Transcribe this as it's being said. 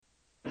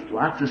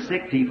lots of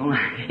sick people.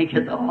 I can't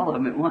get to all of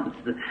them at once.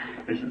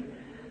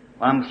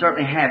 Well, I'm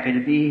certainly happy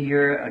to be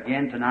here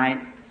again tonight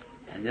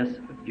in this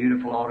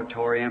beautiful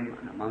auditorium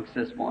and amongst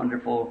this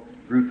wonderful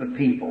group of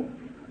people.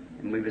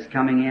 And we was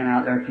coming in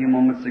out there a few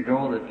moments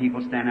ago. The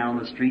people standing out on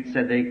the street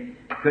said they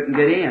couldn't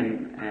get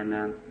in.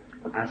 And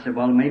I said,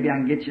 well, maybe I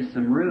can get you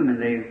some room.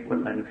 And they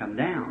wouldn't let them come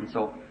down.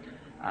 So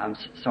I'm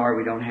sorry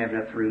we don't have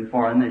enough room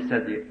for them. They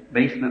said the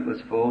basement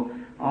was full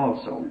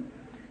also.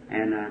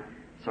 And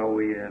so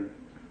we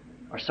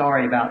are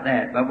sorry about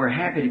that. But we're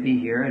happy to be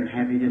here and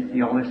happy to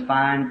see all this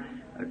fine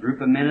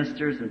group of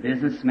ministers and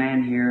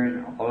businessmen here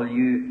and all of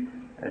you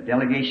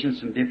delegations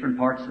from different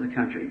parts of the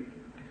country.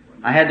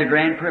 I had the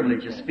grand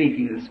privilege of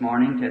speaking this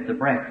morning at the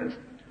breakfast,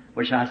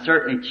 which I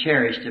certainly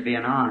cherish to be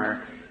an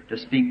honor to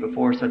speak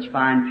before such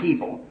fine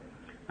people.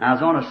 I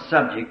was on a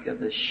subject of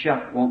the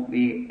shuck won't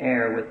be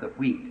heir with the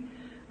wheat.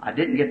 I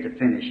didn't get to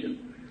finish it,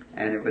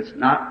 and it was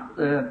not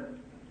the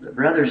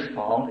brother's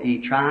fault.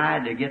 He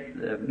tried to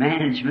get the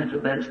management to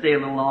let it stay a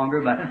little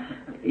longer, but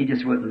he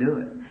just wouldn't do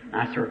it.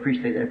 I sort of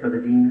appreciate that,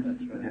 Brother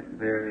Dean.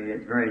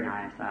 It's very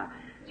nice. I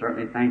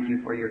certainly thank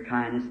you for your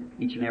kindness,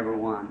 each and every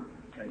one.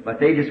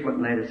 But they just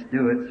wouldn't let us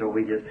do it, so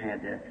we just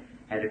had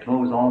to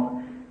close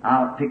off.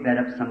 I'll pick that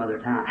up some other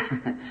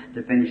time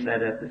to finish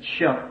that up. The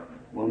shuck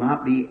will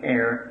not be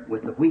heir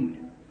with the wheat.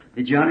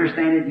 Did you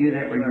understand it, you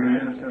that were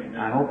here?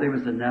 I hope there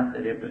was enough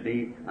that it would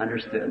be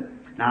understood.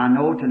 Now I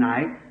know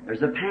tonight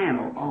there's a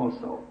panel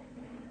also.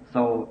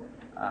 So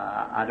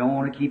I don't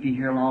want to keep you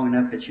here long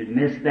enough that you'd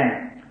miss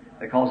that.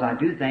 Because I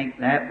do think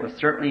that was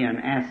certainly an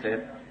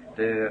asset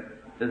to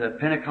the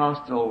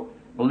Pentecostal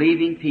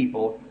believing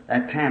people,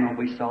 that panel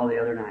we saw the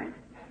other night.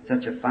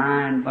 Such a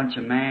fine bunch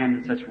of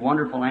men, such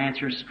wonderful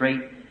answers,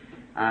 straight.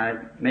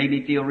 Made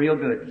me feel real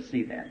good to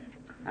see that.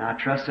 And I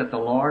trust that the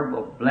Lord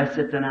will bless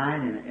it tonight,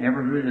 and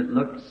everyone that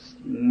looks,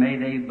 may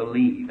they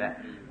believe.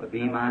 That would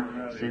be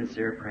my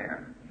sincere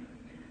prayer.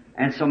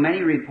 And so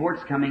many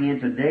reports coming in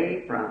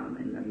today from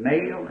in the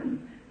mail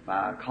and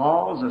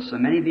calls of so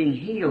many being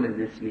healed in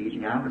this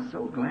meeting. I was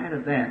so glad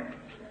of that.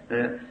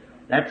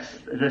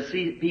 That's to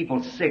see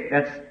people sick.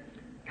 That's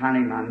kind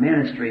of my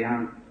ministry.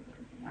 I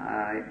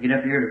get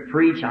up here to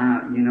preach.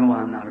 You know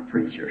I'm not a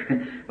preacher,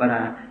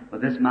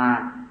 but this is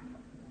my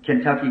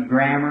Kentucky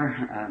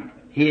grammar.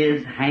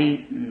 His,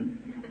 hain't,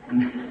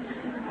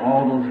 and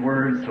all those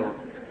words. So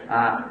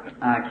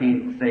I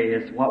can't say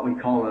it's what we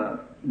call a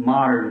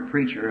modern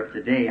preacher of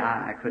today.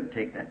 I couldn't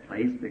take that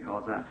place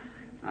because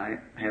I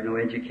have no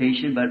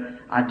education, but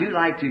I do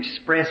like to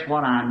express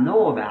what I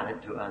know about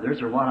it to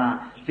others, or what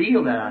I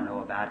feel that I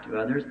know about it to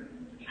others,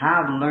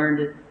 how I've learned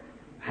it,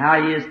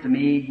 how He is to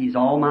me. He's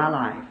all my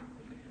life.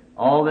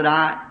 All that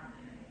I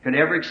could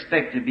ever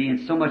expect to be,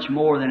 and so much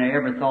more than I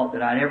ever thought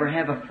that I'd ever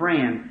have a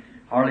friend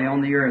hardly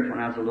on the earth when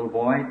I was a little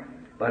boy.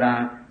 But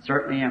I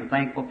certainly am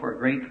thankful for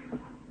great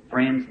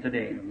friends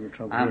today.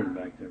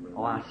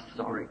 I'm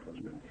sorry.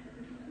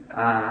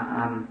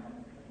 I'm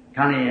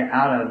kind of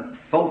out of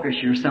focus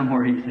here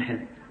somewhere, he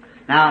said.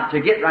 Now,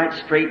 to get right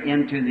straight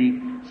into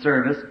the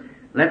service,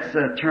 let's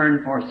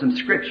turn for some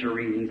scripture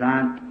readings.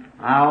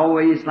 I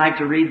always like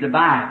to read the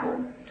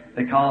Bible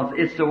because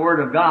it's the Word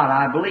of God.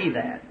 I believe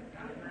that.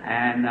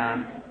 And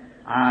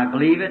I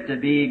believe it to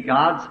be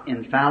God's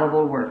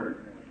infallible Word.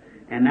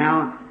 And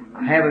now,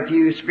 I have a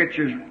few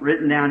scriptures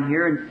written down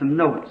here and some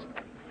notes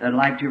that I'd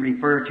like to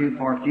refer to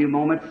for a few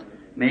moments,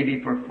 maybe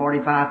for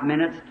 45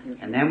 minutes,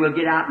 and then we'll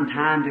get out in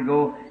time to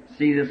go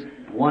see this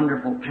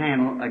wonderful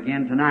panel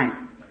again tonight.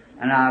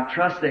 And I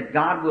trust that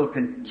God will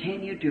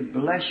continue to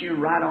bless you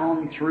right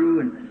on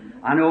through. And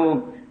I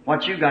know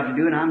what you've got to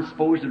do, and I'm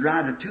supposed to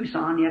drive to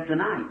Tucson yet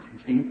tonight.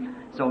 See?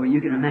 So you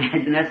can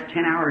imagine that's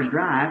 10 hours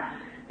drive.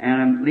 And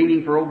I'm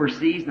leaving for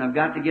overseas, and I've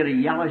got to get a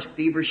yellow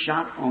fever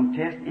shot on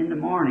test in the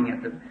morning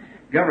at the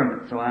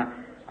government. So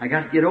I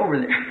got to get over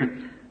there.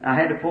 I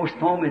had to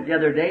postpone it the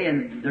other day,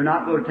 and they're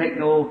not going to take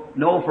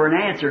no for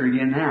an answer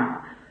again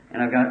now.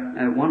 And I've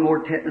got one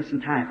more tetanus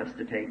and typhus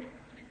to take,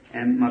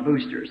 and my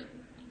boosters.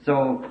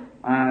 So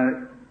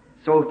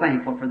so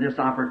thankful for this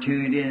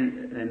opportunity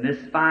and this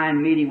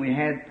fine meeting we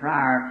had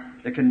prior.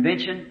 The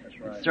convention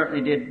it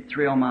certainly did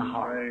thrill my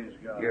heart.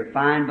 You're a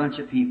fine bunch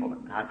of people.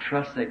 I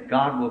trust that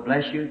God will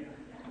bless you.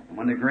 And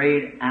when the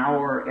great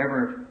hour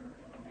ever,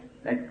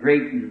 that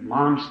great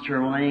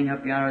monster laying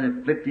up yonder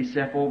that flipped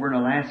itself over in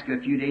Alaska a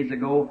few days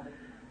ago,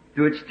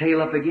 threw its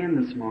tail up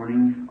again this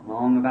morning,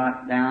 along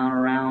about down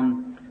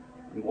around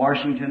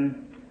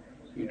Washington,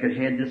 you could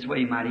head this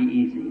way mighty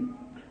easy.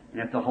 And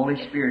if the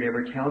Holy Spirit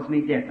ever tells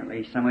me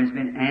definitely, somebody's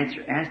been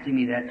asking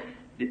me that,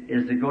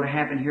 is it going to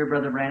happen here,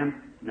 Brother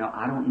Branham? No,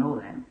 I don't know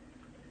that.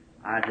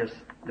 I just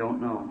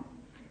don't know.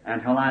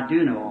 Until I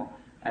do know,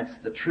 that's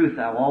the truth.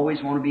 I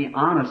always want to be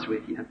honest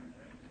with you.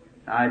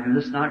 I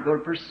just not go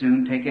to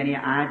presume, take any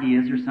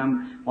ideas or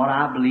what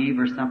I believe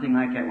or something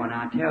like that. When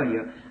I tell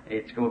you,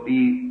 it's going to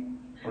be,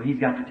 well, He's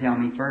got to tell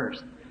me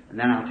first, and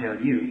then I'll tell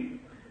you.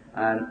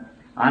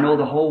 I know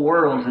the whole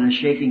world's in a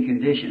shaking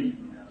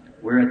condition.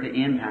 We're at the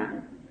end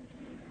time.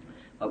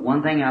 But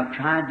one thing I've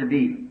tried to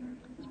be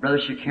is Brother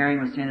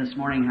Shakarian was saying this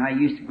morning how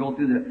he used to go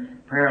through the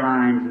prayer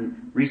lines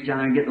and reach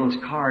down and get those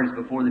cards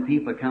before the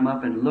people come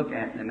up and look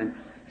at them and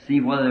see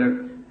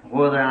whether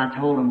I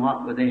told them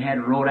what they had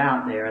wrote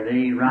out there.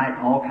 They write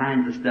all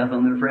kinds of stuff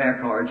on their prayer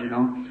cards, you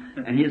know.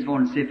 And he was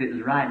going to see if it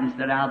was right. And he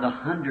said out of the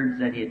hundreds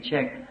that he had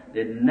checked,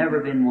 there'd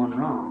never been one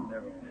wrong.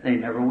 They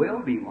never will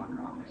be one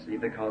wrong, see,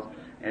 because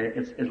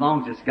it's, as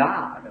long as it's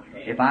God.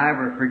 If I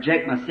ever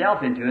project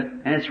myself into it,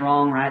 and it's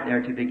wrong right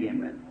there to begin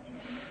with.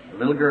 A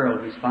little girl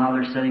whose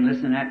father's sitting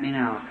listening at me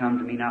now come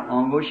to me not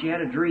long ago. She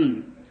had a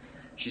dream.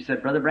 She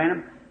said, Brother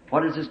Branham,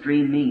 what does this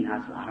dream mean?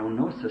 I said, I don't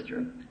know,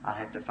 sister. I'll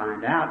have to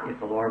find out if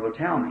the Lord will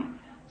tell me.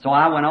 So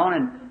I went on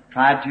and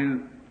tried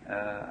to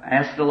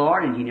ask the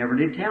Lord, and He never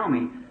did tell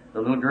me. The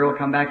little girl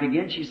come back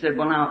again. She said,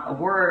 well, now,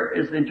 where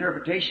is the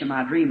interpretation of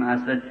my dream?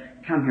 I said,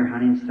 come here,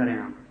 honey, and sit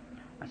down.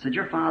 I said,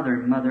 your father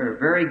and mother are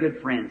very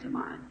good friends of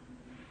mine.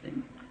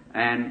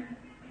 And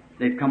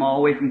they've come all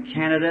the way from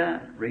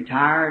Canada,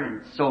 retired,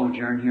 and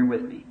sojourn here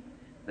with me.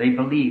 They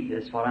believe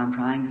this, what I'm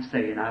trying to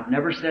say. And I've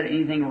never said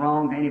anything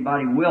wrong to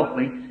anybody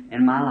willfully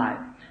in my life.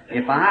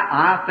 If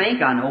I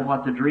think I know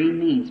what the dream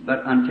means,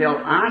 but until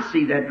I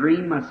see that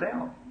dream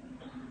myself,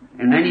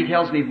 and then he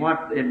tells me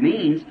what it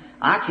means,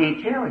 I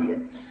can't tell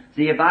you.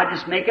 See, if I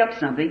just make up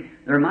something,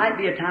 there might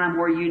be a time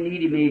where you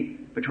needed me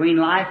between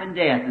life and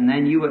death, and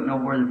then you wouldn't know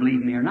whether to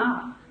believe me or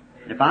not.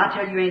 And if I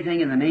tell you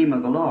anything in the name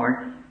of the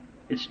Lord,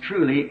 it's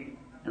truly,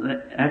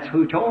 that's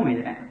who told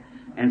me that.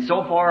 And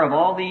so far of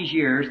all these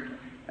years,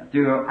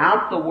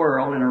 throughout the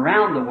world and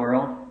around the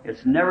world,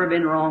 it's never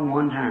been wrong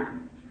one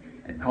time.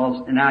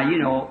 Because, now you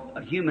know,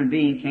 a human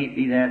being can't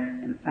be that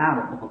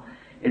infallible.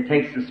 It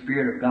takes the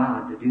Spirit of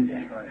God to do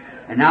that.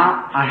 And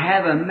now I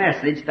have a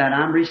message that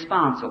I'm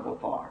responsible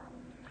for.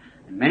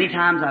 And many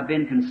times I've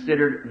been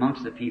considered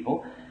amongst the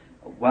people,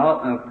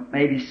 well,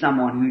 maybe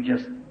someone who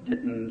just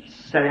didn't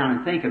sit down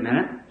and think a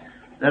minute,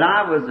 that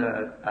I was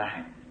an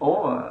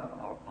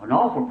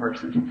awful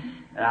person.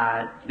 That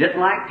I didn't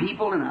like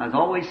people and I was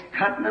always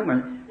cutting them.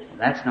 Well,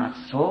 that's not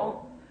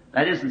so.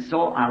 That isn't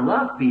so. I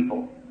love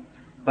people.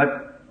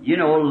 But, you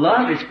know,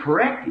 love is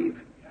corrective.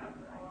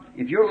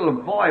 If your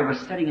little boy was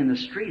sitting in the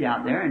street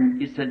out there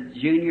and you said,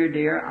 Junior,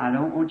 dear, I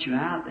don't want you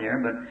out there,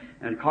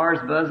 but and cars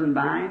buzzing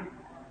by him,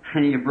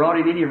 and you brought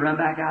him in, you run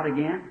back out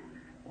again,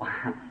 well,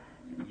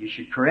 you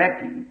should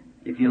correct him.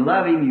 If you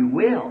love him, you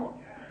will.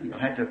 You'll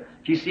have to.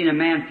 If you've seen a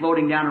man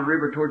floating down a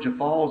river towards the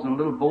falls in a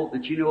little boat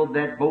that you know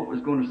that boat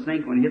was going to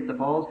sink when he hit the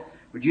falls,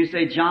 would you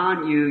say,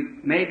 John,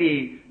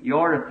 you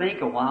ought to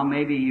think a while,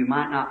 maybe you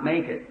might not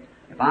make it.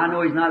 If I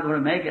know he's not going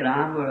to make it,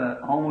 I'm going to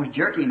almost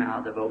jerk him out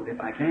of the boat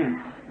if I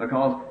can,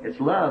 because it's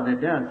love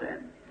that does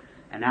that.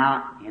 And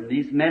now, in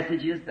these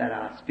messages that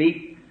I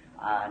speak,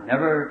 I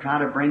never try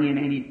to bring in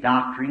any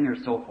doctrine or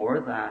so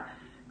forth.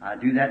 I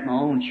do that in my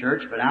own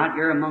church, but out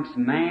here amongst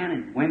men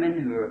and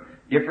women who are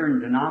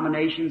different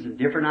denominations and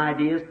different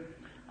ideas,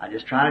 I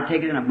just try to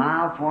take it in a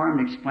mild form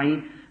and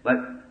explain, but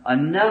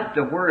enough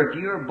to where if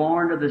you're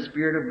born of the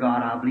Spirit of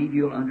God, I believe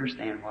you'll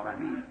understand what I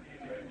mean.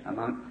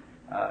 Among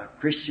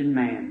Christian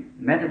man,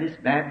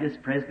 Methodist,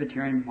 Baptist,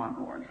 Presbyterian, what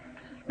more.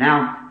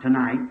 Now,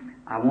 tonight,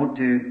 I want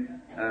to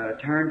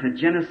turn to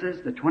Genesis,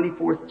 the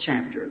 24th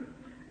chapter,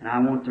 and I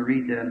want to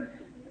read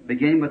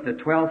beginning with the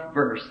 12th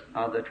verse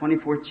of the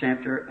 24th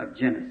chapter of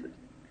Genesis.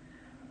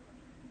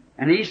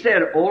 And he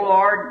said, O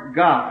Lord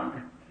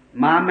God,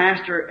 my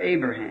master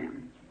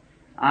Abraham,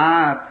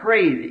 I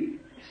pray thee,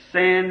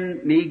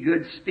 send me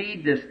good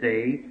speed this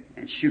day,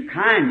 and shew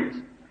kindness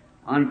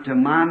unto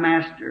my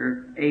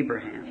master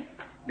Abraham.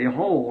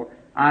 Behold,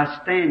 I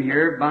stand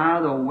here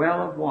by the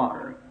well of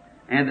water,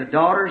 and the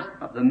daughters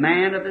of the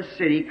man of the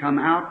city come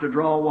out to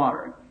draw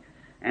water.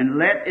 And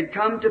let it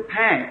come to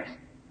pass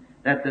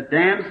that the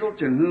damsel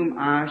to whom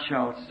I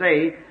shall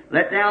say,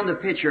 let down the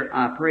pitcher,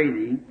 I pray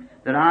thee,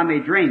 that I may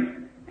drink.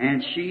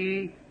 And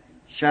she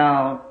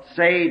shall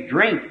say,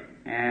 drink,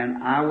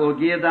 and I will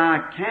give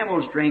thy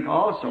camels drink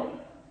also.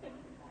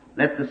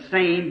 Let the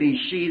same be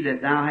she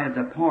that thou hast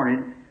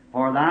appointed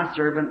for thy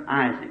servant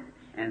Isaac.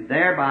 And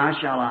thereby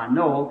shall I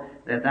know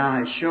that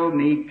thou hast showed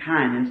me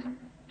kindness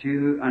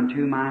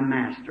unto my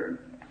master.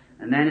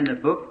 And then in the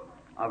book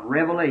of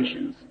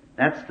Revelations,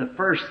 that's the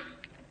first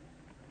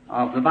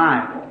of the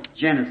Bible,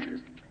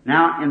 Genesis.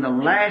 Now, in the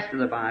last of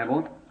the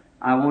Bible,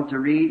 I want to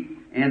read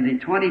in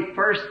the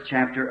 21st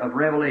chapter of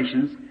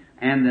Revelations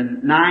and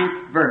the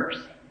 9th verse.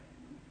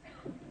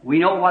 We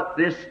know what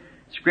this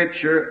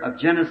scripture of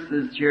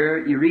Genesis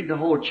here, you read the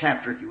whole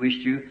chapter if you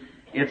wish to.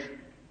 It's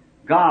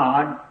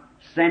God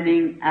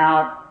sending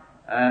out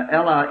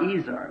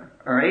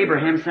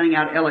Abraham sending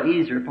out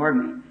Eliezer,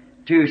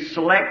 to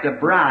select a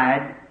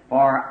bride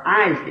for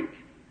Isaac.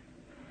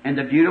 And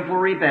the beautiful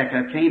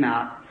Rebekah came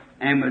out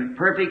and with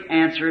perfect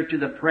answer to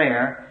the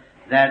prayer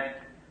that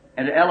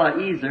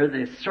Eliezer,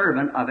 the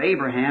servant of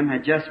Abraham,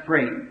 had just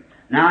prayed.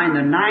 Now in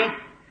the 9th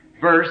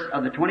verse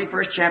of the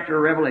 21st chapter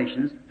of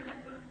Revelations,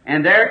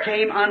 and there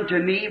came unto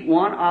me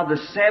one of the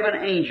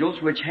 7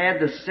 angels which had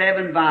the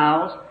 7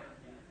 vials,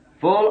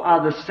 full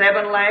of the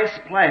 7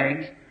 last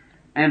plagues,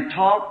 and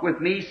talked with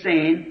me,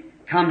 saying,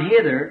 come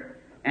hither,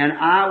 and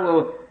I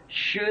will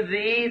shew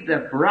thee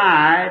the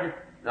bride,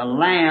 the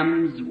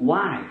Lamb's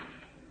wife.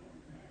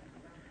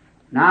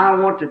 Now I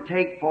want to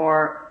take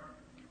for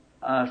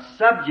a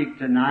subject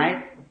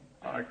tonight,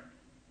 or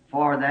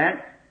for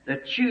that,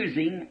 the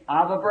choosing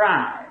of a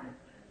bride.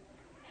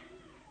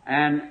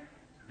 And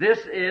this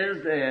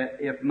is,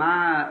 if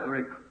my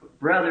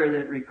brother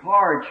that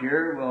records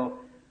here will,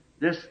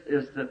 this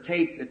is the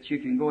tape that you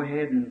can go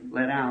ahead and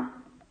let out.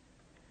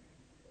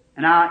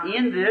 And now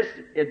in this,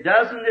 it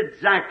doesn't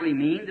exactly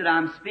mean that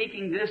I'm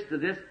speaking this to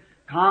this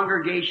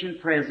congregation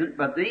present,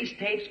 but these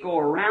tapes go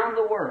around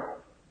the world.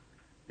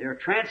 They're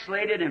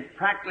translated in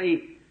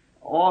practically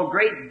all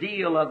great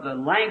deal of the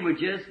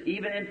languages,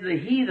 even into the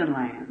heathen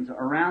lands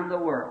around the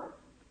world.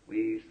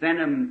 We send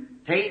them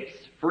tapes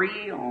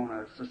free on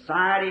a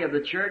society of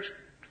the church,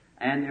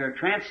 and they're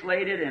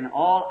translated and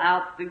all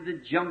out through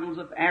the jungles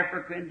of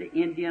Africa and to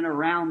India and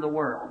around the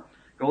world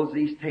goes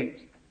these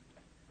tapes.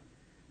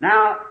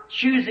 Now,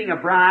 choosing a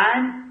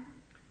bride,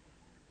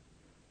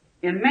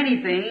 in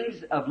many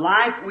things of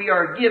life we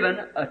are given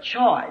a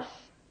choice.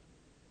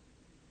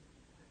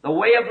 The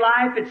way of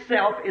life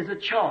itself is a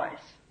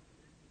choice.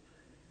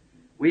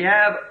 We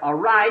have a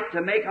right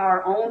to make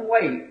our own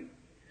way,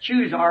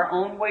 choose our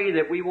own way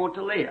that we want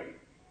to live.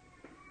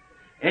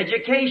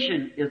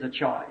 Education is a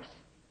choice.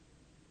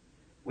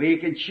 We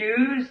can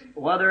choose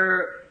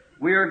whether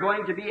we are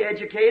going to be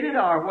educated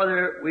or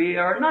whether we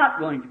are not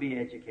going to be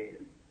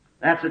educated.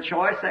 That's a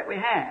choice that we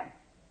have.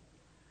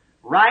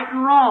 Right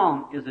and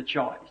wrong is a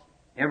choice.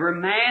 Every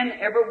man,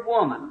 every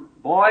woman,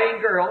 boy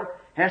and girl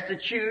has to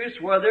choose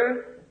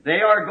whether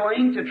they are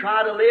going to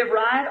try to live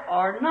right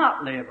or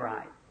not live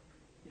right.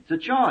 It's a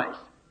choice.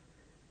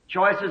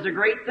 Choice is a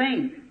great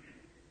thing.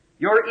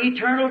 Your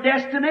eternal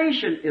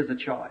destination is a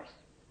choice.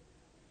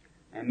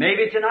 And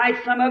maybe tonight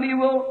some of you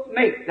will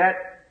make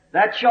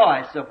that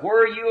choice of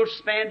where you'll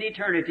spend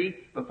eternity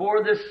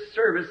before this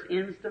service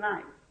ends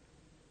tonight.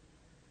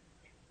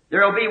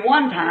 There will be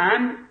one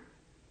time,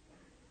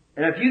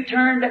 and if you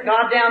turn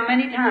God down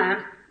many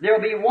times, there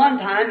will be one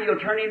time you'll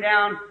turn Him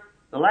down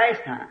the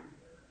last time.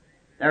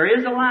 There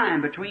is a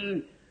line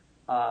between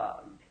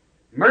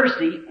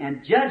mercy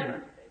and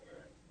judgment.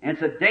 And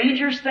it's a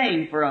dangerous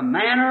thing for a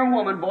man or a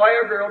woman, boy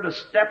or girl, to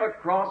step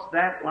across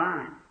that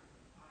line.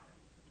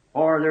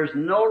 Or there's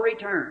no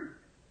return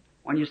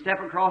when you step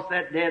across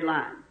that dead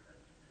line.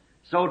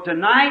 So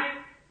tonight,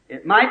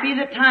 it might be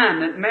the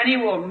time that many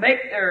will make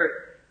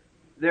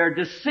their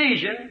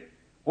decision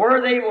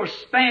where they will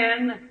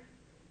spend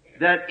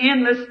that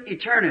endless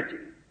eternity.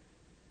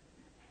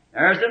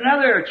 There's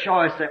another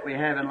choice that we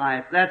have in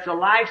life. That's a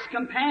life's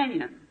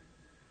companion.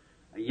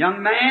 A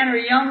young man or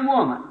a young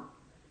woman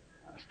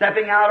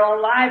stepping out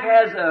on life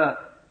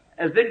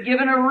has been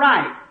given a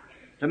right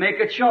to make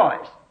a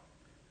choice.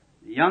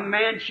 The young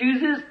man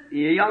chooses, the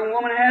young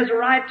woman has a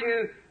right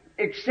to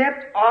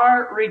accept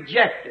or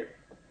reject it.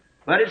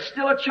 But it's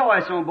still a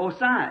choice on both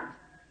sides.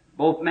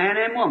 Both man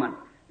and woman.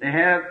 They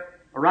have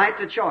a right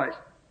to choice.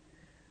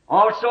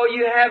 Also,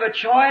 you have a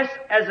choice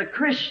as a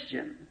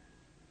Christian.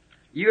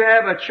 You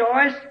have a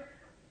choice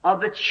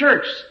of the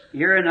church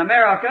here in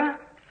America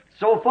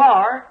so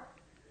far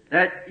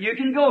that you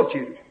can go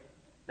to.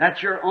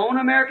 That's your own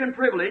American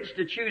privilege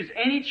to choose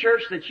any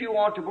church that you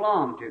want to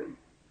belong to.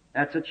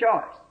 That's a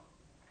choice.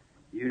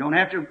 You don't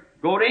have to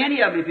go to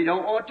any of them if you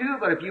don't want to,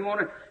 but if you want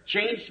to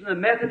change from the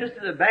Methodist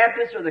to the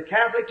Baptist or the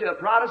Catholic to a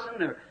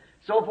Protestant or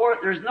so forth,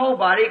 there's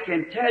nobody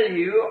can tell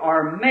you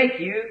or make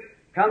you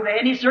come to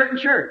any certain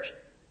church.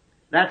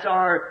 That's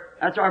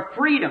our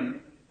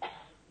freedom.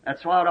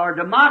 That's what our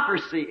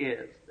democracy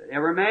is. That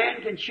every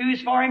man can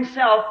choose for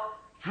himself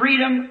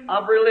freedom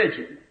of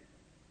religion.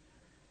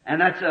 And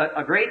that's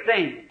a great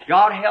thing.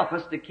 God help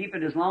us to keep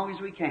it as long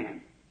as we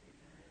can.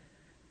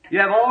 You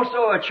have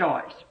also a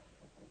choice.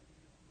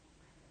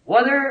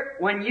 Whether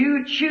when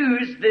you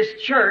choose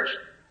this church,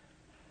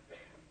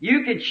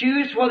 you can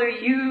choose whether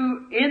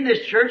you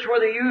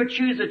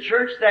choose a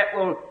church that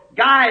will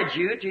guide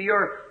you to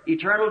your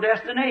eternal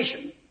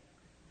destination.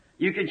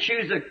 You can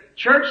choose a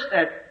church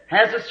that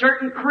has a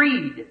certain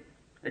creed,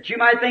 that you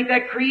might think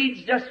that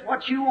creed's just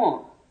what you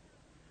want.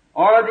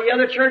 Or the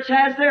other church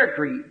has their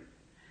creed.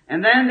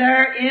 And then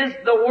there is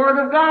the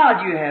Word of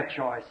God you have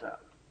choice of.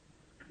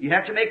 You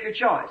have to make your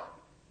choice.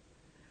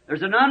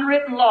 There's an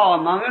unwritten law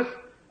among us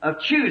of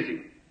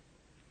choosing.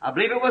 I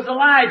believe it was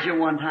Elijah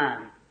one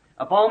time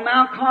upon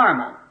Mount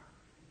Carmel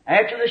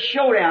after the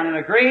showdown in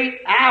a great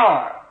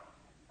hour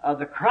of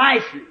the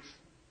crisis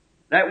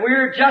that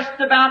we're just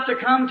about to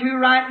come to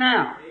right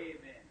now. Amen.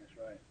 That's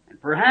right.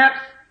 And perhaps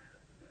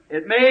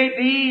it may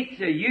be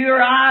to you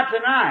or I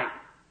tonight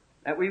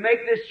that we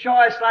make this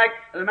choice like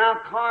the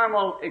Mount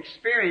Carmel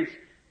experience.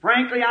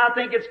 Frankly, I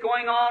think it's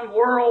going on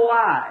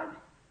worldwide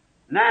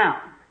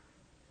now.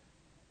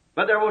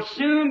 But there will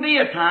soon be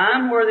a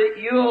time where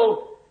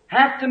you'll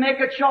have to make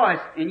a choice.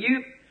 And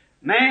you,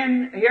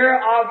 man here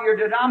of your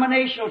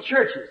denominational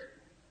churches,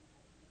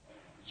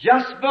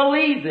 just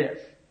believe this,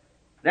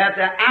 that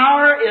the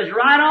hour is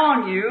right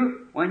on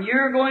you when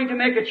you're going to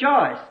make a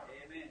choice.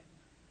 Amen.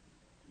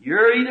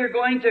 You're either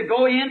going to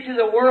go into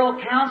the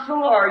World Council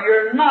or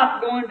you're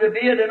not going to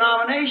be a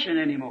denomination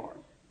anymore.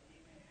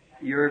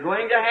 You're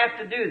going to have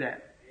to do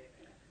that.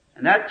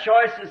 And that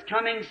choice is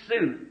coming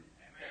soon.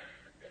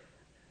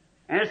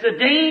 And it's a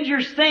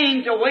dangerous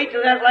thing to wait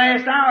till that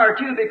last hour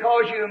too,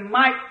 because you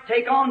might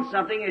take on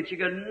something that you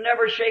could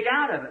never shake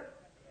out of it.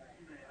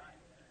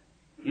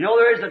 You know,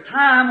 there is a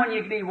time when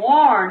you can be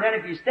warned, and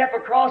if you step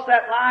across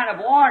that line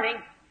of warning,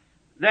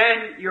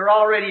 then you're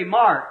already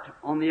marked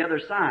on the other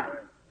side.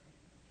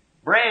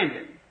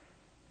 Brandon.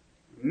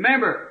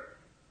 Remember,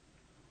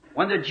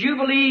 when the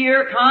Jubilee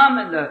year come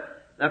and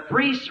the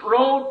priest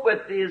rode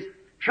with his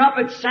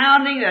trumpet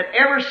sounding that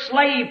every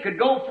slave could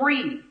go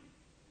free.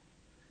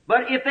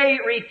 But if they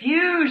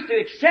refused to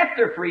accept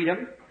their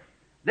freedom,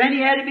 then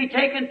he had to be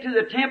taken to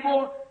the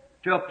temple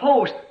to a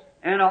post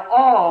and an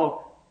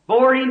awl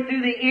bored him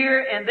through the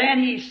ear, and then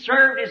he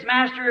served his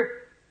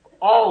master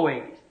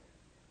always.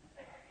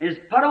 His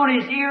put on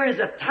his ear is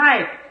a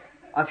type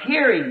of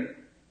hearing.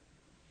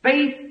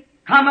 Faith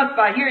cometh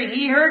by hearing.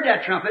 He heard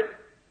that trumpet,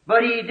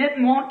 but he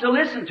didn't want to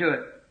listen to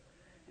it.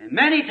 And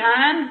many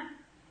times,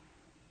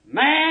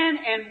 man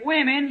and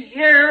women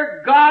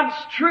hear God's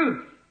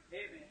truth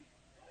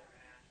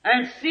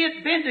and see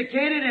it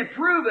vindicated and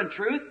proven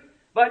truth,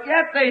 but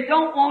yet they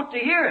don't want to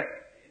hear it.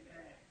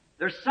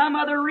 There's some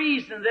other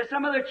reason, there's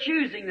some other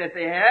choosing that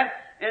they have,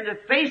 and to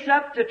face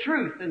up to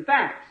truth and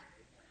facts.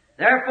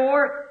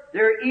 Therefore,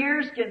 their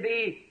ears can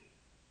be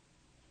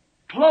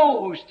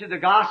closed to the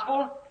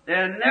gospel.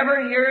 They'll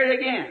never hear it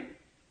again.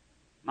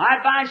 My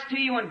advice to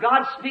you, when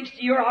God speaks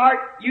to your heart,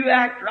 you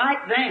act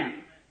right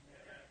then.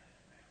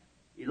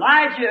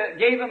 Elijah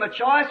gave them a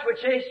choice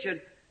which they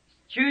should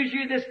choose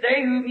you this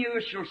day whom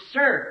you shall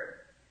serve.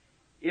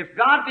 If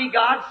God be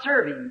God,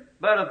 serve Him.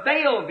 But if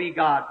Baal be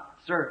God,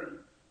 serve Him.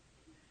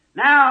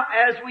 Now,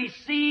 as we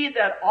see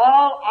that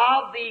all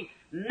of the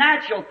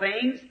natural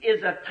things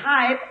is a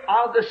type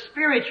of the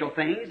spiritual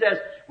things, as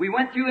we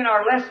went through in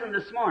our lesson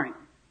this morning,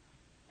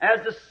 as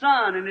the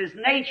sun and His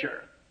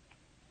nature.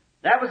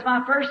 That was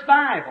my first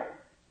Bible.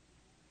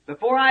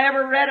 Before I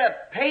ever read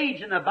a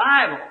page in the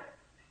Bible,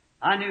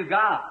 I knew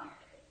God.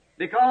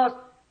 Because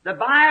the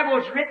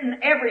Bible's written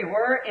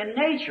everywhere in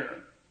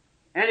nature,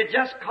 and it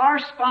just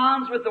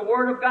corresponds with the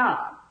Word of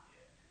God.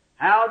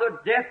 How the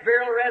death,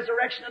 burial,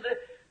 resurrection of the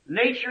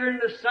nature and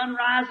the sun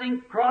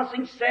rising,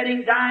 crossing,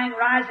 setting, dying,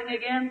 rising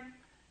again.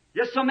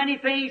 Just so many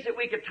things that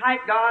we could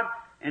type God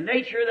and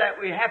nature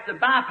that we have to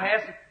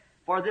bypass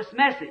for this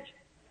message.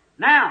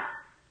 Now,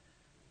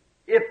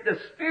 if the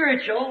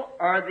spiritual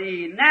or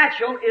the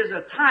natural is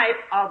a type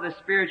of the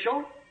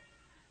spiritual,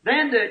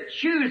 then the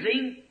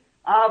choosing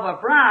of a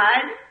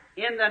bride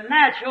in the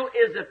natural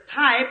is a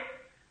type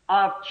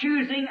of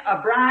choosing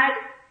a bride,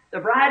 the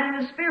bride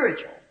in the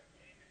spiritual.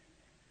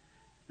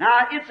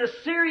 Now, it's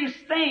a serious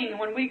thing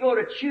when we go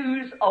to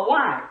choose a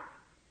wife.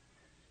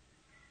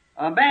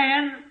 A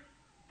man,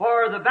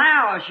 for the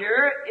vows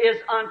here, is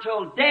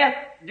until death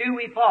do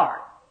we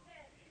part.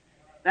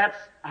 That's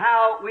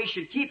how we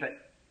should keep it.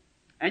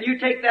 And you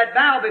take that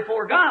vow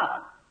before God,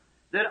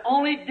 that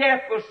only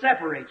death will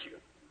separate you.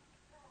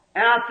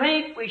 And I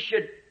think we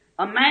should,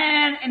 a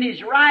man in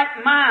his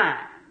right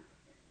mind,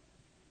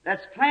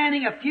 that's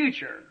planning a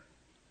future,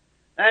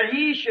 that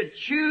he should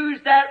choose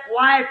that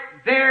wife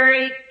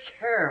very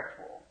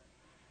careful.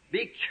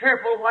 Be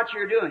careful what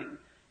you're doing.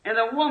 And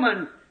the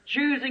woman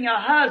choosing a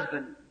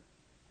husband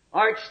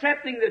or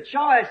accepting the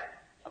choice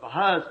of a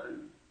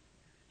husband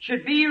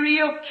should be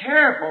real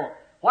careful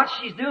what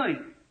she's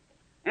doing.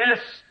 And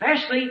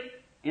especially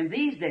in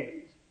these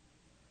days.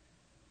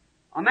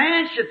 A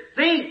man should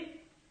think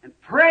and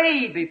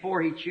pray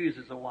before he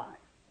chooses a wife.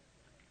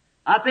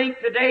 I think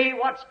today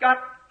what's got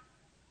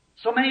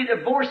so many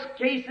divorce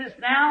cases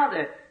now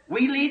that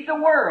we lead the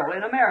world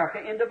in America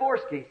in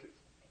divorce cases.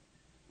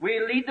 We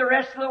lead the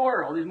rest of the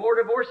world. There's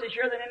more divorces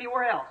here than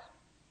anywhere else.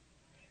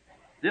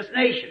 This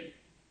nation.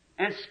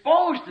 And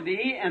supposed to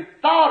be and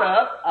thought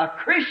of a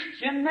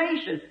Christian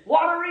nation.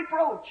 What a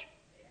reproach.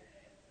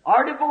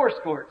 Our divorce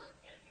courts.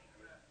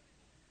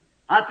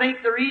 I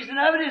think the reason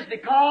of it is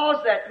because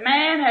that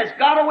man has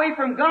got away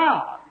from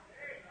God.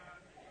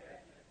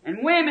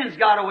 And women's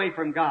got away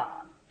from God.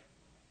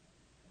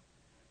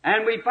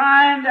 And we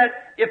find that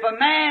if a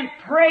man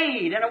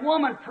prayed and a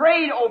woman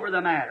prayed over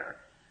the matter,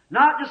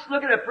 not just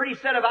look at a pretty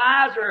set of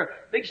eyes or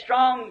big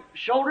strong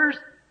shoulders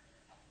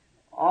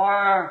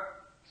or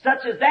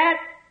such as that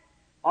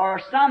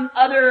or some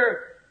other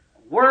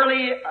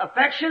worldly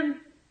affection,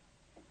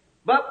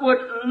 but would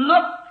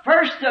look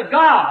first to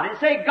God and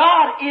say,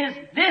 God, is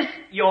this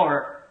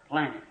your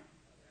plan?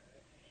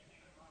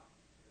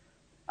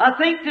 I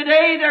think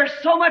today there's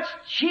so much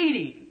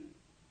cheating.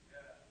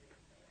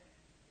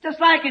 Just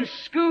like in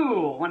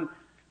school,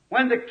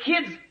 when the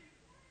kids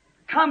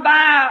come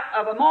by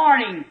of a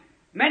morning,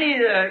 many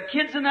of the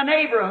kids in the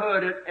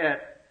neighborhood,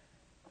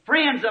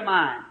 friends of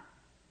mine,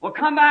 will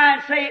come by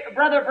and say,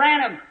 Brother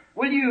Branham,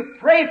 will you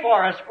pray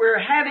for us? We're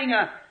having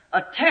a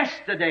test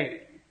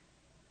today.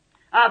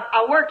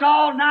 I worked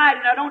all night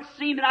and I don't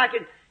seem that I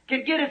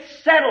can get it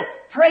settled.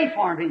 Pray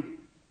for me.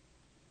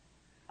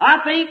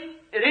 I think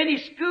at any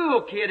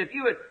school kid,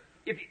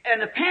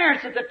 and the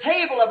parents at the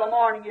table of a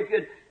morning, if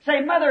you'd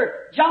say,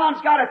 Mother,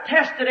 John's got a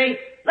test today,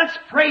 let's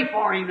pray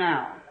for him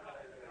now.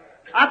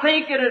 I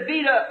think it'd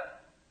be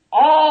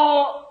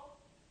all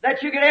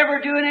that you could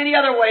ever do in any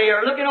other way,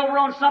 or looking over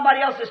on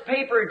somebody else's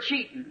paper and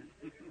cheating.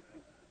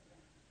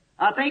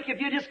 I think if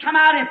you just come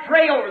out and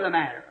pray over the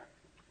matter,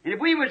 and if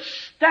we would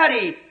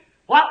study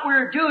what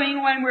we're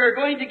doing when we're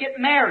going to get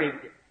married,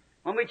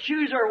 when we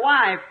choose our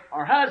wife,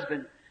 our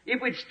husband,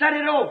 if we'd study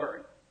it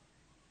over,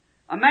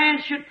 a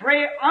man should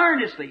pray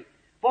earnestly,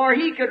 for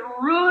he could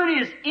ruin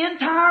his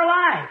entire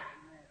life.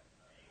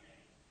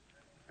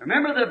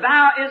 Remember, the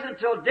vow is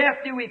until death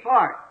do we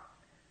part.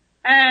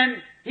 And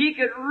he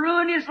could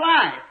ruin his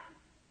life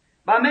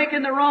by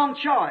making the wrong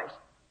choice.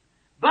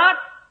 But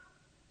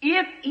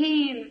if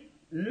he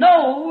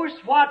knows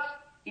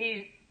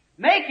he's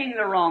making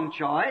the wrong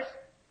choice,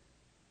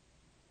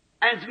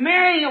 and is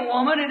marrying a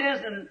woman that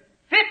isn't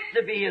fit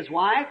to be his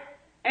wife,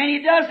 and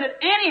he does it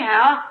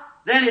anyhow,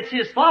 then it's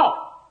his fault.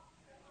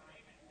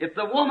 If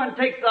the woman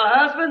takes the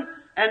husband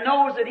and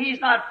knows that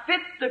he's not fit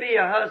to be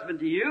a husband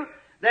to you,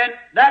 then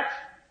that's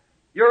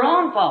your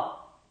own fault.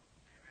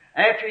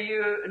 After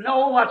you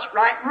know what's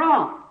right and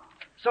wrong.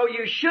 So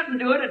you shouldn't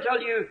do it until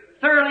you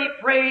thoroughly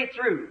pray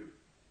through.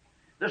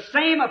 The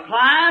same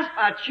applies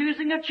by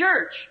choosing a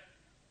church.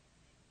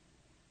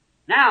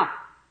 Now,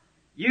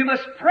 you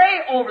must pray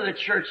over the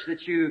church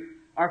that you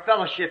are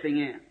fellowshipping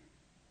in.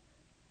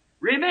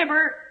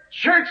 Remember,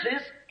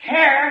 churches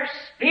carry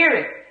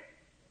spirit.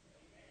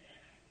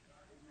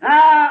 Now,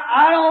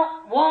 I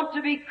don't want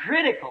to be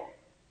critical,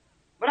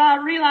 but I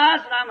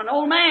realize that I'm an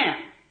old man.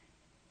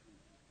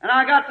 And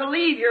I got to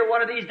leave here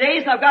one of these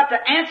days, and I've got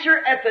to answer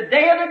at the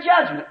day of the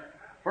judgment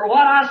for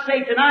what I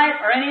say tonight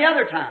or any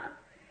other time.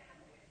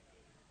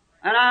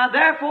 And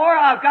therefore,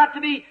 I've got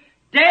to be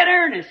dead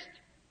earnest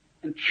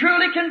and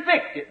truly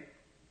convicted.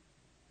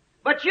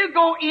 But you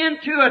go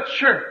into a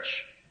church,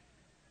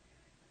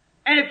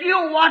 and if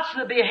you watch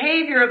the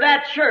behavior of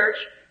that church,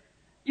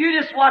 you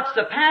just watch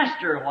the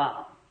pastor a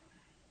while.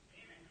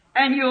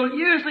 And you'll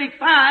usually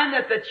find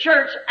that the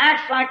church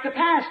acts like the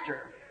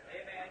pastor.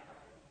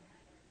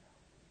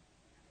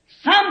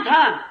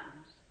 Sometimes,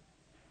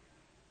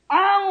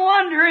 I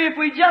wonder if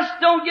we just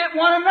don't get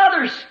one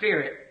another's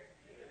spirit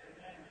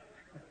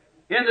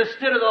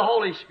instead of the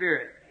Holy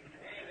Spirit.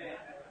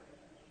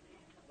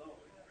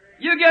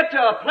 You get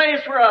to a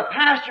place where a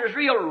pastor is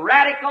real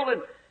radical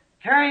and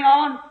carrying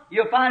on,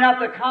 you'll find out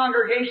the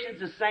congregation's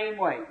the same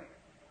way.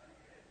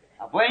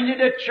 I've went into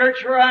the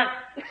church where I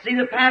see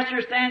the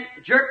pastors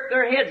jerk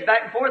their heads back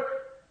and forth.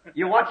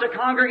 You watch the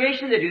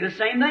congregation, they do the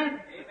same thing.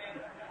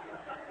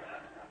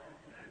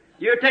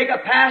 You take a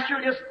pastor,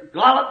 just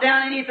glollop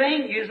down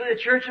anything, usually the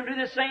church will do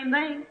the same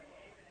thing.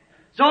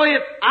 So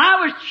if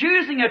I was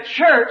choosing a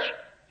church,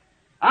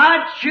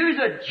 I'd choose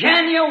a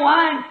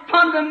genuine,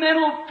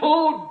 fundamental,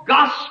 full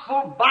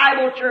gospel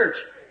Bible church.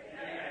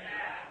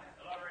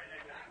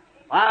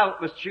 I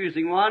was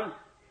choosing one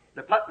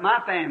to put my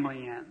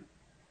family in.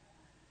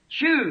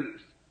 Choose.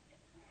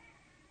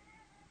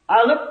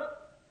 I looked,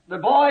 the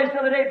boys the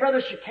other day,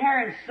 Brother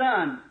Shakaran's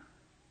son,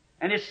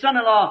 and his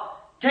son-in-law,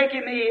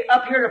 taking me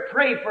up here to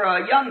pray for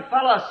a young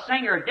fellow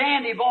singer,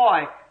 dandy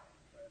boy.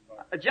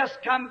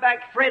 Just come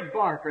back, Fred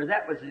Barker,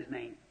 that was his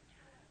name.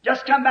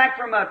 Just come back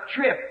from a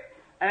trip,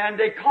 and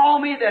they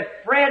called me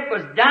that Fred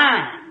was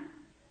dying.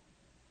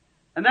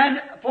 And then,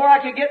 before I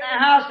could get in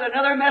the house,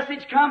 another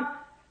message come,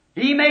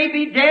 he may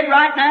be dead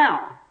right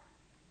now.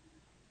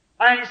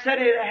 And he said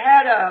it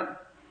had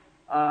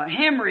a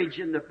hemorrhage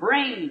in the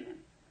brain,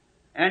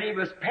 and he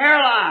was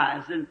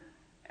paralyzed, and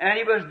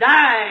he was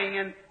dying,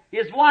 and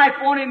his wife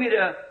wanted me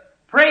to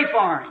pray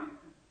for him.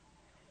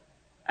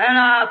 And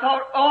I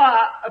thought,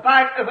 if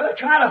I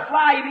try to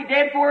fly, he'd be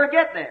dead before I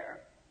get there.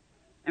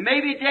 And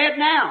maybe dead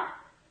now.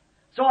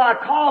 So I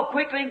called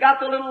quickly and got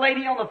the little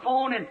lady on the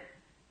phone,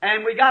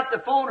 and we got the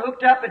phone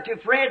hooked up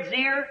into Fred's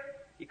ear.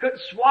 He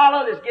couldn't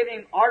swallow. They was giving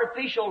him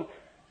artificial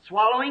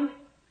swallowing.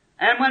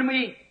 And when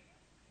we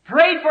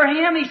prayed for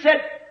him, he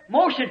said,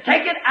 motion,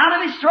 take it out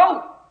of his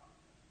throat.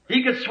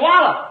 He could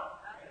swallow.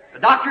 The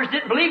doctors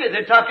didn't believe it.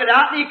 They took it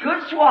out and he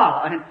could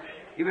swallow. And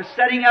he was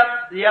setting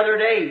up the other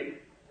day.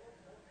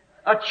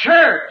 A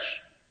church.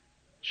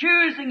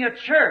 Choosing a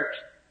church.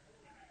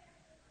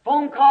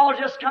 Phone call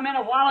just come in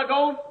a while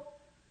ago.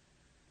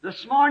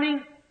 This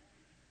morning,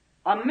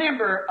 a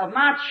member of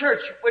my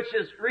church, which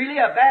is really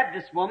a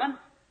Baptist woman,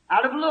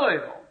 out of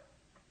Louisville.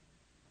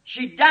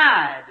 She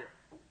died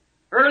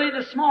early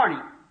this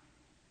morning.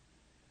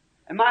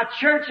 And my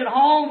church at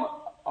home,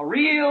 a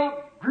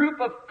real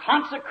group of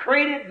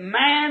consecrated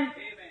men,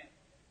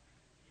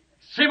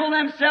 civiled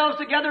themselves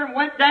together and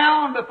went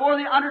down before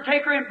the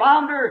undertaker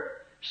embalmed her,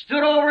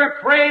 stood over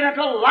and prayed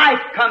until life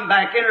come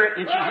back in her,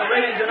 and she's a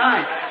living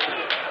tonight.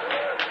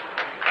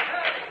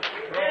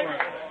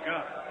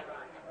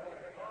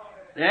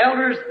 The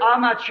elders of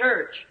my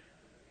church,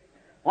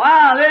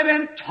 while they've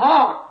been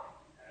taught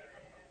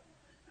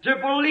to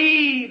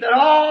believe that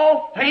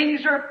all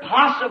things are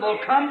possible,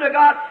 come to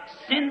God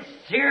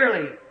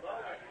sincerely.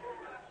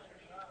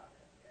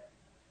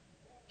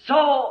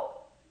 So,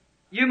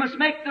 you must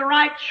make the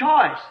right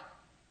choice.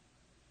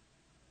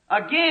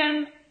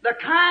 Again, the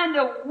kind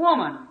of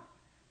woman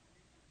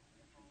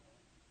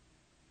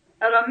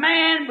that a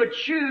man would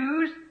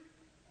choose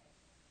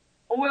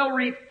will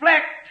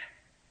reflect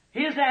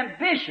his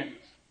ambitions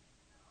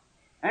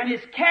and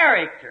his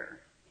character.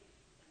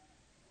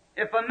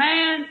 If a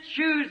man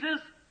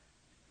chooses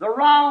the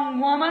wrong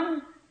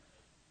woman,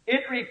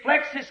 it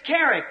reflects his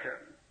character.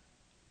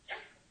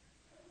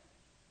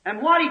 And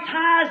what he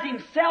ties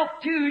himself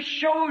to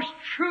shows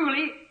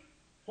truly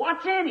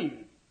what's in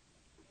him.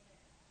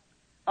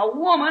 A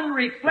woman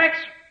reflects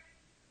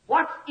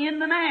what's in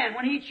the man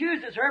when he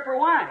chooses her for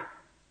wife.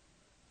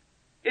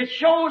 It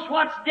shows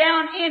what's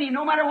down in him.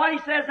 No matter what he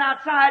says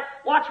outside,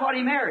 watch what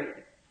he married.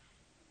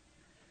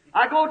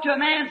 I go to a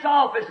man's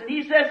office and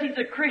he says he's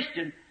a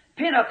Christian.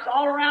 Pin-ups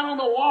all around on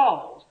the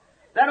walls.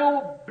 That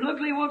old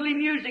bloogly-woogly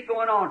music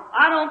going on.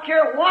 I don't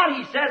care what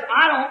he says.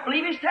 I don't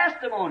believe his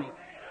testimony.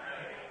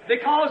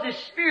 Because his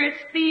spirit's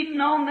feeding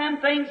on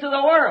them things of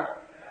the world.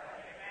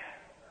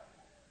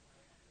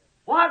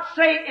 What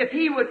say if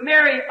he would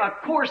marry a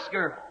coarse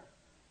girl?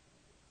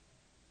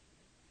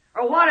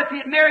 Or what if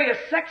he'd marry a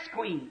sex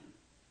queen?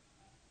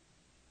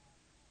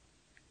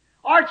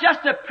 Or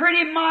just a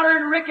pretty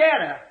modern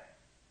Ricketta?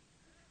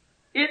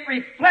 It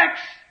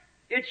reflects,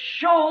 it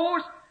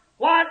shows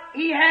what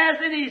he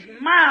has in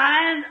his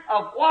mind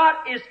of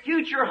what his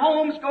future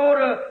home's going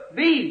to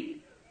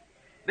be.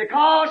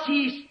 Because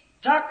he's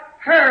took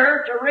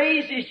her to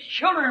raise his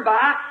children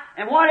by,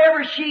 and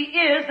whatever she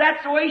is,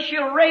 that's the way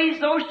she'll raise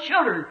those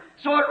children.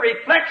 So it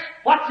reflects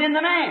what's in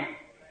the man.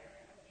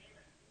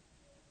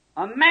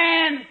 A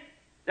man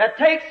that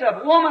takes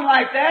a woman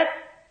like that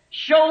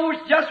shows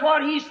just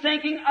what he's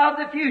thinking of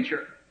the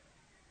future.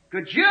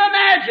 Could you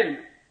imagine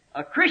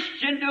a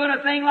Christian doing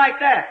a thing like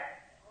that?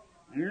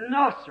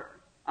 No, sir.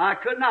 I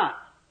could not.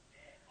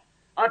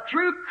 A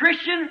true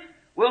Christian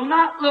will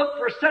not look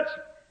for such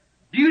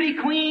beauty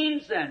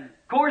queens and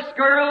coarse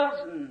girls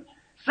and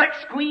sex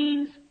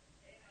queens.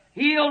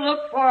 He'll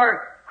look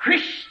for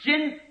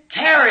Christian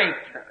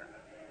character.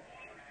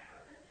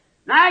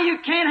 Now you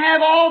can't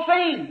have all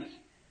things.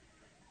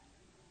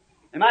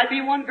 There might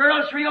be one girl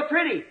that's real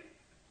pretty.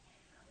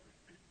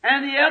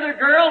 And the other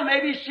girl,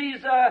 maybe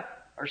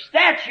her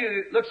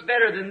statue looks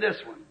better than this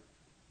one.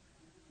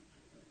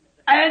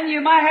 And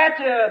you might have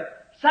to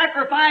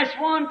sacrifice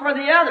one for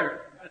the other.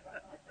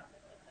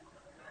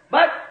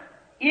 But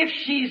if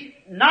she's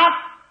not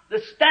the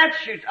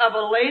statute of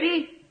a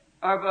lady,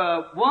 of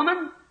a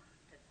woman,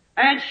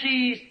 and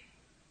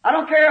I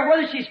don't care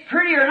whether she's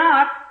pretty or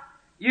not,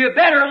 you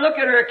better look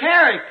at her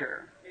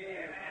character.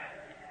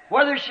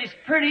 Whether she's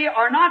pretty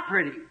or not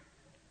pretty.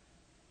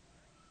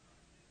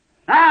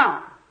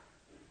 Now,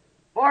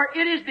 for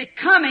it is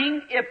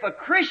becoming, if a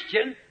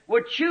Christian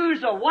would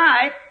choose a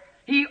wife,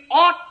 he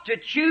ought to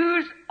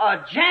choose a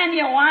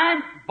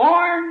genuine,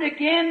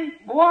 born-again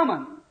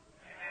woman.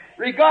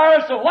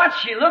 Regardless of what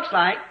she looks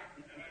like,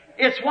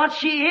 it's what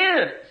she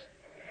is,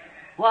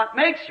 what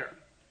makes her.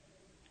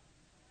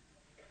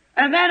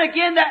 And then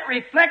again, that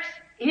reflects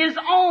his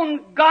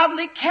own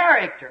godly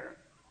character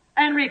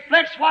and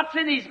reflects what's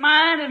in his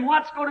mind and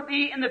what's going to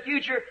be in the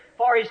future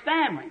for his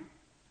family.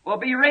 Will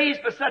be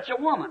raised by such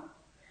a woman.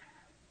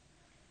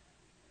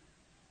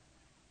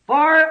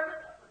 For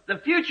the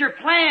future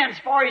plans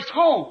for his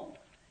home.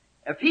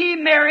 If he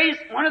marries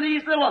one of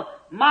these little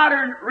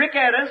modern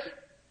Rickettas,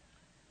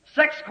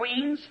 sex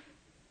queens,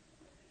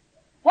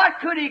 what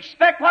could he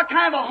expect? What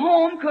kind of a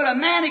home could a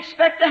man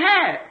expect to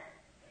have?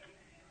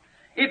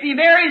 If he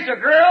marries a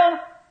girl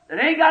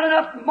that ain't got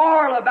enough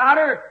moral about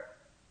her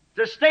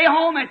to stay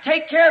home and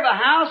take care of a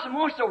house and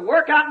wants to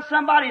work out in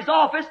somebody's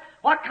office,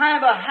 what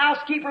kind of a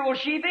housekeeper will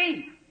she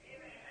be?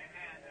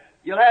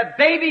 You'll have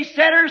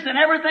babysitters and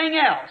everything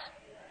else.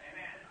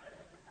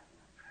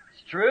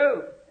 It's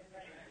true.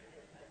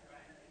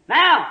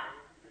 Now,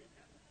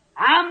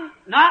 I'm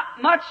not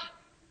much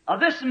of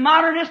this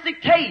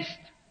modernistic taste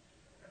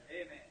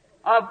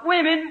of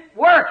women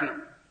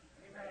working.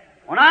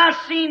 When I've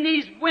seen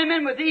these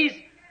women with these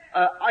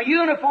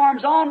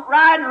uniforms on,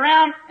 riding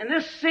around in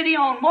this city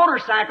on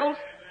motorcycles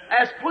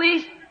as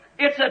police,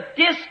 it's a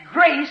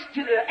disgrace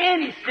to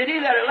any city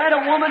that'll let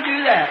a woman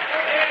do that.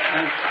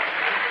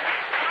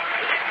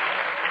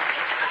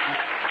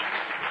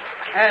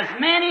 As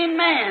many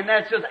men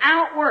that's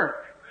without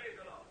work,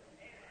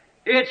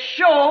 it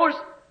shows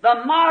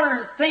the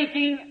modern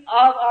thinking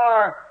of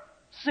our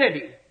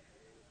city.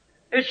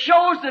 It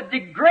shows the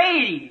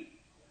degrading.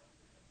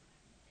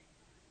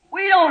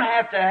 We don't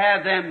have to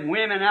have them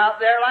women out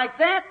there like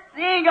that.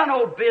 They ain't got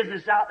no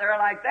business out there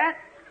like that.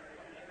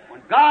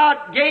 When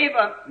God gave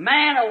a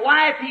man a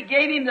wife, He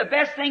gave him the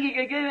best thing He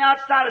could give him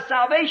outside of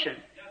salvation.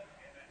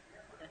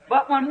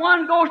 But when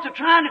one goes to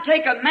trying to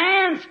take a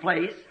man's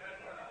place,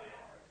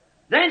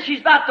 then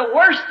she's about the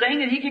worst thing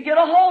that he could get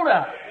a hold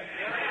of.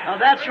 Now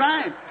that's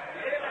right.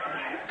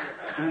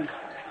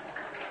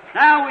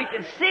 Now we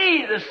can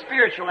see the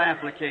spiritual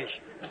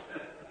application.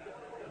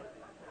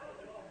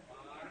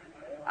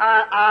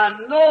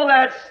 I know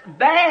that's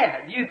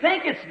bad. You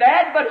think it's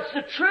bad, but it's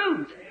the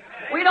truth.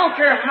 We don't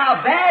care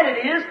how bad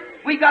it is.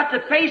 We got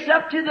to face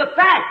up to the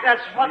fact.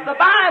 That's what the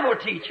Bible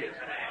teaches.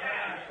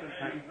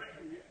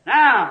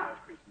 Now,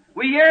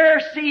 we here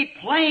see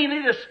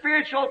plainly the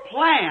spiritual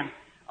plan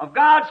of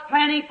God's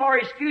planning for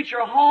His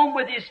future home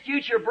with His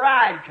future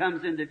bride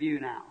comes into view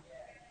now.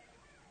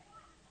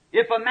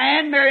 If a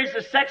man marries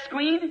a sex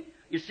queen,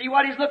 you see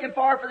what he's looking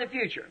for the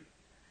future.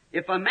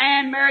 If a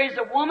man marries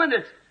a woman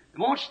that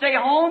won't stay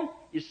home,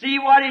 you see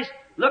what he's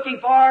looking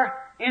for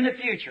in the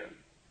future.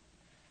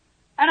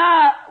 And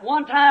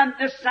one time,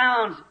 this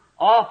sounds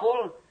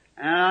awful,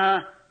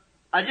 and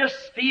I just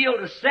feel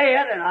to say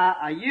it, and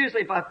I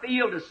usually, if I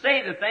feel to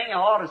say the thing, I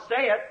ought to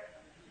say it,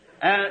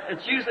 and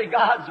it's usually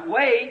God's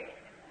way.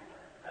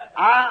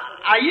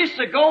 I used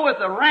to go with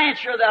a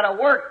rancher that I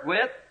worked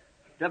with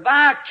to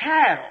buy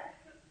cattle.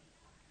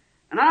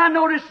 And I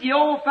noticed the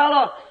old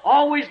fellow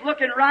always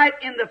looking right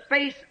in the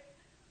face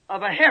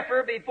of a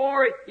heifer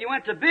before he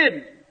went to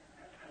bidding.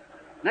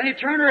 Then he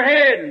turned her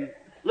head and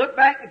looked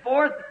back and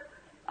forth.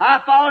 I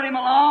followed him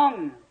along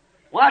and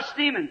watched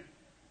him, and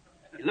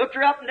he looked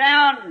her up and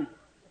down, and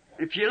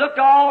if she looked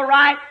all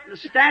right, the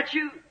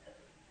statue,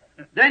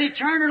 then he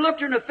turned and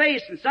looked her in the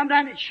face, and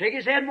sometimes he'd shake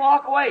his head and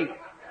walk away.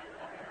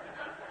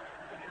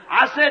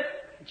 I said,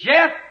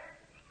 Jeff,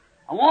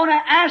 I want to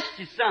ask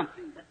you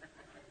something.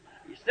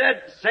 He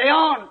said, say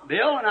on,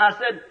 Bill. And I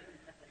said,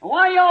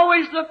 why do you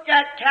always look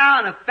that cow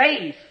in the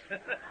face?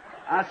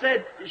 I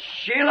said,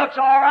 she looks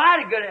all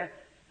right,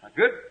 a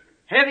good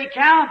heavy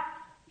cow.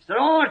 He said, I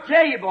want to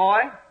tell you,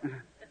 boy,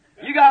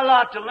 you got a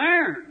lot to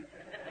learn.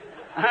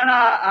 And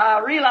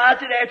I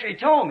realized it after he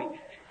told me.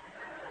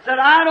 He said,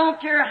 I don't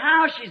care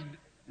how she's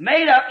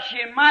made up. She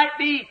might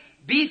be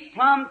beef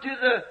plumb to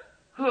the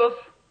hoof.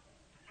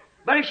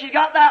 But if she's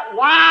got that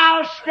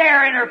wild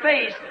stare in her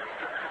face,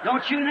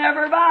 don't you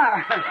never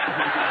buy her.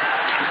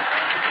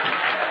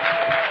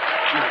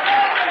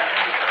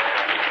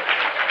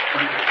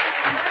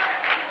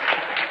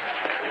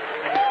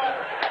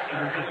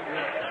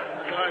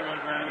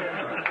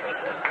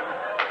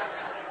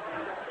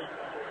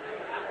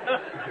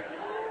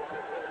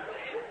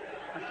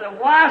 I said,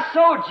 why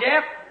so,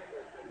 Jeff?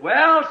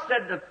 Well,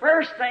 said, the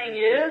first thing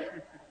is,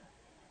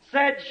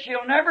 said,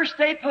 she'll never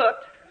stay put.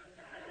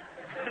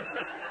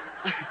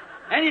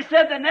 And he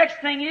said the next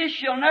thing is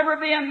she'll never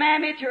be a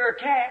mammy to her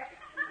calf.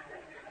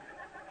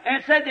 And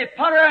it said they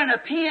put her in a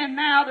pen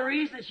now, the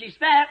reason she's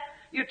fat,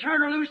 you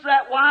turn her loose to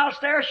that wild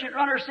stare, she'd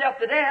run herself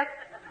to death.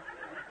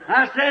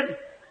 I said,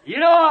 you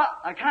know,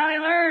 I kind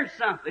of learned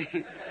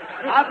something.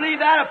 I believe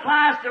that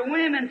applies to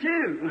women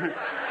too.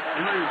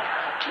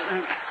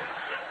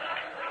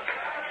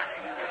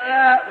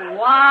 That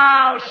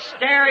wild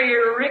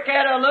stare,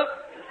 Ricketta look,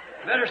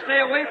 better stay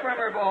away from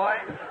her, boy.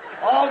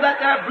 All that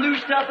there blue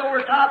stuff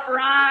over top her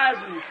eyes.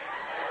 And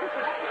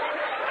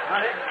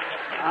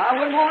I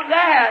wouldn't want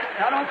that.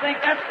 I don't think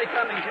that's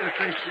becoming to a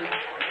Christian.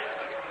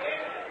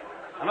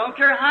 I don't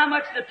care how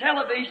much the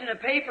television and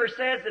paper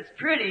says it's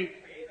pretty.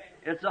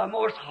 It's the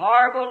most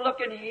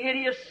horrible-looking,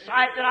 hideous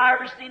sight that I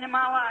ever seen in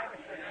my life.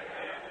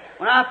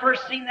 When I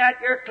first seen that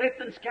here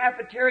Clifton's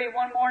cafeteria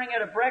one morning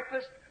at a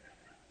breakfast,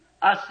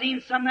 I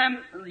seen some of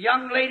them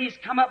young ladies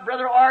come up.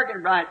 Brother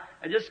Arganbright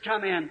had just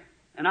come in,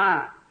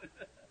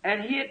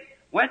 and he had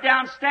went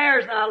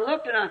downstairs, and I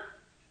looked, and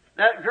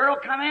that girl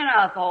come in, and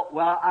I thought,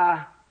 well,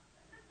 I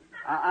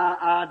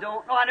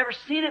don't know. I never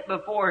seen it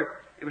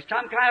before. It was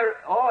some kind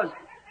of,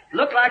 it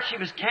looked like she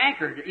was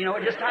cankered. You know,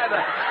 just kind of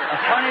a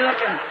funny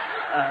looking.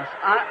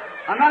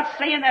 I'm not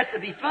saying that to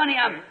be funny.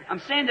 I'm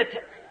saying that,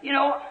 you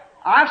know,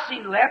 I've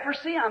seen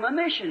leprosy. I'm a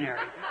missionary.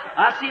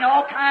 I've seen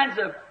all kinds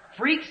of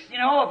freaks, you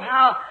know, of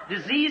how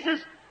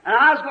diseases. And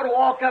I was going to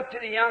walk up to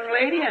the young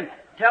lady and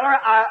tell her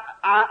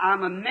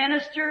I'm a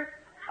minister.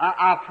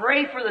 I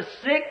pray for the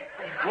sick.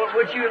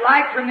 Would you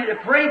like for me to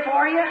pray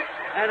for you?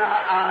 And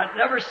I've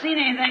never seen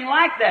anything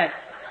like that.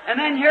 And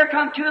then here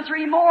come 2 or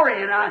 3 more,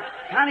 and I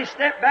kind of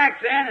stepped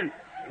back then and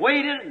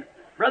waited. And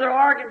Brother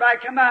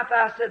Arganbright come out.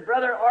 I said,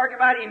 Brother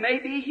Arganbright, he may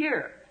be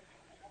here.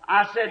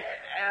 I said,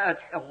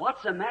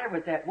 what's the matter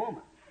with that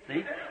woman?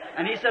 See?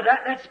 And he said,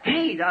 that's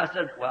Pete. I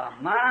said, well,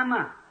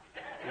 my.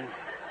 And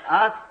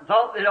I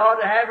thought they ought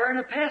to have her in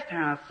a pest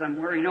house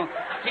somewhere, you know,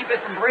 keep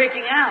it from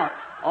breaking out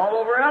all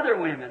over other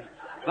women.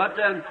 But,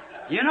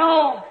 you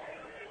know,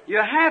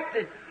 you have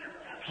to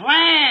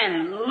plan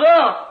and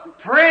look,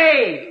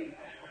 pray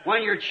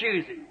when you're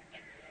choosing.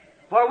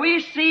 For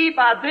we see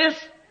by this,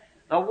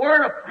 the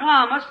word of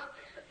promise,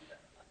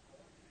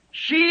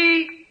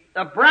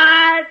 the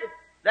bride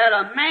that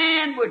a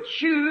man would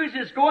choose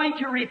is going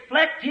to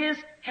reflect his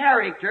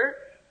character.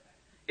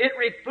 It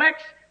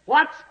reflects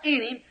what's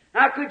in him.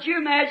 Now, could you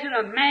imagine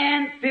a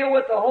man filled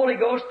with the Holy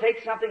Ghost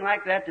take something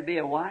like that to be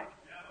a wife?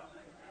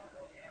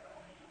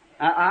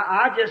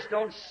 I just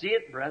don't see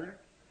it, brother.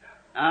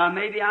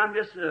 Maybe I'm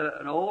just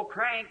an old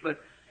crank, but,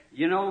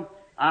 you know,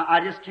 I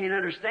just can't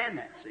understand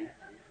that, see.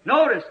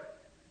 Notice,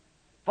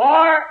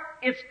 for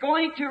it's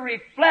going to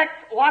reflect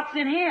what's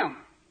in him.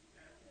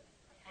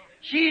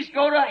 She's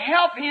going to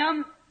help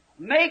him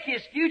make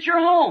his future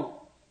home.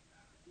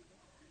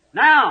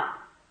 Now,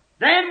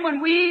 then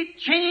when we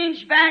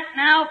change back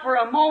now for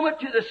a moment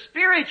to the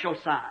spiritual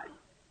side,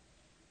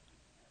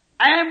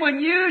 and when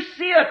you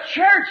see a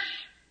church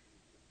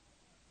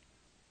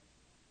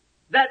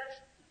that's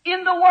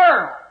in the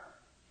world,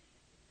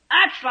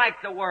 acts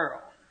like the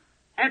world,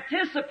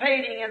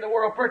 anticipating in the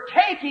world,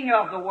 partaking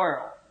of the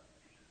world,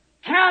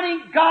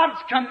 counting God's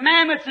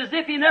commandments as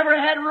if He never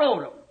had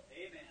wrote them,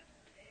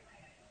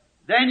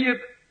 then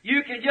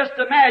you can just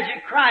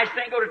imagine Christ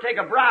ain't going to take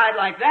a bride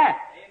like that.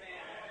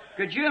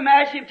 Could you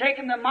imagine Him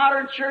taking the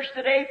modern church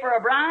today for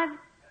a bride?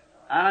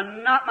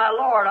 Not my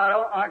Lord.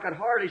 I could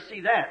hardly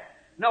see that.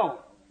 No.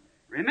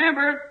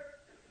 Remember,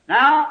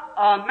 now,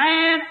 a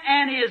man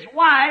and his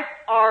wife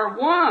are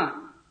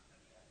one.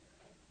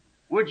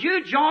 Would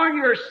you join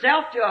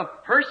yourself to a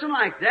person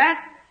like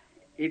that?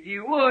 If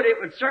you would, it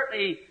would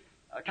certainly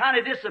kind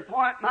of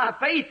disappoint my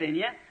faith in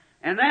you.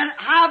 And then,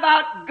 how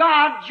about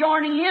God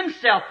joining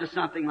Himself to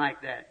something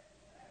like that?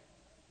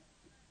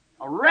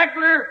 A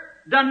regular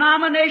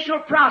denominational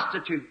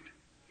prostitute.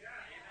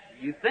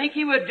 You think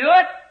He would do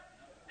it?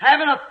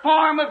 Having a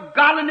form of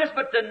godliness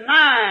but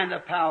denying the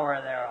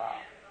power thereof.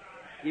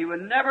 He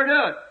would never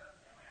do it.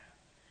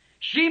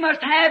 She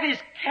must have His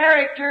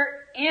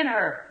character in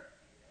her.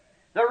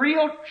 The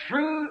real,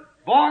 true,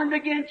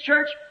 born-again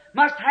church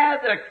must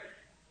have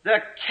the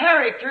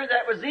character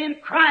that was in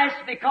Christ,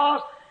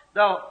 because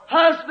the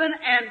husband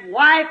and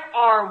wife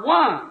are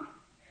one.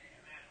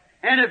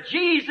 And if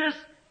Jesus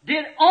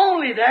did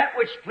only that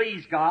which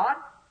pleased God,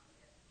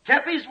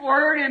 kept His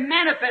word and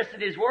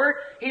manifested His word,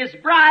 His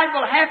bride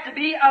will have to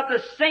be of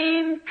the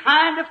same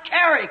kind of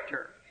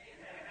character.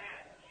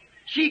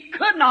 She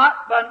could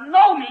not, by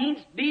no means,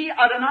 be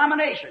a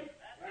denomination.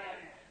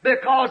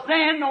 Because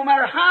then, no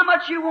matter how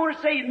much you want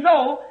to say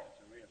no,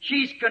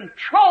 she's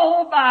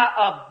controlled by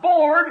a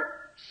board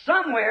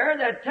somewhere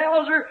that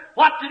tells her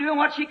what to do and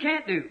what she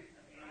can't do.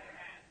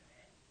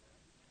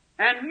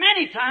 And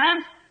many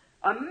times,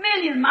 a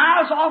million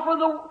miles off of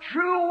the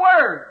true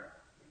Word.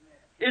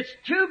 It's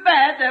too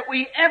bad that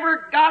we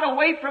ever got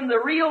away from the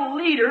real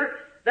leader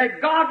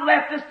that God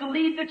left us to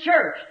lead the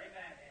church.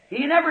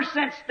 He never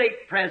sent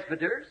state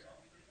presbyters.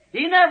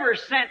 He never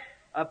sent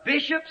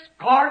bishops,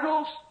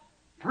 cardinals,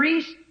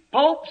 priests,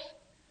 popes.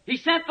 He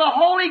sent the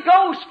Holy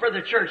Ghost for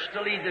the church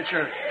to lead the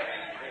church.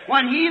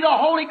 When He, the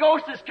Holy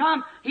Ghost, has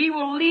come, He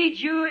will lead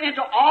you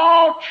into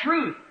all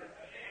truth.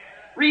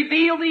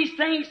 Reveal these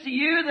things to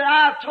you that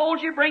I have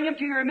told you, bring them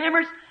to your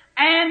remembrance,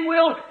 and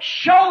will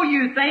show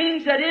you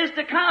things that is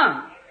to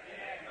come.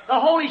 The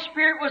Holy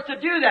Spirit was to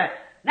do that.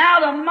 Now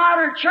the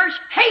modern church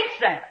hates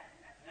that.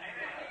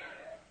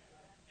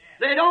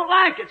 They don't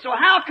like it. So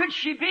how could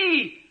she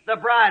be the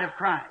bride of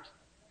Christ?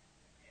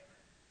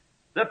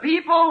 The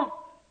people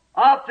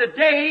of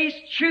today's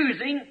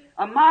choosing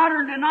a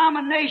modern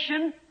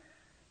denomination,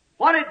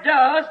 what it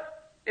does,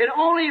 it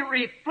only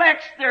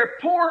reflects their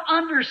poor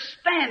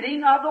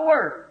understanding of the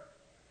Word.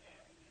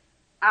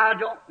 I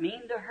don't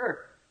mean to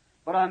hurt,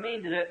 but I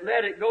mean to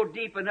let it go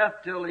deep enough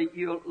till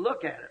you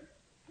look at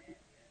it.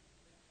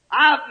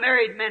 I've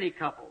married many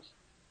couples,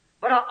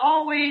 but it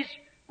always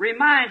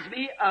reminds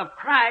me of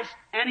Christ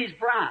and His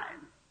bride.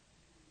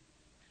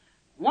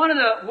 One of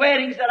the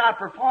weddings that I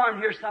performed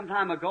here some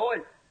time ago,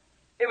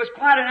 it was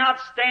quite an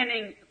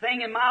outstanding thing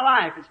in my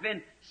life. It's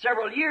been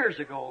several years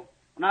ago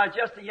when I was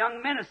just a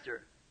young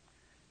minister.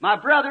 My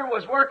brother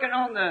was working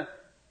on the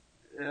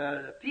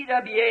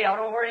PWA. I don't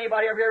know where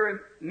anybody ever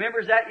here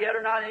remembers that yet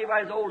or not.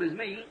 Anybody as old as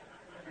me.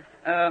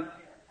 And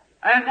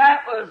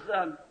that was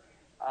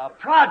a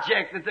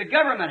project that the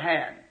government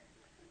had.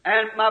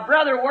 And my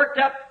brother worked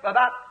up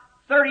about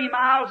 30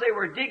 miles. They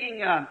were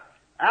digging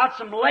out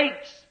some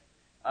lakes,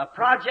 a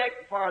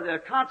project for the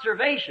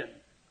conservation.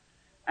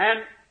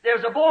 And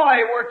there's a boy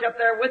who worked up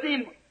there with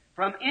him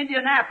from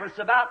Indianapolis,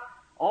 about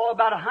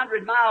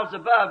 100 miles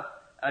above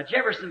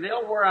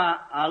Jeffersonville, where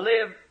I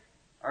live.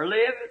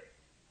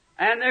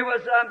 And there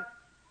was,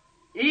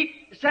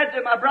 he said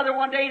to my brother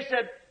one day, he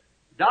said,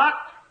 Doc,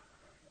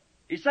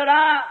 he said,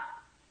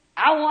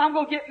 I'm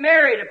going to get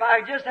married if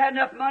I just had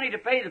enough money to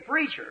pay the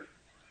preacher.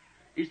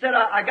 He said,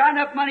 I got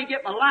enough money to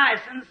get my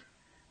license,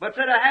 but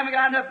said I haven't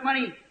got enough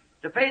money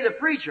to pay the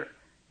preacher.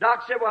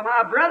 Doc said, well,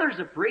 my brother's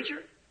a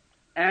preacher,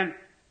 and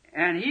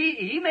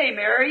he may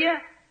marry you.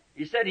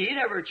 He said he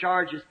never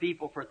charges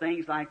people for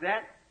things like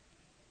that.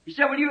 He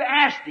said, well, you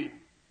asked him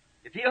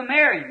if he'll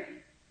marry me.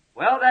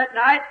 Well, that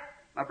night,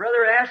 my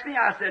brother asked me.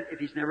 I said, if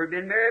he's never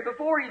been married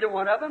before, either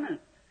one of them, and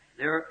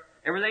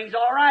everything's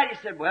all right. He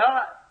said,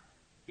 well,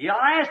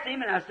 I asked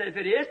him, and I said, if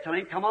it is, tell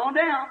him come on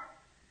down.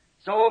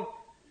 So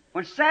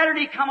when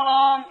Saturday come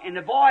along and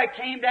the boy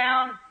came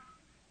down,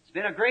 it's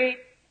been a great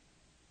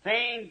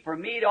thing for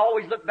me to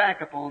always look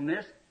back upon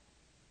this.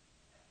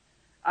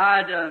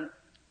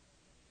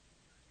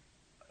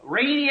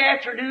 Rainy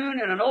afternoon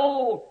in an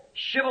old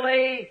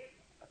Chevrolet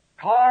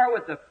car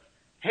with the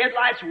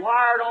headlights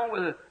wired on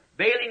with a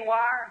baling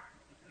wire.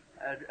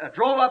 I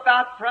drove up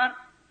out front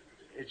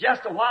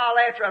just a while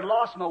after I'd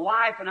lost my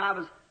wife, and I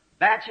was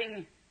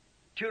batching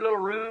 2 little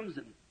rooms,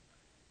 and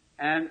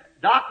And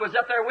Doc was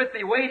up there with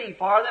me waiting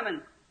for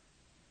them,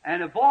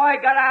 and a boy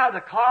got out of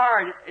the car,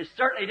 and it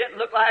certainly didn't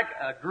look like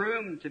a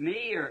groom to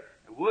me, or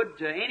it would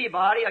to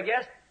anybody, I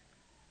guess.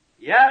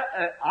 Yeah,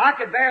 I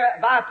could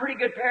buy a pretty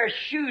good pair of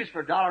shoes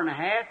for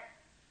 $1.50.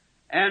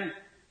 And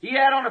he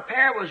had on a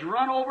pair that was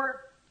run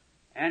over,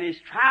 and his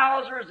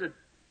trousers was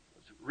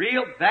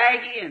real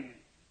baggy, and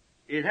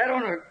he had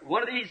on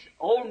one of these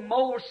old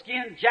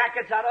moleskin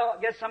jackets. I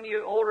guess some of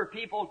you older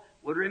people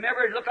would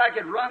remember. It looked like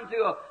it run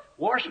through a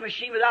washing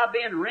machine without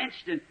being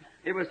wrenched, and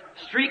it was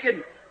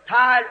streaking,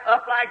 tied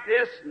up like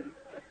this,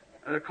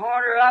 and the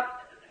corner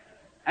up.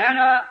 And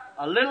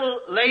a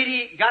little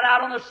lady got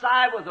out on the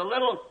side with a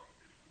little,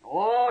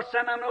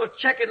 some of them little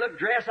checkered look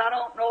dress. I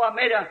don't know. I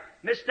made a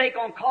mistake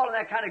on calling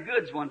that kind of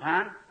goods one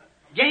time.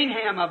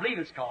 Gingham, I believe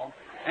it's called.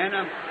 And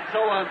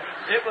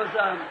it was.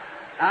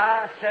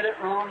 I said it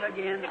wrong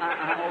again.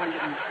 I always.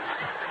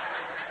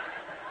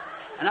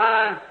 And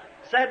I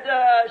said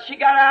she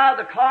got out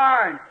of the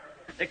car, and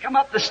they come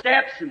up the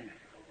steps,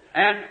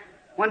 and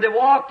when they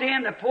walked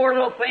in, the poor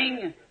little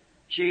thing,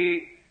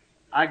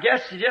 I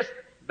guess she just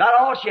about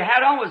all she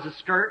had on was a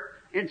skirt,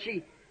 and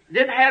she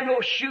didn't have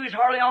no shoes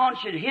hardly on.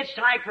 She'd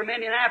hitchhiked from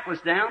Indianapolis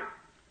down.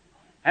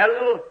 Had a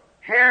little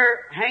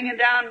hair hanging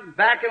down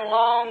back and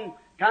along,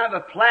 kind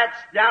of a plaits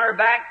down her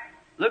back.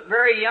 Looked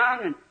very young.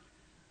 And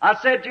I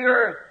said to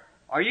her,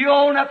 "Are you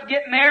old enough to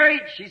get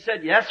married?" She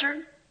said, "Yes,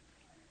 sir."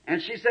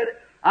 And she said,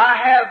 "I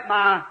have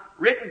my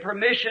written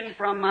permission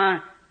from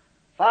my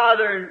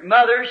father and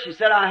mother." She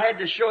said, "I had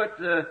to show it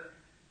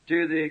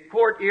to the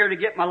court here to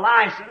get my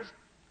license."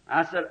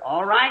 I said,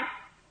 "All right."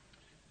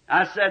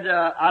 I said,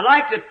 "I'd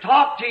like to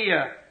talk to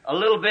you a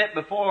little bit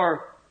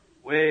before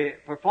we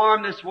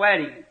perform this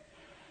wedding."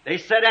 They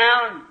sat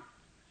down.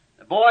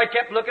 The boy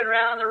kept looking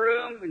around the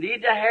room. He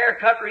needed a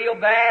haircut real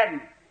bad.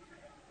 And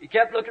he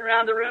kept looking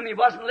around the room. He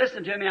wasn't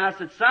listening to me. I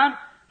said, "Son,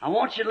 I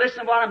want you to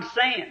listen to what I'm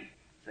saying."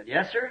 He said,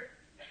 "Yes, sir."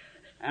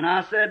 And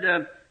I said,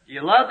 "Do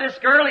you love this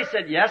girl?" He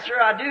said, "Yes,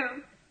 sir, I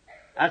do."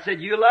 I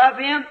said, "You love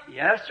him?"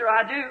 "Yes, sir,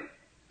 I do."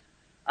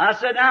 I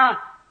said, "Now,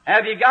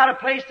 have you got a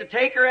place to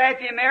take her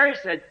after you marry?" He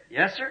said,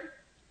 "Yes, sir."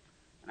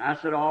 And I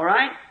said, "All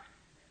right."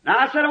 Now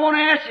I said, "I want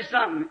to ask you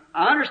something.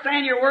 I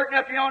understand you're working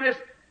up here on this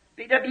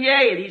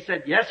PWA." And he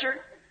said, "Yes,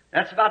 sir.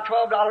 That's about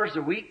 $12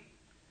 a week."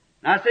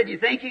 And I said, "You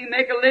think you can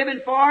make a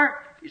living for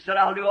her?" He said,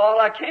 "I'll do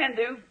all I can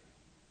do."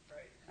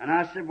 And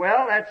I said,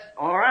 "Well, that's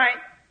all right."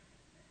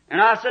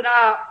 And I said,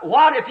 "Now,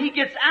 what if he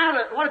gets out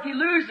of it? What if he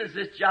loses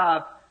this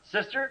job,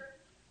 sister?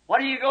 What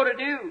are you going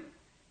to do?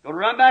 Go to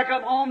run back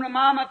up home to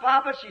Mama and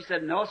Papa?" She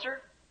said, "No, sir.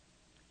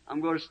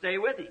 I'm going to stay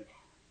with him."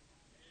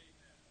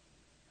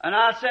 And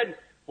I said,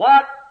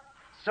 "What,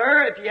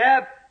 sir, if you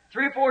have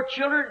 3 or 4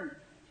 children,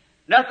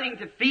 nothing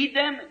to feed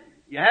them,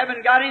 you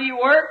haven't got any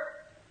work,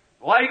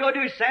 what are you going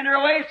to do, send her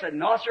away?" He said,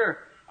 "No, sir,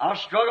 I'll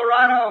struggle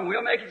right on.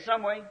 We'll make it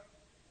some way."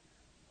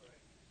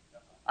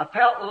 I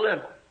felt a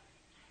little.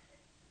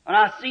 And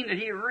I seen that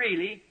he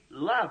really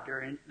loved her,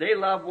 and they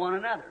loved one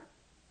another.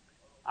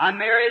 I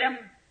married him,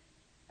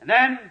 and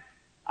then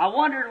I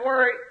wondered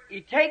where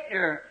he'd taken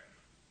her.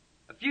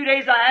 A few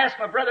days I asked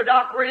my brother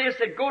Doc where he is.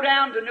 He said, "Go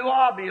down to New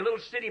Albany, a little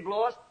city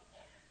below us,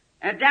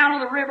 and down on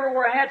the river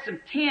where I had some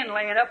tin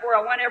laying up where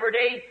I went every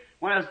day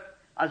when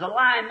I was a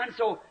lineman.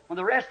 So when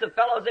the rest of the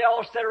fellows, they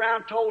all sat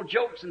around, told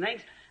jokes and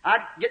things,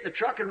 I'd get in the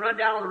truck and run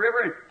down on the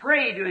river and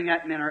pray doing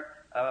that minute,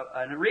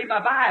 and read my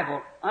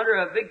Bible under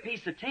a big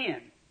piece of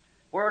tin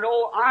where an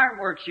old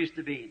ironworks used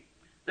to be.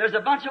 There's a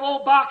bunch of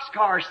old box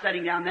cars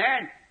sitting down there,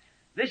 and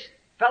this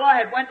fellow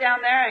had went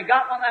down there and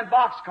got one of them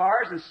box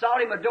cars and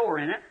sawed him a door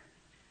in it,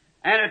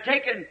 and had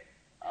taken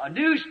a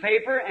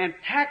newspaper and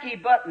tacky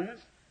buttons.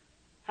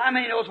 How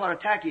many knows what a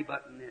tacky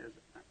button is?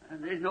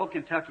 There's no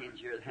Kentuckians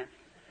here then.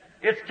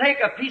 It's take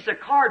a piece of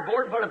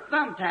cardboard and put a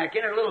thumbtack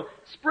in it, a little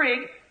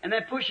sprig, and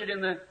then push it in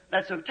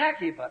that's a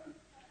tacky button.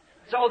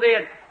 So they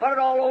had put it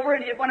all over,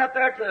 and he went up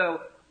there to the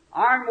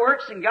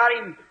ironworks and got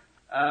him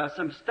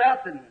some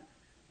stuff and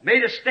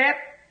made a step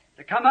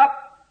to come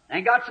up,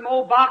 and got some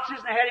old boxes,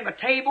 and they had him a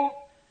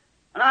table.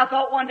 And I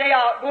thought one day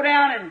I'll go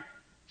down and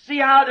see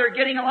how they're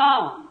getting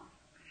along.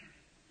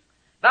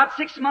 About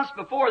 6 months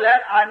before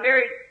that, I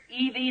married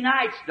E.V.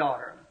 Knight's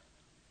daughter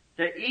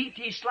to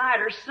E.T.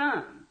 Slider's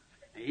son.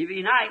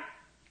 E.V. Knight,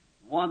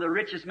 one of the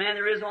richest men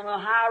there is on the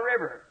Ohio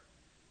River.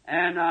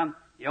 And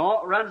he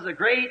runs the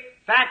great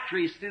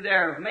factories through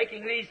there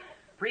making these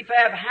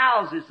prefab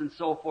houses and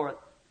so forth.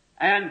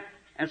 And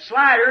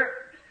Slider,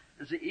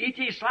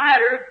 E.T.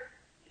 Slider,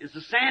 is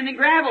the sand and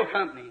gravel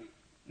company.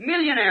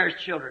 Millionaires'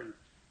 children.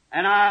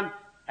 And I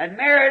had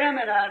married him,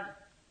 and I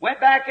went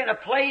back in a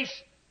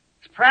place,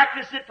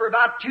 practiced it for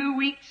about 2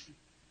 weeks,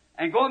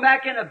 and going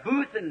back in a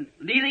booth and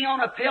kneeling on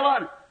a pillow,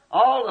 and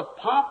all the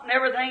pomp and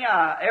everything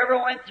I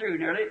ever went through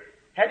nearly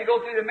had to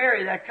go through to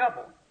marry that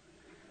couple.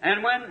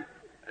 And when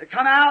they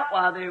come out,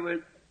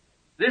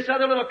 this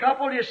other little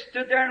couple just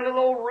stood there in a little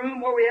old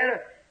room where we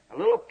had a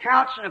little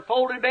couch and a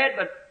folding bed,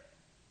 but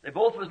they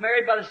both was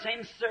married by the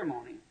same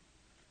ceremony.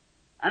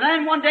 And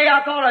then one day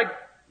I thought I'd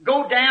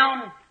go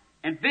down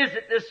and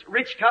visit this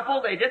rich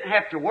couple. They didn't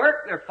have to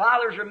work. Their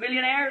fathers were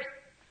millionaires.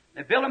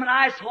 They built them a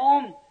nice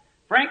home.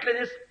 Frankly,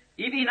 this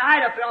evening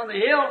night up there on the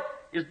hill,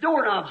 his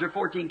doorknobs are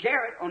 14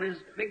 karat on his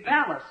big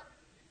palace.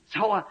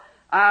 So,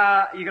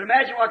 you can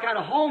imagine what kind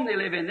of home they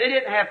live in. They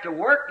didn't have to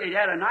work. They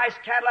had a nice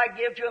Cadillac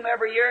give to them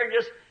every year, and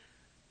just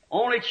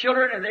only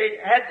children, and they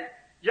had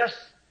just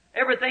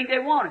everything they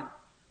wanted.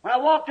 When I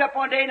walked up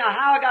one day, now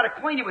how I got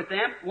acquainted with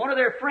them, one of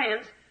their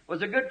friends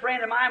was a good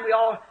friend of mine. We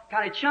all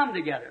kind of chummed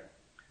together.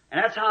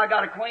 And that's how I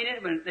got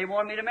acquainted when they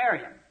wanted me to marry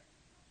him.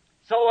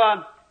 So,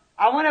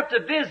 I went up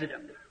to visit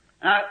him.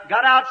 And I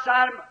got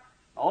outside,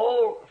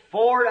 old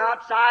Ford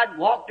outside,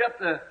 walked up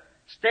the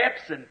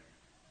steps,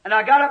 and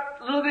I got up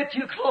a little bit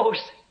too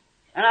close,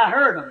 and I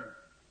heard them.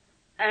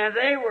 And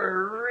they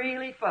were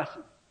really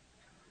fussing.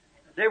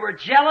 They were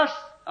jealous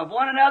of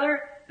one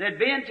another. They'd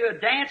been to a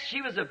dance.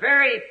 She was a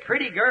very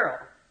pretty girl.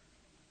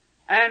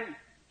 And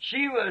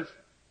she was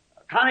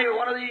kind of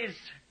one of these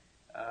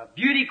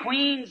beauty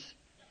queens.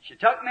 She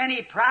took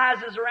many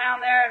prizes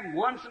around there and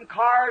won some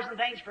cars and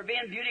things for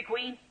being beauty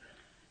queen.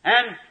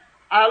 And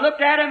I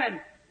looked at them,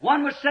 and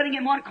one was sitting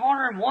in one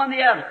corner and one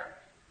the other,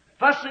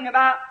 fussing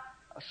about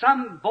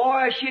some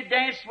boy she had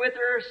danced with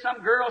or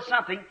some girl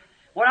something.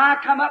 When I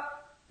come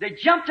up, they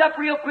jumped up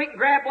real quick and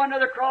grabbed one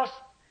another across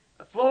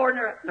the floor and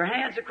their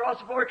hands across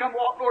the floor, come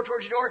walk over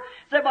towards the door,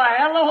 said, "Well,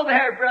 hello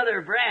there,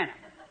 Brother Branham.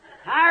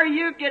 How are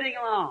you getting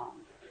along?"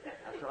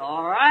 I said,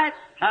 "All right.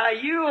 How are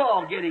you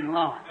all getting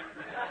along?"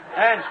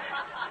 And,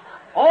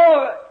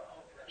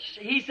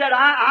 he said,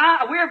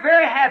 we're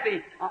very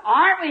happy.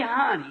 Aren't we,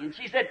 honey? And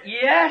she said,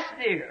 "Yes,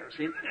 dear."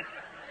 See?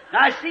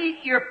 Now, see,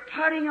 you're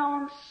putting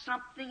on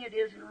something that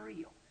isn't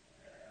real.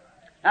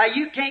 Now,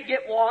 you can't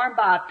get warm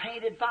by a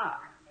painted fire.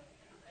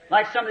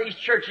 Like some of these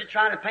churches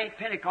trying to paint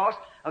Pentecost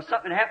of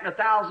something that happened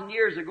 1,000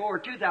 years ago or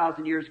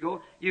 2,000 years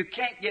ago. You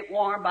can't get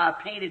warm by a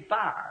painted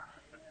fire.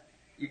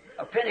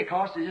 A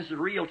Pentecost is just as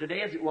real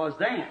today as it was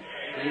then.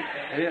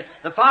 See?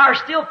 The fire's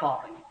still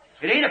falling.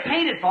 It ain't a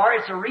painted fire,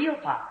 it's a real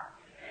fire.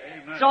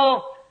 Amen.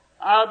 So,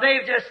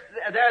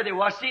 there they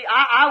was. See,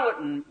 I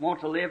wouldn't want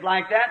to live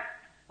like that.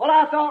 Well,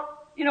 I thought,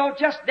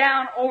 just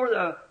down over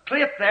the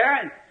cliff there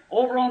and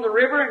over on the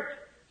river, and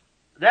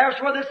there's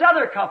where this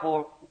other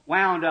couple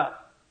wound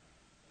up.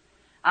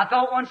 I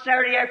thought one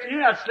Saturday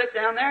afternoon I'd slip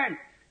down there and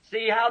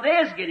see how they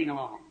was getting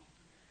along.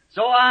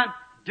 So I'm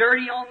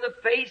dirty on the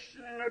face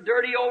and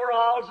dirty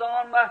overalls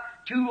on, my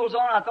tools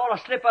on. I thought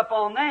I'd slip up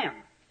on them.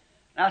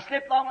 And I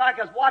slipped along like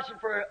I was watching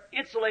for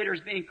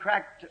insulators being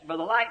cracked by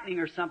the lightning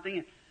or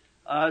something.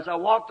 As I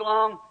walked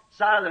along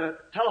side of the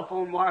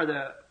telephone wire,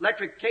 the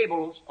electric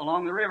cables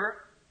along the river.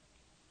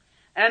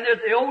 And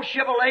the old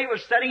Chevrolet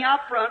was sitting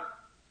out front.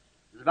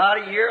 It was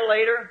about a year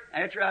later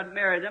after I'd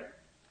married them.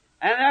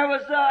 And there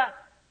was,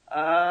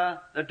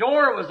 the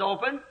door was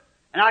open,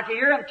 and I could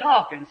hear them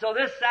talking. So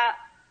this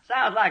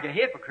sounds like a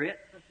hypocrite,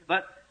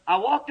 but I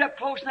walked up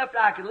close enough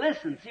that I could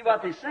listen, see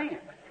what they're saying.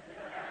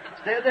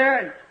 Stayed there,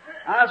 and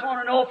I just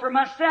want to know for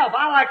myself.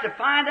 I like to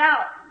find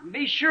out,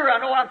 be sure I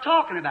know what I'm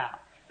talking about.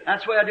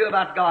 That's what I do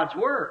about God's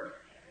Word.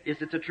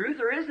 Is it the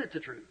truth or isn't it the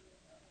truth?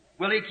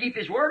 Will He keep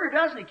His Word or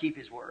doesn't He keep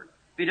His Word?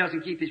 If He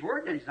doesn't keep His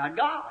Word, then He's not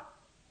God.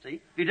 See?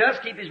 If He does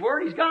keep His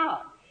Word, He's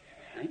God.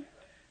 See?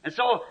 And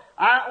so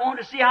I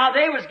wanted to see how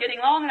they was getting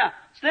along, and I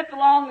slipped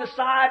along the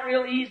side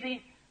real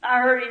easy.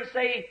 I heard him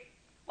say,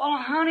 "Well,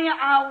 honey,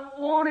 I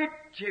wanted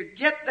to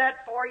get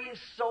that for you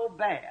so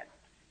bad."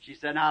 She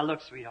said, "Now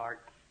look, sweetheart."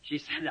 She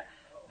said,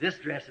 "This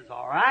dress is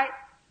all right."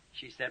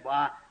 She said,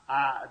 "Well,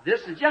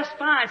 this is just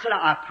fine." I said,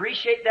 "I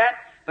appreciate that,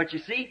 but you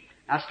see,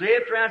 I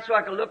slipped around so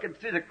I could look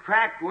through the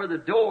crack where the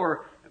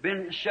door had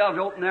been shoved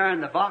open there in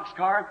the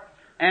boxcar,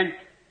 and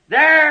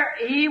there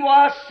he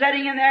was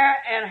sitting in there,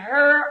 and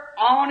her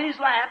on his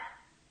lap,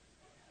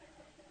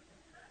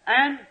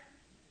 and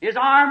his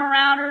arm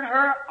around her, and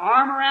her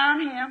arm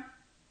around him.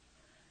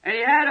 And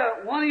he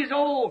had one of these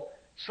old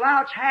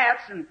slouch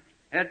hats, and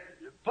had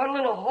put a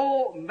little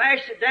hole,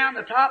 mashed it down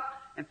the top,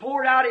 and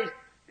poured out his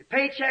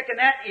paycheck, and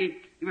that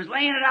he was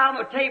laying it out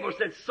on the table.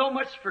 Said so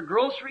much for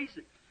groceries,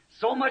 and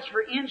so much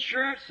for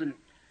insurance, and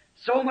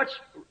so much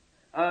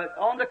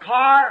on the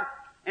car,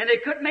 and they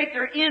couldn't make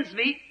their ends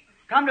meet.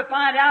 Come to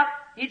find out,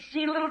 he'd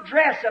seen a little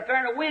dress up there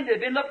in the window. He'd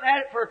been looking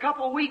at it for a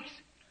couple of weeks.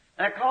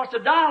 That cost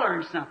 $1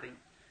 or something.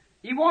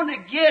 He wanted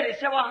to get it. He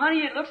said, "Well,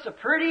 honey, it looks so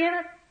pretty in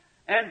it."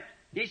 And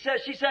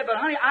she said, "But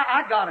honey,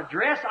 I got a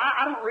dress.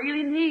 I don't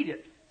really need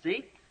it."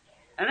 See?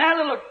 And that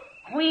little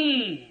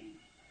queen.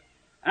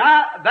 And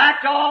I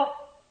backed off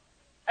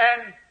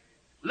and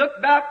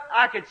looked back.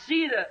 I could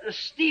see the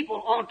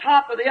steeple on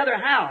top of the other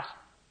house.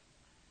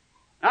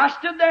 And I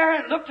stood there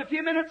and looked a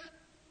few minutes.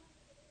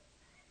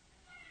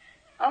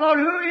 I thought,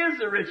 who is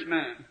the rich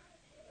man?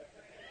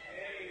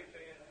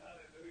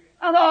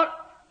 I thought,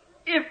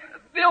 if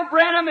Bill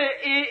Branham,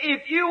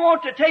 if you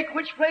want to take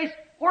which place,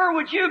 where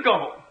would you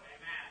go?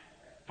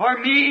 For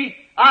me,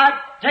 I'd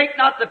take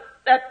not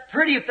that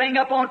pretty thing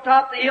up on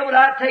top of the hill, but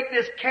I'd take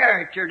this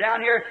character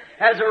down here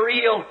as a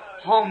real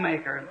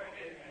homemaker.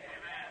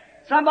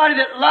 Somebody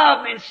that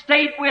loved me and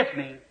stayed with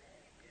me.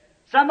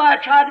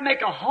 Somebody tried to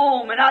make a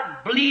home and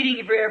not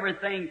bleeding for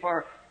everything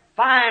for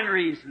fine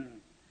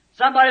reason.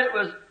 Somebody that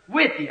was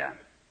with you,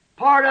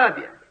 part of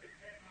you.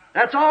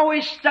 That's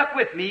always stuck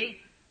with me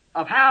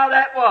of how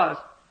that was.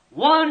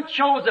 One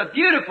chose a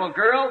beautiful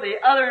girl, the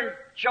other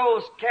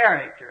chose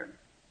character.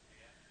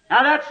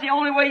 Now that's the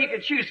only way you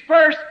can choose.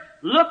 First,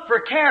 look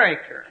for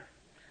character.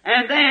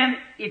 And then,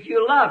 if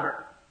you love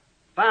her,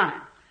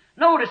 fine.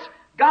 Notice,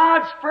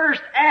 God's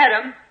first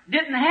Adam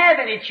didn't have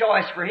any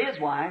choice for his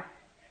wife.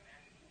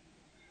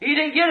 He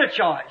didn't get a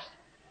choice.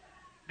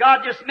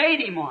 God just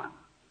made him one.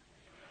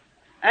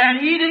 And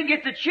he didn't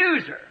get to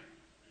choose her.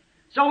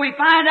 So we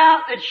find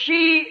out that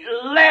she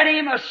led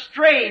him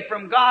astray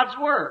from God's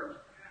Word.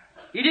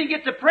 He didn't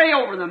get to pray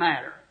over the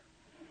matter.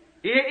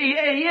 He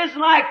isn't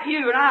like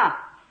you and I.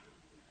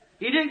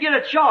 He didn't get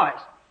a choice.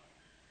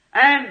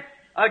 And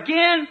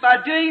again,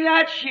 by doing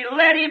that, she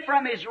led him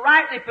from his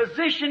rightly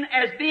position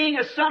as being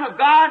a son of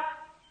God.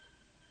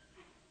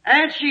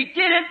 And she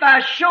did it by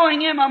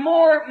showing him a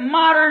more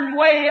modern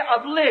way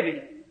of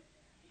living.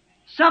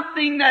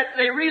 Something that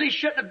they really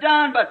shouldn't have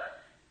done, but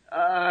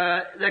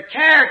the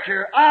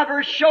character of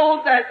her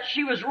showed that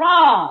she was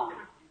wrong.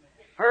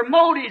 Her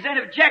motives and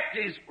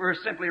objectives were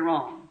simply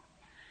wrong.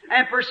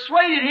 And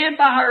persuaded him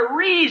by her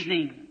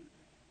reasoning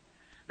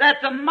that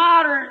the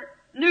modern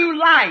new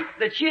light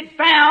that she had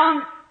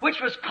found,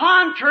 which was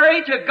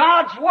contrary to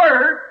God's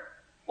Word,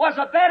 was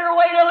a better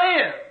way to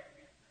live.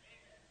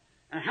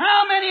 And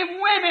how many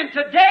women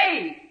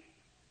today,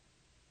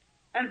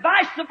 and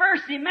vice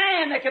versa,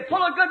 man, that can pull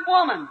a good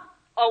woman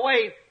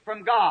away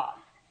from God,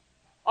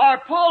 or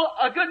pull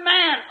a good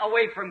man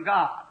away from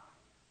God,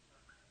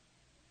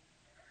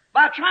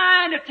 by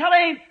trying to tell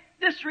him,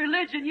 this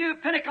religion, you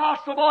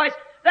Pentecostal boys,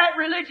 that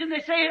religion,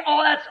 they say,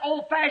 oh, that's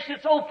old-fashioned,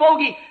 it's old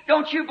fogey.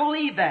 Don't you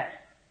believe that?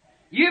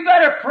 You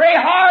better pray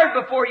hard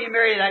before you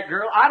marry that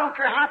girl. I don't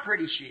care how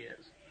pretty she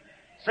is.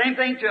 Same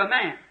thing to a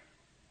man.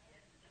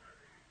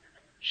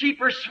 She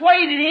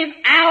persuaded him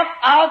out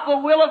of the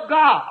will of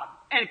God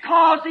and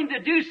caused him to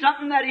do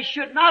something that he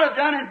should not have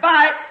done, and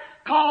by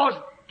it caused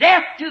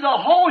death to the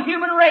whole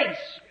human race.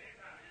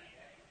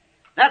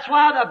 That's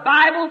why the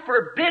Bible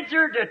forbids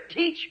her to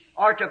teach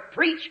or to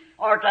preach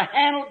or to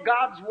handle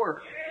God's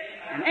Word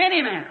in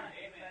any manner.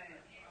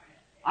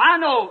 I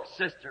know,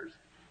 sisters,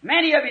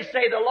 many of you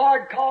say, the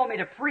Lord called me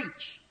to preach.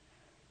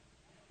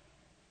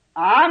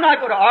 I'm not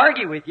going to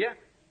argue with you,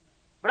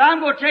 but I'm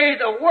going to tell you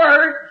the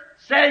Word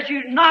says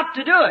you not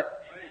to do it.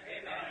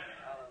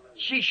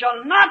 She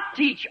shall not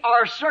teach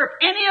or usurp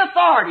any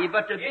authority,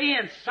 but to be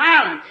in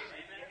silence.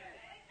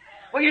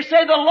 Well, you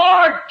say, the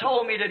Lord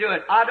told me to do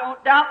it. I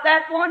don't doubt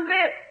that one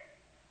bit.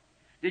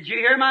 Did you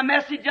hear my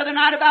message the other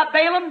night about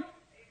Balaam?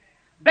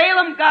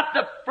 Balaam got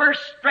the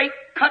first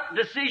straight-cut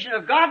decision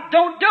of God,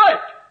 don't do it.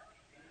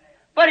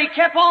 But he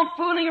kept on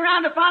fooling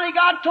around, and finally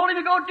God told him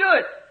to go do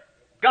it.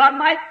 God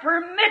might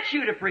permit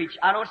you to preach.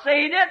 I don't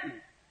say He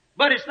didn't.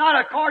 But it's not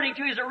according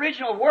to His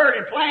original word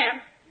and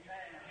plan.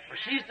 For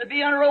she's to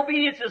be under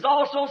obedience, as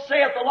also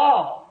saith the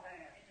law.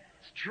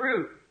 It's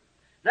true.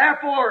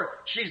 Therefore,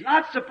 she's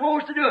not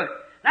supposed to do it.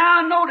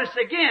 Now notice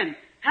again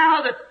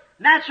how the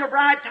natural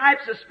bride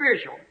types the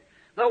spiritual.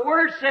 The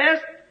Word says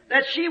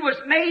that she was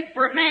made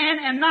for man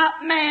and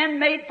not man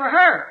made for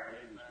her.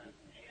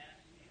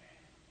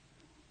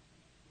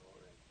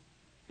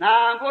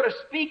 Now I'm going to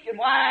speak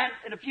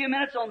in a few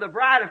minutes on the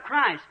bride of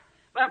Christ.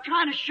 But I'm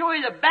trying to show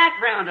you the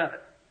background of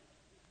it.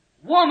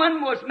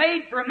 Woman was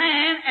made for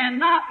man and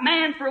not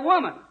man for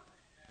woman.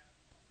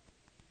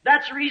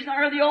 That's the reason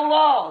under the old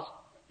laws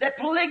that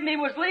polygamy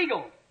was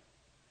legal.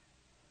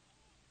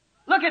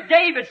 Look at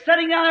David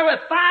sitting down there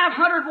with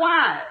 500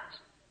 wives.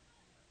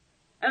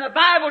 And the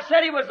Bible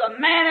said he was a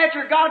man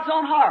after God's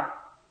own heart,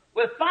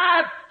 with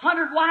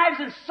 500 wives,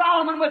 and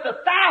Solomon with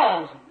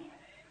 1,000.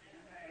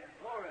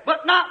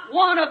 But not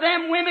one of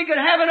them women could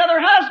have another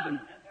husband.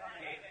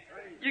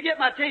 You get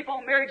my tape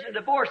on marriage and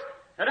divorce,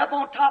 that up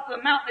on top of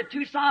the mountain at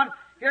Tucson,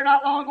 here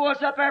not long ago, I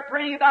was up there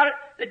praying about it.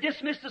 They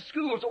dismissed the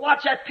schools to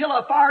watch that pillar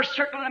of fire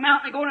circling the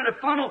mountain and going in a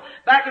funnel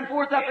back and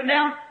forth, up and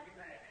down.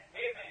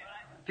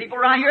 People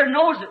around here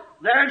knows it,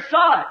 there and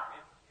saw it.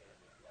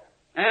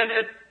 And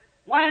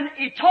when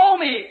he told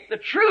me the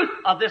truth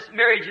of this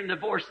marriage and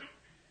divorce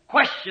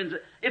questions,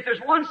 if there's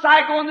one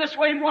side going this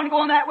way and one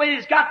going that way,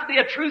 there's got to be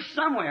a truth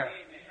somewhere.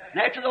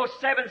 And after those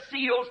 7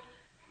 seals,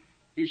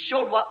 he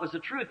showed what was the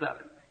truth of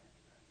it.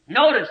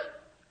 Notice,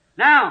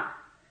 now,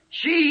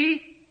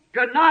 she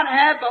could not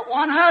have but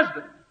one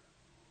husband,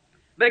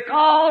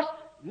 because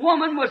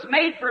woman was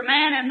made for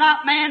man and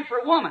not man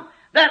for woman.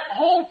 That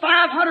whole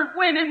 500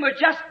 women was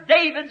just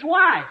David's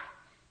wife.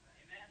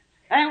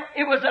 And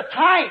it was a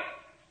type.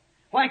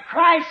 When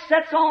Christ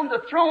sits on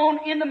the throne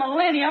in the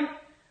millennium,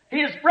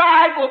 His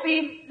bride will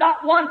be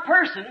not one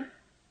person,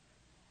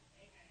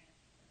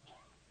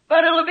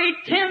 but it'll be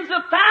tens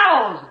of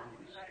thousands.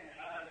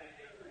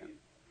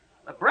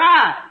 The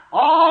bride,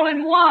 all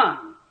in one.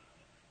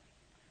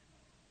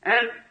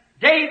 And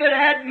David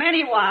had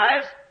many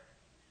wives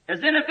as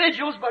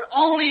individuals, but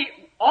only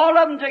all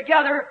of them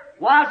together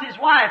was his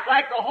wife,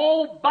 like the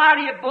whole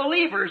body of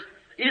believers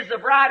is the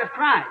bride of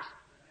Christ.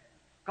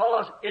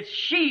 Because it's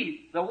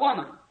she, the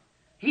woman.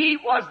 He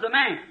was the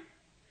man.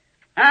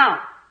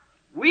 Now,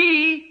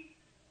 we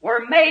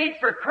were made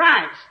for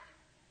Christ.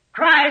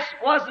 Christ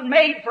wasn't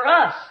made for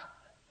us.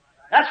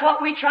 That's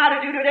what we try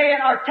to do today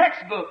in our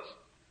textbooks,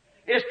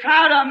 is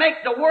try to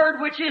make the Word,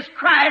 which is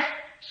Christ,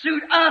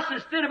 suit us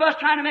instead of us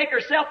trying to make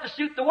ourselves to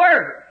suit the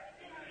Word.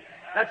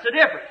 That's the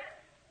difference.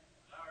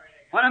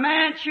 When a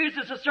man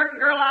chooses a certain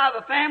girl out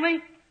of a family,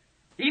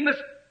 he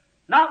must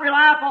not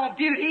rely upon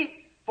beauty,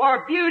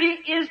 for beauty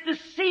is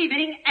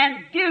deceiving,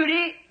 and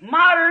beauty,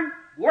 modern,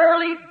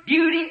 worldly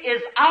beauty,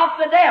 is of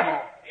the devil.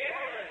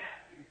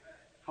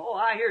 Oh,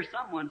 I hear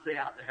someone say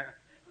out there,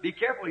 be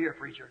careful here,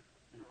 preacher.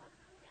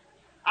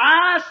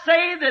 I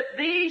say that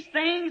these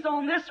things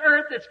on this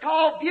earth that's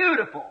called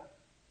beautiful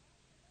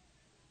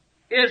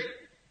is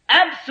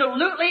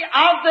absolutely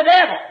of the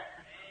devil.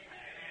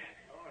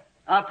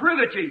 I'll prove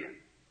it to you.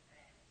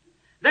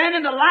 Then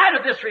in the light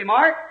of this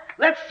remark,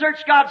 let's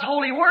search God's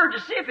holy word to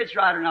see if it's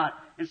right or not.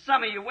 And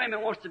some of you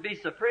women wants to be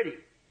so pretty.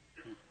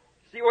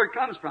 See where it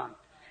comes from.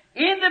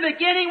 In the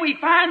beginning we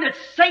find that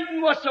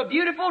Satan was so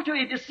beautiful till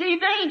he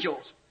deceived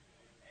angels.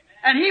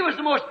 And he was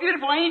the most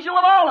beautiful angel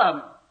of all of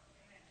them.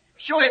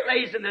 Sure, it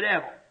lays in the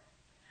devil.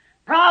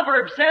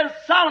 Proverbs says,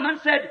 Solomon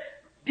said,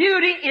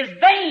 beauty is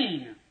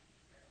vain.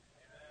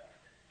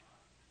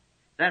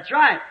 That's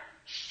right.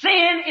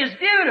 Sin is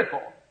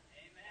beautiful.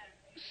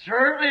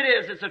 Certainly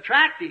it is. It's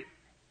attractive.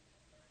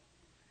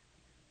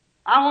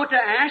 I want to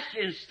ask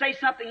you and say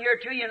something here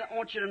to you, and I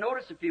want you to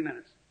notice a few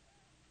minutes.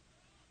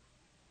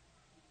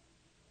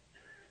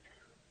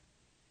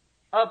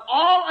 Of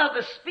all of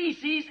the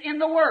species in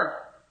the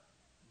world,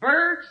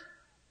 birds,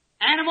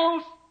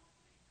 animals,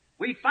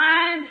 we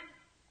find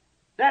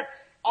that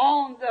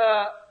on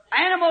the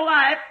animal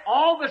life,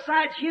 all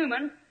besides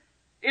human,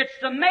 it's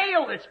the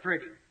male that's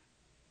pretty,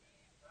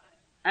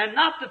 and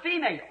not the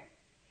female.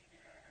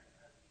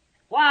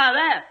 Why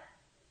that?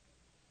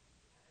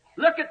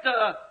 Look at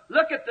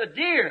the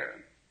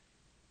deer,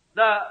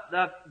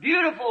 the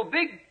beautiful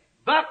big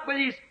buck with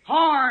his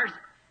horns,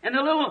 and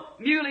the little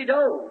muley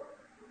doe.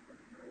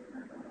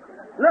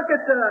 Look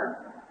at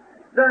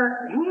the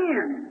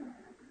hen,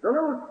 the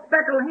little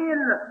speckled hen,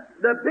 and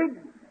the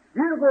big,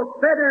 beautiful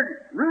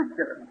feathered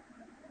rooster.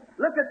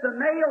 Look at the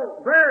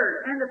male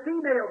bird and the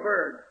female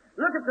bird.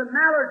 Look at the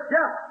mallard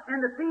duck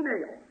and the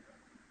female.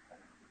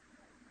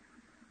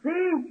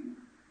 See?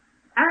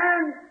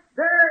 And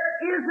there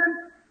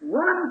isn't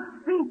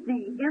one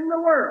species in the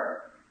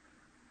world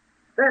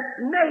that's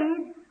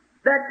made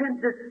that can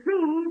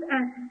deceive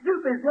and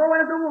stoop as low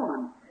as a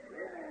woman.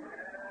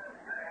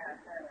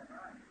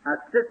 Now,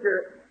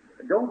 sister,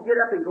 don't get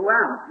up and go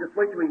out. Just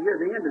wait till we hear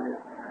the end of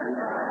this.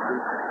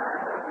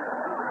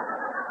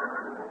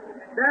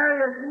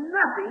 There is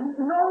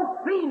nothing, no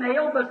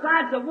female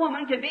besides a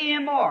woman can be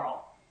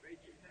immoral.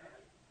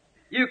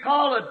 You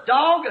call a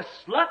dog a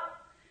slut.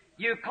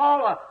 You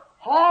call a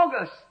hog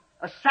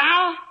a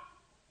sow.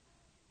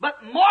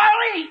 But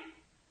morally,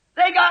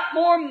 they got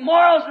more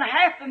morals than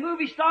half the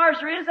movie stars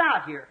there is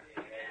out here.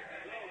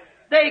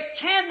 They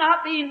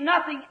cannot be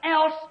nothing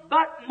else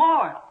but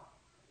moral.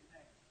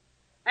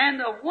 And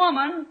the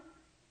woman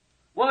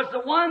was the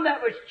one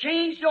that was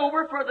changed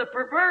over for the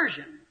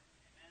perversion.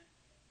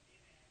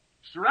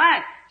 That's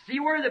right. See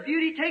where the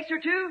beauty takes her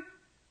to?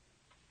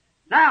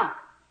 Now,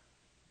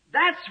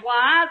 that's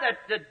why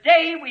that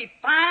today we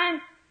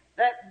find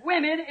that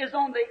women is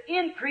on the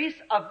increase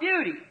of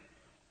beauty.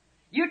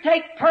 You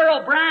take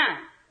Pearl Bryan.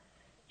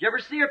 Did you ever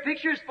see her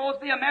picture? It's supposed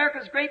to be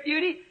America's great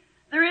beauty.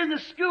 There isn't a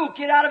school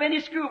kid out of any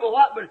school but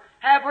what would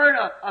have her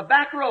in a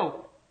back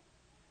row.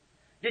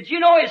 Did you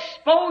know it's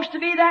supposed to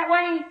be that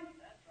way?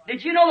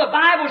 Did you know the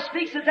Bible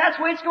speaks that that's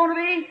the way it's going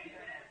to be?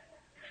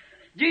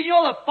 Did you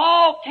know the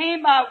fall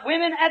came by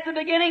women at the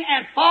beginning,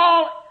 and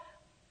fall,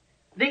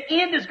 the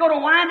end is going to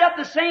wind up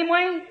the same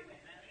way?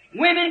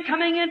 Women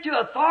coming into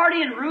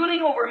authority and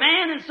ruling over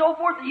man and so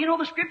forth. You know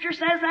the Scripture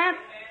says that?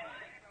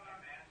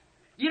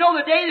 You know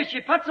the day that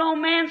she puts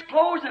on man's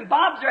clothes and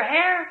bobs her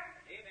hair?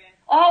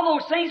 All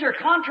those things are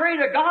contrary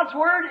to God's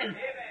Word. And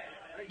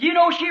you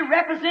know she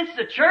represents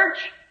the church?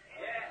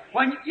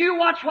 When you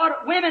watch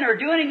what women are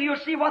doing, you'll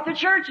see what the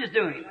church is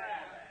doing.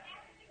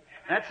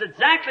 That's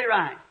exactly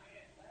right.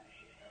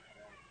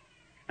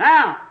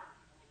 Now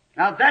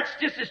that's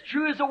just as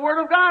true as the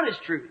Word of God is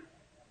true.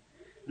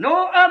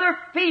 No other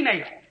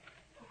female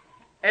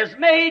is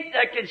made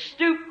that can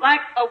stoop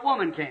like a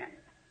woman can.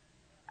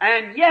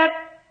 And yet,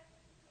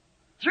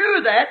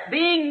 through that,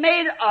 being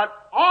made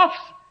off,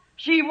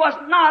 she was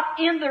not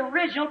in the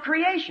original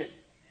creation.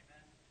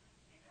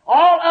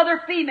 All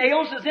other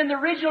females is in the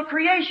original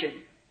creation.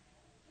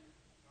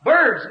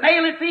 Birds,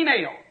 male and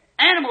female.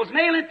 Animals,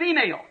 male and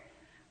female.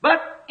 But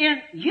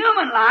in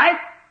human life,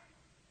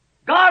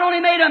 God only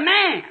made a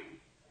man.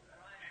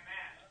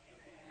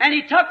 And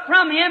He took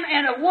from him,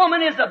 and a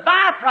woman is a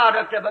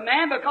byproduct of a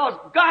man because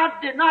God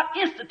did not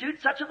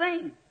institute such a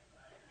thing.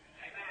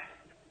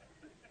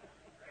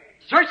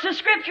 Search the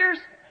Scriptures.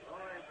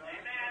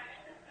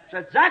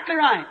 That's exactly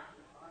right.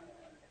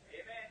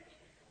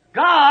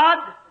 God,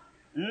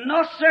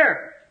 no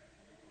sir,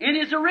 in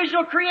His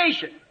original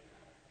creation,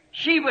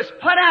 she was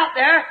put out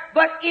there,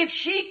 but if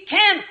she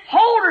can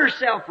hold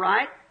herself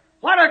right,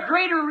 what a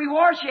greater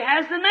reward she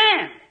has than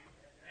man.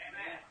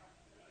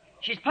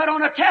 She's put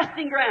on a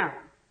testing ground.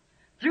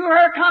 Through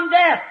her come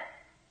death.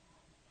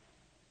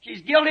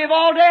 She's guilty of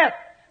all death.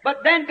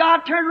 But then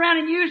God turned around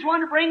and used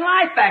one to bring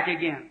life back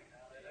again.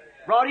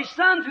 Brought His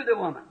Son through the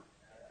woman.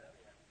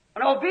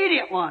 An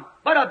obedient one.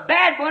 But a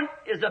bad one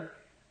is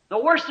the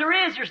worst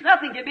there is. There's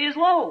nothing to be as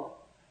low.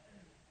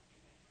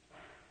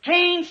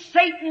 Cain,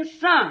 Satan's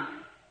son,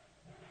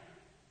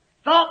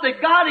 thought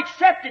that God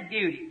accepted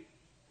beauty.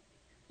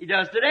 He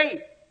does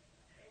today.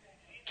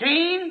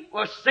 Cain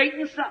was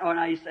Satan's son. Oh,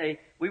 now you say,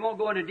 we won't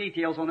go into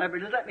details on that, but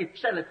just let me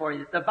settle it for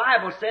you. The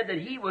Bible said that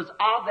he was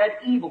of that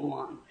evil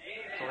one.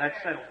 So that's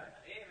settled.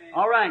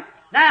 All right.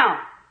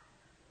 Now,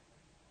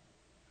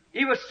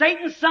 he was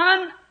Satan's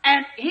son,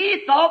 and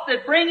he thought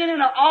that bringing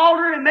in an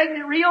altar and making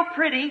it real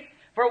pretty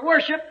for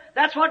worship,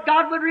 that's what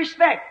God would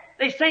respect.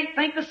 They think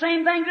the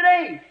same thing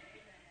today.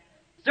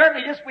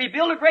 Certainly, just we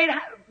build a great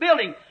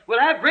building.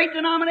 We'll have great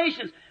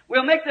denominations.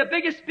 We'll make the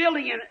biggest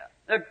building and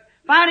the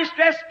finest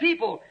dressed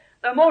people,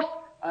 the most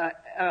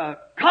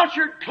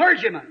cultured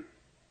clergymen.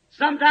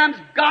 Sometimes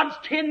God's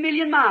 10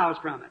 million miles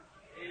from it.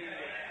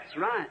 That's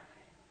right.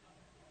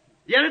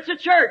 Yet it's a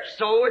church.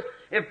 So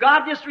if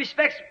God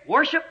disrespects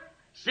worship,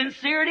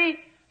 sincerity,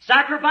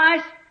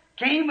 sacrifice,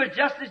 Cain was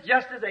just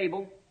as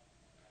Abel.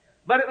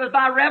 But it was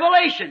by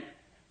revelation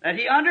that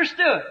he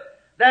understood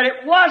that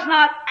it was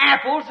not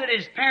apples that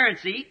his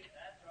parents eat.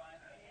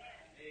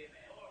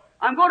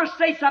 I'm going to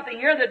say something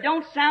here that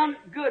don't sound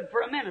good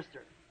for a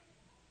minister.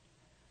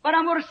 But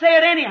I'm going to say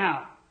it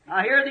anyhow.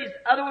 I hear these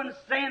other ones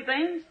saying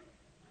things.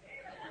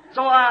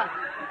 So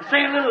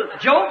saying little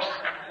jokes.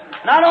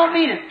 And I don't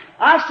mean it.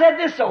 I've said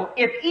this though.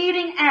 If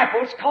eating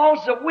apples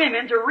caused the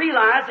women to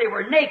realize they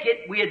were naked,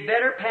 we had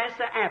better pass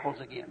the apples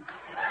again.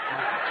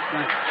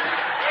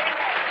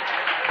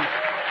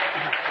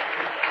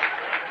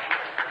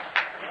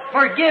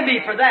 Forgive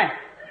me for that.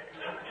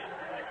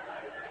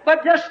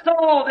 But just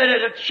so that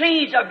it'll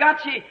change, I've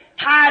got you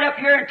tied up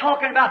here and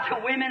talking about the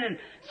women and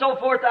so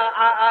forth.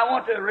 I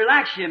want to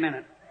relax you a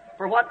minute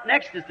for what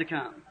next is to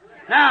come.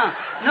 Now,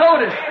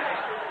 notice,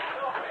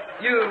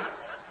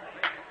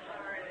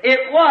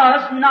 it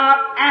was not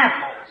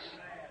apples.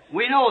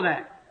 We know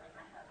that.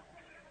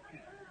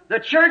 The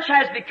church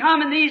has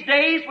become in these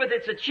days, with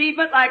its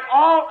achievement, like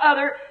all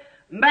other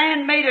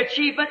man-made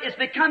achievement, is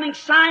becoming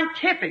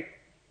scientific.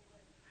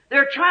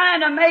 They're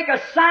trying to make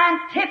a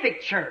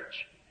scientific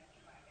church.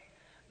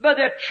 But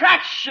the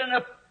attraction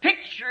of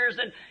pictures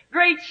and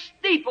great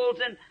steeples,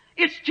 and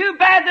it's too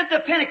bad that the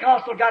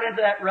Pentecostal got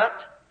into that rut.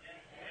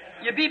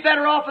 You'd be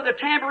better off with a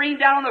tambourine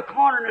down on the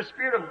corner and the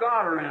Spirit of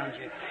God around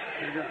you.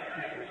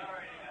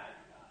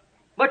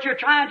 But you're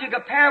trying to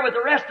compare with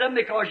the rest of them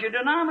because you're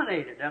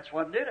denominated. That's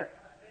what did it.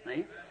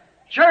 See?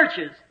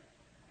 Churches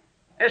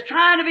is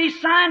trying to be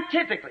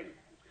scientifically.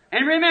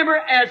 And remember,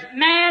 as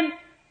man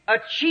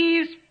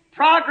achieves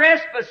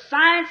progress by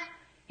science,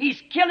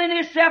 he's killing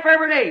himself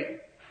every day.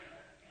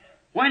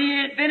 When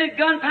he invented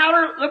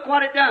gunpowder, look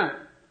what it done.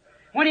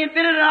 When he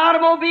invented an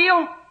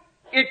automobile,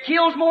 it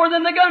kills more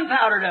than the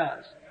gunpowder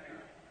does.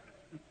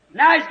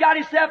 Now he's got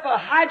himself a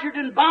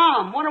hydrogen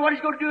bomb. Wonder what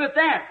he's going to do with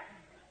that.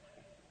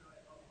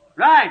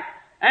 Right.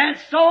 And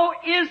so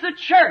is the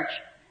church.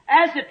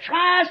 As it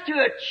tries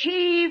to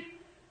achieve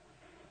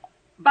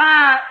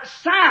by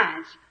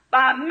science,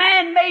 by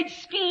man-made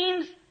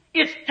schemes,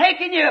 it's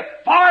taking you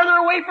farther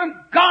away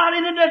from God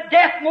and into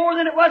death more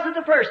than it was in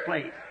the first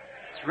place.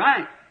 That's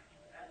right.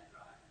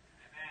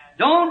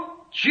 Don't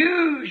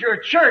choose your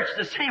church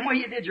the same way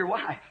you did your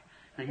wife.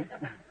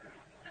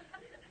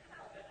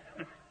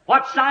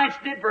 What science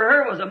did for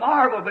her was a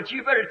marvel, but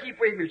you better keep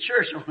away from your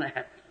church on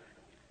that.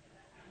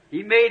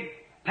 He made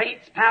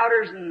paints,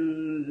 powders,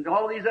 and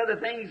all these other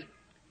things.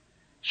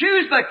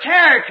 Choose the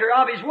character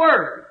of His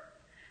Word.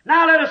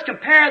 Now let us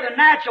compare the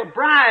natural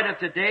bride of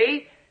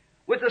today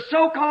with the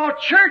so-called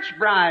church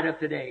bride of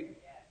today.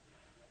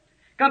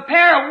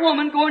 Compare a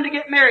woman going to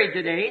get married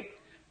today.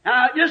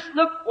 Now just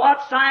look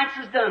what science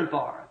has done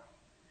for her.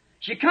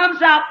 She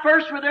comes out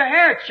first with her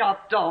hair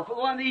chopped off with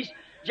one of these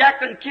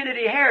Jacqueline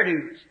Kennedy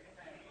hairdos.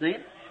 See?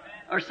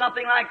 Or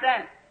something like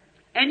that.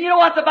 And you know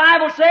what the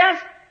Bible says?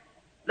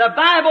 The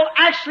Bible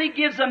actually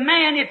gives a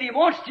man, if he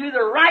wants to,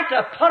 the right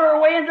to put her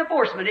away in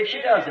divorcement if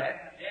she does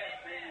that.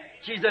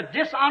 She's a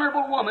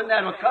dishonorable woman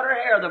that'll cut her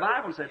hair. The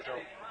Bible said so.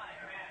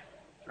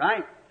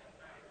 Right?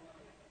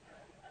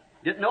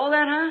 Didn't know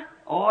that, huh?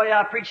 Oh,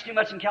 yeah, I preach too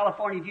much in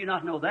California if you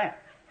not know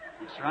that.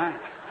 That's right.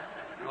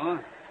 Oh.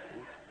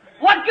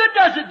 What good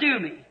does it do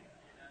me?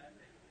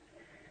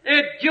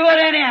 It do it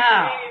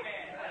anyhow.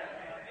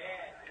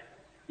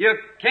 You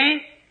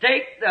can't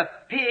take the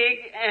pig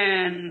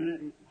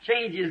and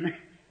change his name.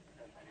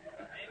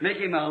 Make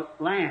him a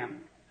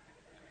lamb.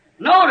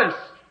 Notice,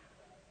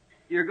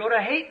 you're going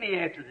to hate me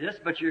after this,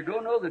 but you're going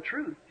to know the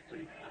truth.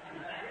 See?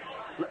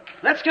 Look.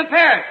 Let's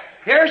compare it.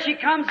 Here she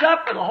comes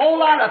up with a whole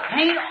lot of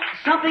paint,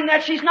 something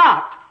that she's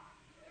not.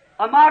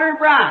 A modern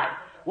bride.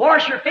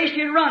 Wash her face,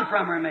 you'd run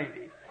from her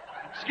maybe.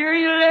 Scare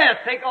you to death,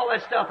 take all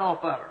that stuff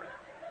off of her.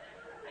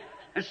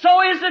 And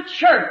so is the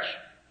church.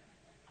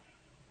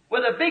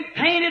 With a big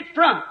painted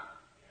front.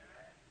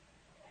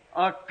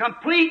 A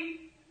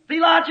complete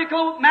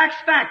theological Max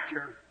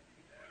Factor.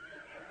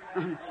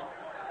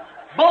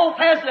 Both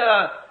has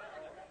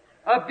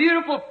a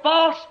beautiful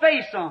false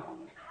face on them.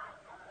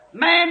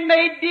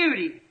 Man-made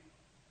beauty.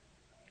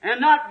 And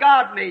not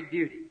God-made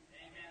beauty.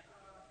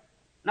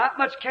 Not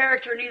much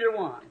character in either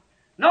one.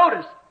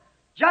 Notice,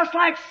 just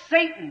like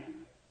Satan,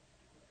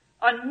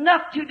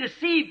 enough to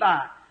deceive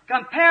by.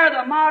 Compare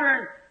the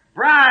modern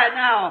bride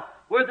now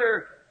with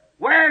her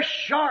wears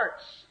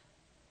shorts,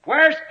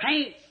 wears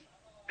paints,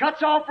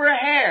 cuts off her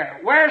hair,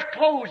 wears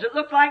clothes that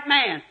look like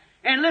man,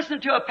 and listen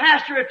to a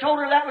pastor who told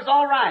her that was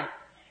all right.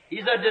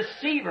 He's a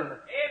deceiver. Amen.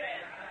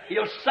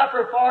 He'll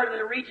suffer for it in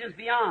the regions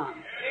beyond.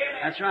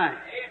 Amen. That's right.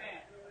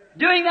 Amen.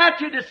 Doing that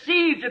to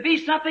deceive, to be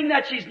something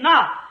that she's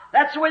not.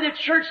 That's the way the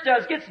church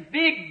does. Gets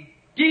big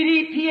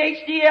D.D.,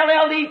 Ph.D.,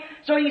 LL.D.,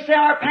 so you can say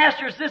our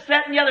pastor's this,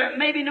 that, and the other,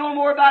 maybe know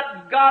more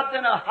about God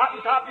than a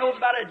Hottentot knows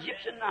about an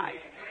Egyptian knife.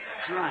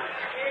 That's right.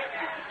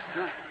 That's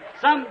right.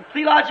 Some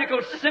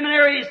theological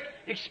seminaries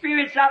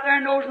experience out there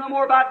knows no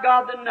more about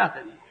God than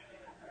nothing.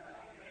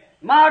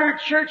 Modern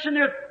church and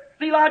their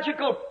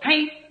theological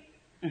paint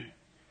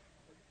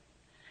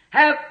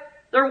have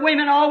their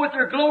women all with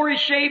their glory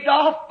shaved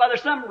off by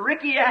some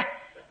Ricky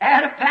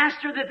Adam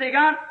pastor that they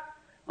got,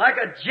 like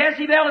a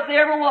Jezebel if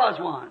there ever was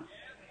one.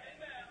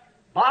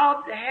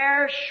 Bobbed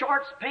hair,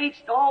 shorts, paints,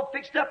 all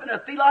fixed up in a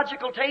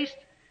theological taste.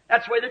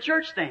 That's the way the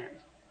church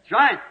stands. That's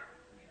right.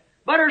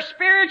 But her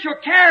spiritual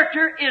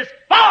character is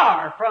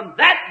far from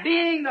that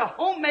being the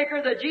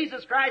homemaker that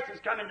Jesus Christ is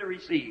coming to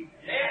receive.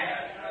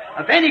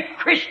 If any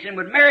Christian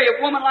would marry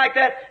a woman like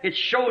that, it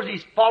shows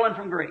he's fallen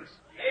from grace.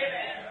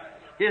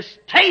 His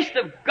taste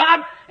of God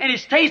and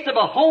his taste of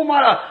a home,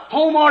 what a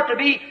home ought to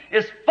be,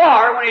 is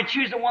far when he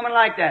chooses a woman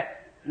like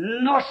that.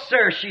 No,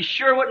 sir, she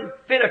sure wouldn't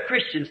fit a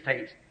Christian's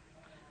taste.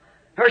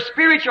 Her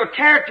spiritual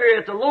character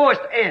is at the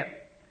lowest ebb.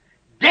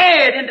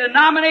 Dead in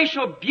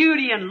denominational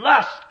beauty and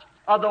lust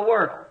of the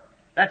world.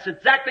 That's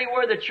exactly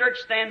where the church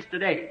stands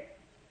today.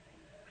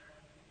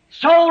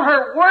 Sold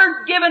her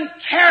word-given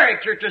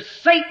character to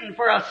Satan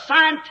for a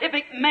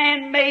scientific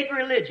man-made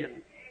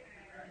religion.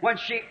 When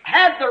she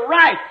had the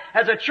right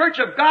as a church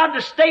of God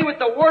to stay with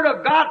the Word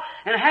of God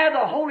and have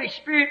the Holy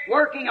Spirit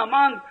working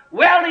among,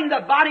 welding the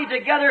body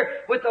together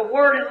with the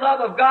Word and love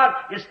of God,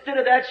 instead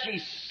of that she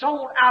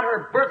sold out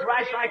her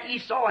birthrights like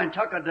Esau and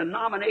took a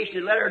denomination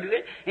and let her do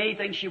it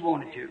anything she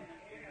wanted to.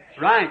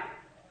 Right.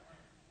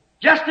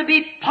 Just to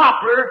be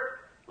popular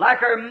like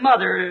her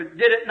mother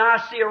did at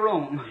Nicaea,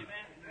 Rome.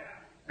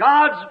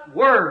 God's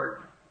Word.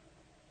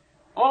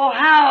 Oh,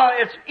 how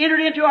it's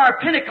entered into our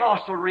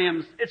Pentecostal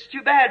rims. It's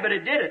too bad, but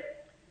it did it.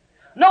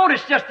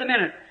 Notice just a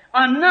minute.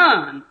 A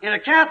nun in a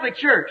Catholic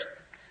church.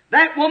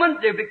 That woman,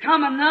 to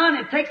become a nun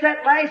and takes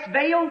that last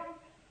veil,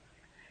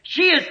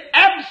 she is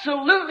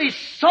absolutely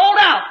sold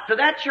out to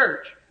that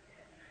church.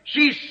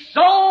 She's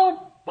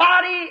soul,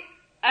 body,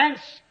 and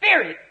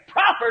spirit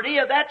property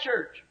of that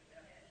church.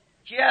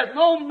 She has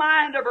no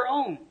mind of her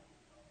own.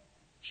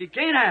 She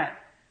can't have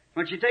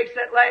when she takes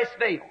that last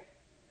veil.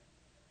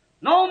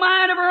 No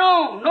mind of her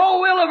own,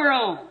 no will of her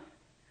own.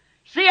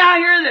 See out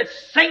here that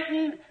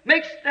Satan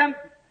makes them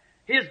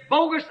his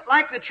bogus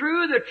like the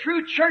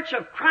true church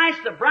of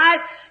Christ, the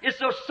bride, is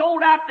so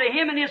sold out to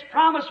him and his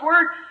promised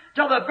word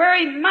till the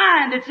very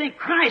mind that's in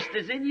Christ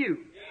is in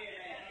you.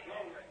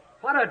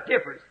 What a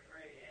difference.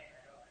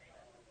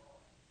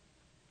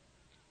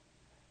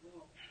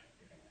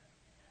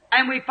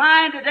 And we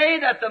find today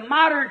that the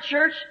modern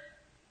church,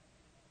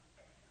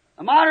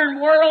 the modern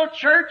world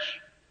church,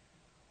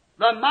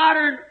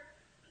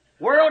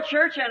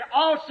 and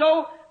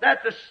also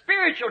that the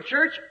spiritual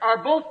church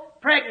are both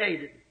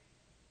pregnated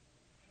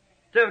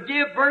to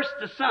give birth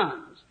to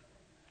sons.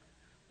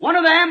 One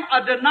of them,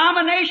 a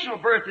denominational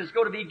birth, is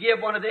going to be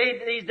given one of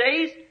these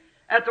days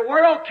at the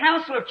World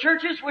Council of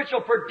Churches, which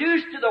will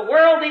produce to the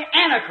world the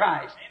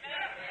Antichrist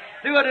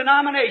through a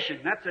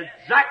denomination. That's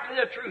exactly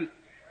the truth.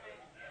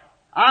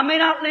 I may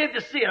not live to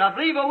see it. I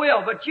believe I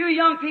will. But you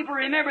young people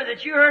remember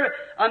that you heard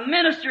a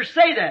minister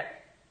say that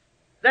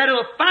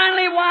it'll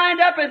finally wind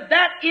up, and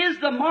that is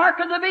the mark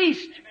of the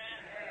beast.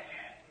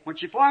 When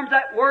she forms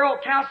that World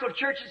Council of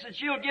Churches, and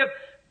she'll give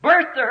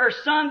birth to her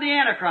son, the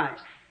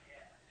Antichrist.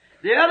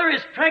 The other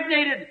is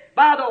pregnated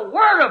by the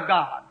Word of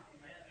God,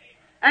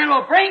 and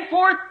will bring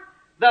forth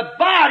the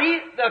body,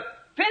 the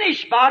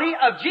finished body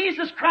of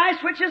Jesus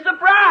Christ, which is the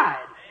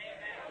bride.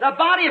 The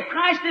body of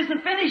Christ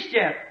isn't finished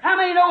yet. How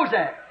many knows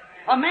that?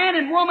 A man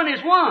and woman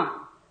is one.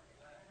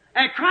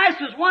 And Christ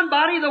was one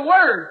body, the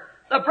Word.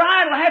 The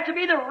bride will have to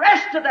be the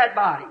rest of that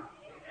body.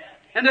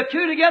 And the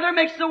two together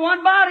makes the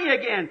one body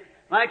again,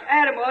 like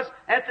Adam was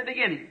at the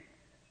beginning.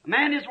 A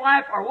man and his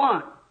wife are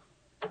one.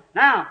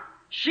 Now,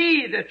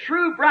 she, the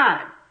true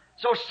bride,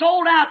 so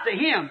sold out to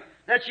him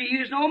that she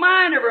use no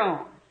mind of her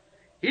own.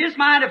 His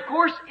mind, of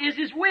course, is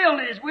His will,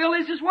 and His will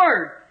is His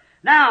Word.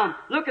 Now,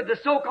 look at the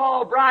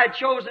so-called bride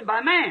chosen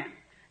by man,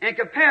 and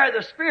compare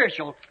the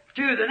spiritual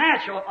to the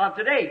natural of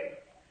today.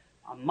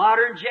 A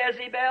modern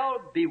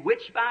Jezebel,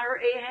 bewitched by her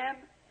Ahab,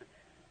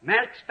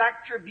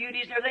 manufacture of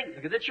beauties and everything.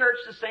 Look at the church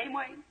the same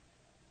way.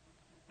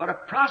 But a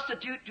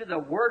prostitute to the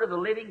Word of the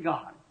living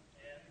God.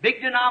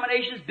 Big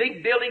denominations,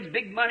 big buildings,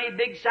 big money,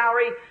 big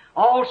salary,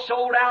 all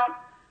sold out.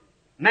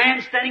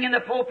 Man standing in the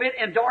pulpit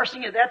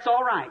endorsing it, that's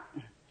all right.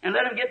 And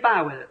let him get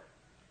by with it.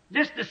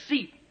 Just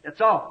deceit,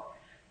 that's all.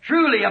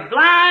 Truly, a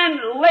blind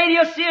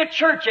Laodicea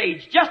church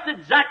age, just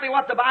exactly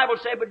what the Bible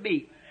said would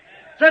be.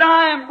 Said,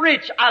 I am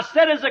rich, I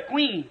sat as a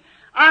queen,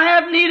 I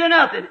have need of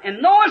nothing,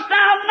 and knowest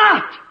thou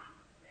not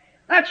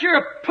that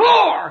you're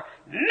poor,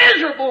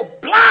 miserable,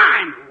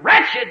 blind,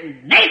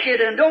 wretched,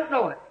 naked, and don't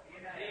know it?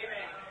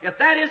 If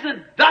that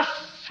isn't thus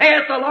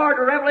saith the Lord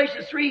to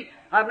Revelation 3,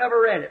 I've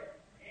never read it.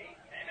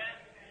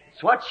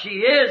 It's what she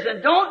is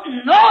and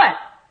don't know it.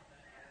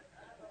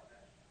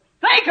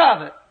 Think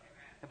of it.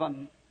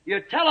 If you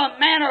tell a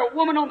man or a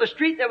woman on the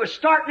street they was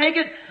stark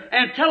naked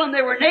and tell them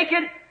they were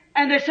naked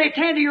and they say,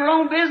 tend to your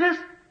own business,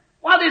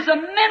 well, there's a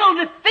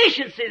mental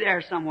deficiency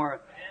there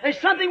somewhere. There's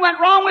something went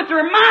wrong with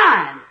their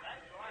mind.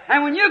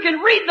 And when you can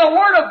read the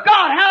Word of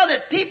God, how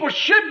that people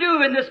should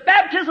do in this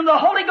baptism of the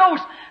Holy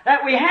Ghost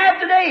that we have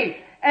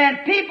today, and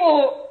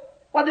people,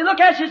 well, they look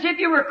at you as if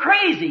you were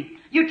crazy.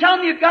 You tell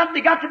them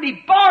they got to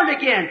be born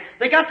again.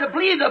 They got to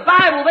believe the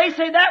Bible. They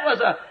say that was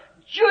a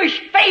Jewish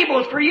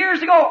fable for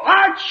years ago.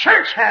 Our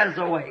church has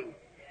a way.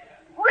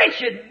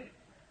 Wretched,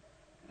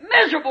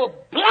 miserable,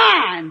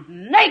 blind,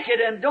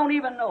 naked, and don't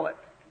even know it.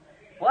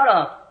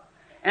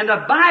 And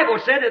the Bible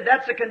said that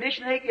that's the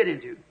condition they get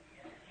into.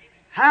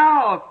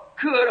 How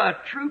could a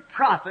true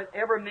prophet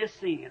ever miss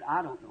seeing it?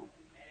 I don't know.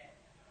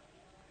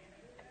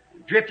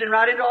 Drifting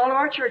right into all of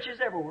our churches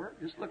everywhere.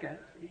 Just look at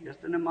it.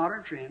 Just in the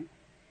modern trend.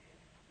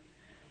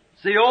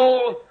 It's the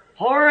old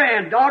horror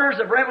and daughters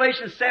of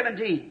Revelation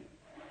 17.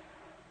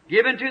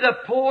 Given to the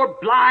poor,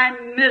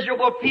 blind,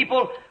 miserable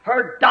people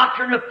her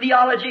doctrine of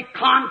theology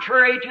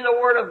contrary to the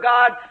Word of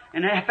God,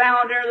 and have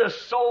found there the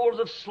souls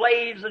of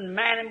slaves and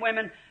men and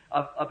women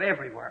of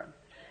everywhere.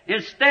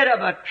 Instead of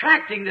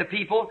attracting the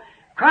people,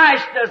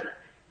 Christ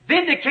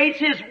vindicates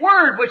His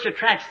Word which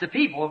attracts the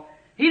people.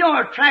 He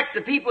don't attract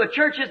the people. The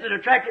church isn't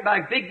attracted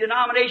by big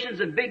denominations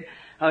and big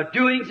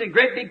doings and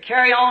great big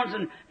carry-ons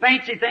and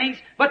fancy things,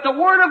 but the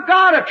Word of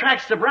God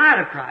attracts the bride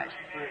of Christ.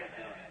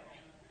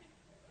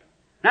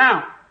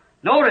 Now,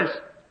 notice,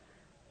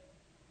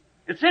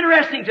 it's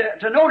interesting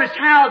to notice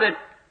how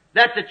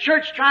that the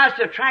church tries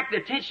to attract the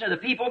attention of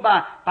the people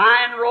by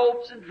buying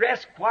robes and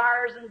dress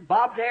choirs and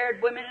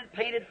bobbed-haired women and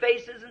painted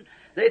faces, and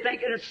they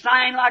think it'll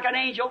sign like an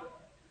angel,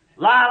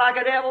 lie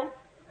like a devil,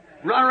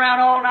 run around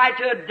all night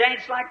to a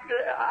dance like,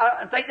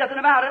 and think nothing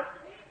about it.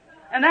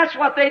 And that's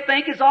what they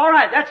think is all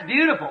right. That's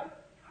beautiful.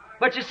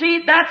 But you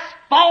see, that's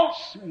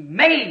false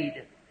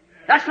made.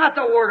 That's not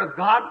the Word of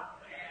God.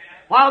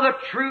 While the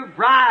true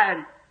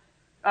bride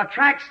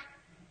attracts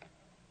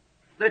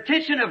the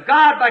attention of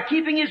God by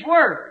keeping His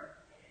Word.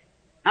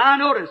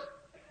 Now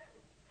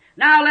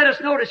let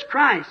us notice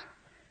Christ.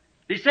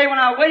 You say, well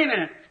now, wait a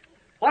minute.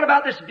 What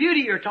about this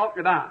beauty you're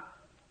talking about?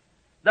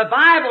 The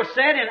Bible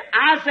said in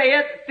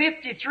Isaiah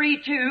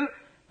 53:2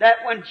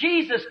 that when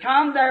Jesus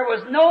come, there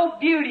was no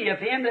beauty of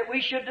Him that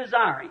we should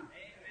desire Him.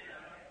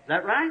 Is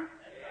that right?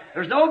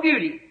 There's no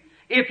beauty.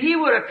 If He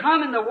would have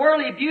come in the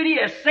worldly beauty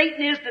as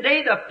Satan is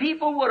today, the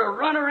people would have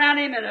run around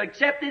Him and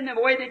accepted Him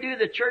the way they do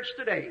the church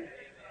today.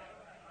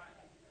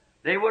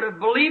 They would have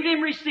believed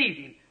Him, received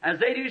Him, as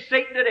they do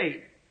Satan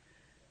today.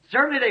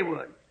 Certainly they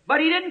would.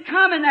 But He didn't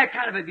come in that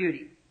kind of a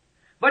beauty.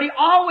 But He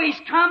always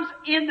comes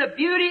in the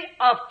beauty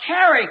of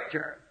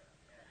character.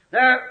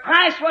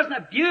 Christ wasn't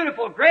a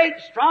beautiful, great,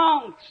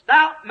 strong,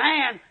 stout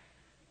man.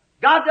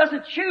 God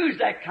doesn't choose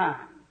that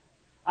kind.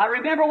 I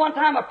remember one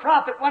time a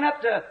prophet went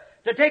up to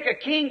take a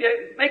king, to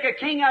make a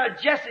king out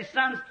of Jesse's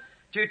sons,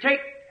 to take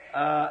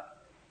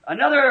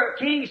another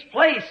king's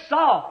place,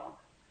 Saul.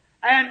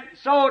 And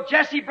so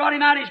Jesse brought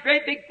him out, his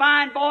great big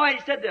fine boy.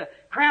 He said the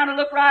crown would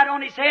look right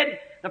on his head.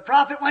 The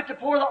prophet went to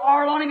pour the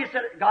oil on him. He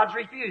said God's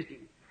refused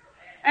him.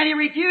 And He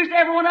refused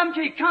every one of them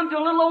until He come to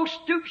a little old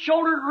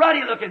stoop-shouldered,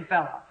 ruddy-looking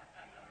fella.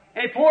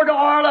 And He poured the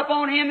oil up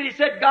on him, and He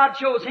said God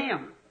chose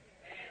him.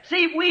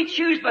 See, we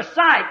choose by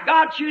sight.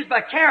 God chooses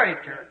by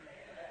character.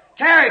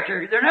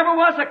 Character. There never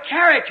was a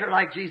character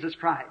like Jesus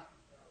Christ.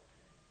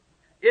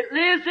 It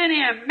lives in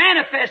Him,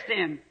 manifests in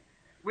Him.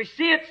 We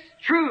see it's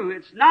true.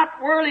 It's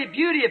not worldly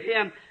beauty of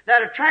Him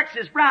that attracts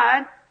His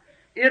bride.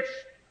 It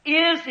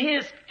is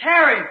His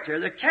character,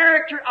 the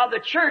character of the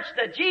church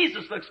that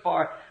Jesus looks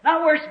for.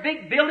 Not where it's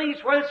big buildings,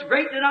 where it's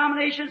great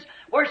denominations,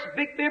 where it's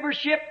big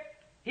membership.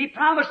 He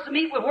promised to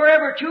meet with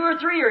wherever 2 or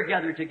 3 are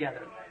gathered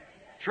together.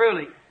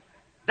 Truly.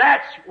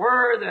 That's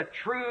where the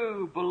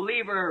true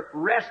believer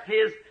rests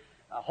his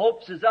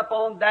hopes is up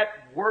on that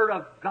Word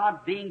of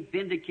God being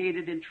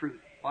vindicated in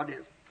truth. What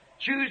is?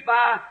 Choose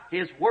by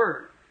His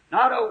Word.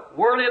 Not a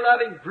worldly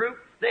loving group,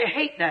 They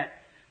hate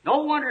that.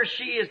 No wonder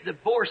she is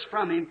divorced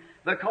from him,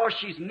 because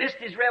she's missed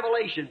his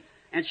revelation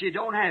and she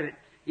don't have it.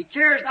 He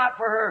cares not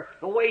for her,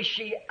 the way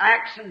she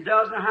acts and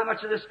does and how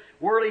much of this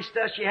worldly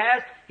stuff she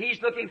has.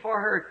 He's looking for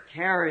her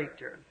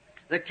character.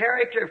 The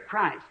character of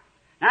Christ.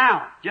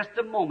 Now, just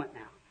a moment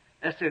now.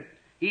 That's it.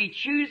 He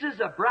chooses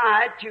a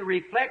bride to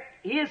reflect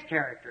His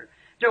character,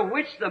 to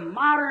which the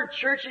modern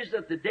churches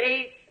of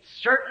today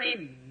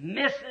certainly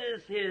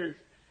misses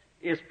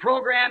His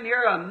program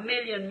here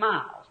 1,000,000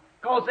 miles,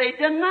 because they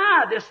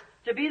deny this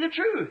to be the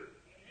truth.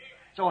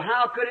 So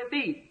how could it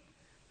be?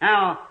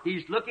 Now,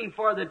 He's looking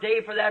for the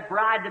day for that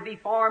bride to be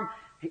formed.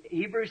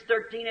 Hebrews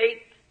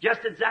 13:8,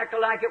 just exactly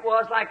like it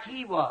was, like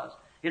He was.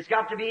 It's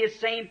got to be His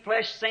same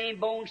flesh, same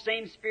bone,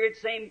 same spirit,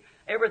 same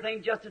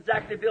everything, just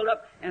exactly built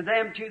up, and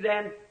them two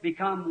then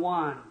become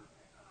one.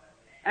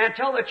 And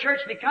until the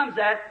church becomes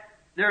that,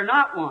 they're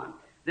not one.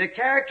 The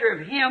character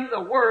of Him,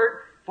 the Word,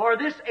 for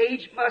this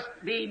age must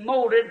be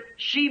molded,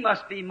 she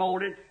must be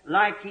molded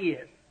like He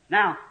is.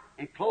 Now,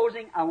 in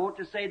closing, I want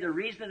to say the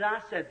reason that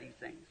I said these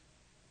things.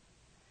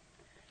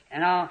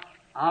 And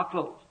I'll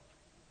close.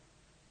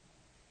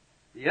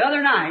 The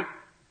other night,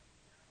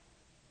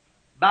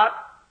 about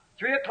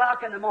 3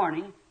 o'clock in the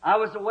morning, I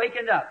was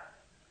awakened up.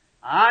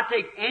 I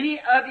take any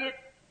of you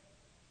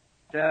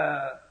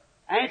to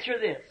answer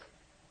this.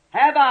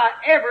 Have I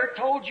ever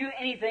told you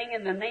anything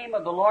in the name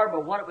of the Lord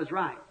but what it was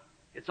right?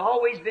 It's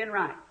always been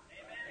right.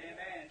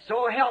 Amen.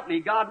 So help me,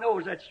 God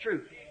knows that's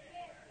true.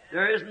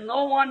 There is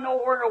no one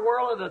nowhere in the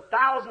world of the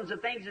thousands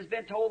of things that's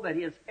been told that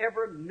He has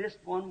ever missed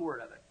one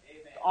word of it.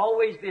 It's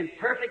always been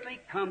perfectly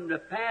come to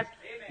pass.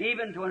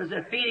 Even when I was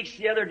at Phoenix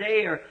the other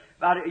day, or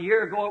about a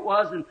year ago it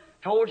was, and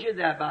told you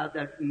that about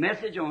that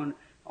message on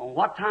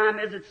what time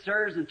is it,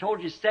 sirs, and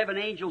told you 7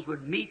 angels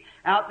would meet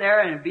out there,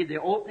 and it'd be the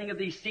opening of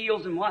these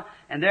seals and what,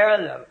 and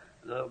there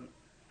the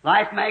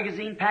Life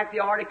magazine packed the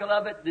article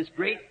of it, this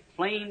great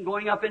flame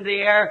going up into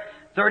the air,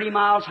 30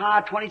 miles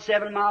high,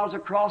 27 miles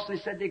across. They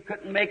said they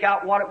couldn't make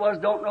out what it was,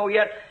 don't know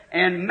yet.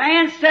 And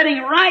man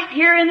sitting right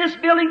here in this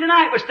building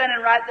tonight was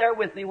standing right there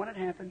with me when it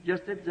happened,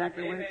 just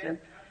exactly what it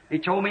said. He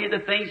told me the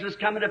things was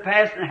coming to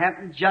pass, and it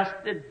happened just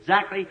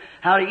exactly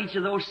how each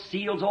of those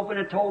seals opened,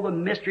 and told the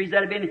mysteries that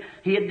had been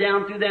hid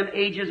down through them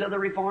ages of the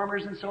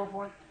reformers and so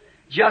forth.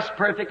 Just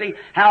perfectly.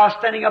 How I was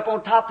standing up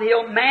on top of the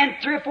hill. Man,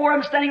 3 or 4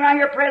 of them standing right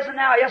here present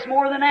now. Yes,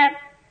 more than that.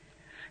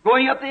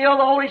 Going up the hill,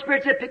 the Holy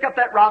Spirit said, pick up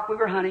that rock we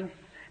were hunting.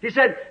 He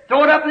said,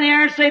 throw it up in the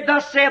air and say,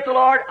 thus saith the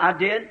Lord. I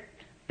did.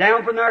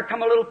 Down from there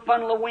come a little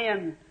funnel of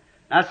wind.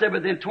 I said,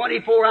 within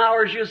 24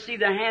 hours you'll see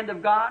the hand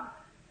of God.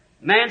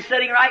 Man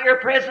sitting right here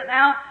present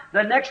now.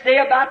 The next day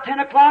about 10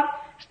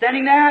 o'clock,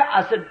 standing there,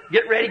 I said,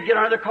 get ready, get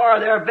under the car.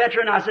 They're a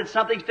veteran. I said,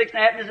 something's fixing to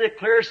happen. It's a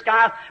clear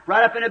sky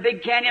right up in a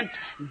big canyon.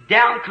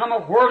 Down come a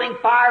whirling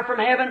fire from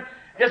heaven,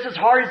 just as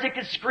hard as it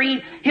could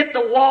scream, hit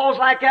the walls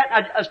like that.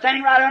 I was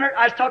standing right under it.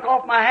 I took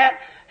off my hat,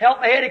 held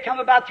my head. It come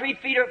about 3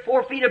 feet or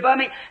 4 feet above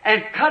me,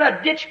 and cut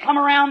a ditch, come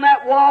around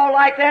that wall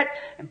like that,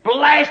 and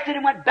blasted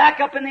and went back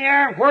up in the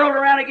air and whirled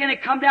around again and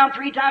come down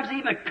 3 times,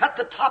 even cut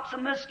the tops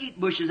of mesquite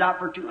bushes out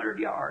for 200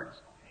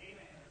 yards.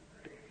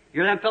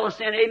 You hear them fellows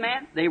saying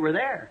amen? They were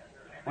there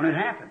when it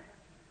happened.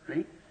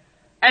 See?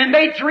 And it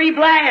made 3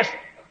 blasts.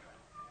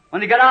 When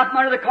they got out from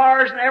under the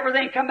cars and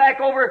everything, come back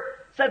over,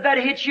 said that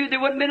hit you, there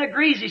wouldn't have been a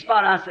greasy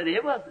spot. I said,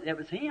 it was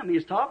Him. He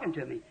was talking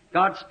to me.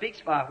 God speaks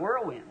by a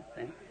whirlwind.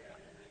 See?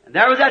 And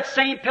there was that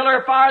same pillar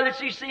of fire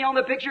that you see on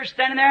the picture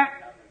standing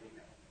there.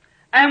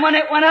 And when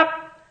it went up,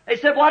 they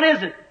said, what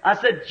is it? I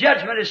said,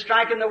 judgment is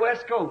striking the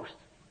West Coast.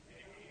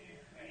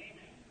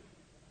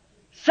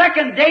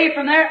 Second day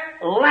from there,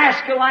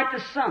 Alaska like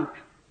the sunk.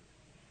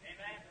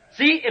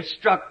 See, it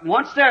struck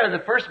once there,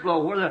 the first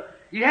blow, where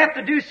you have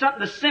to do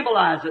something to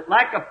symbolize it.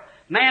 Like a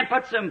man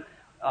put some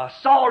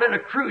salt in a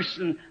cruse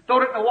and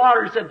throwed it in the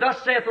water and said,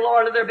 thus saith the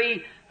Lord, let there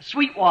be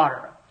sweet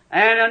water.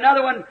 And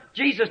another one,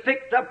 Jesus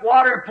picked up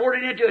water and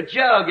poured it into a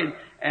jug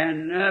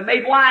and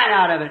made wine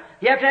out of it.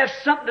 You have to have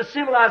something to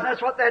symbolize, and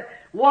that's what that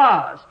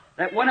was.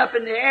 That went up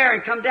in the air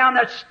and come down,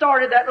 that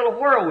started that little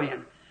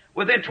whirlwind.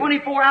 Within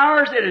 24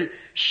 hours, it had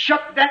shook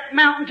that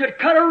mountain to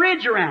cut a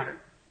ridge around it.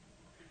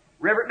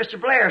 Reverend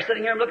Mr. Blair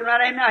sitting here looking right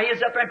at him now. He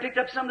is up there and picked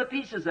up some of the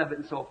pieces of it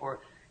and so forth.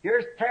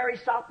 Here's Terry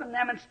Soppin,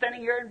 them, and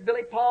standing here, and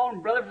Billy Paul,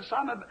 and Brother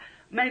Simon,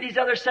 many of these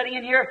others sitting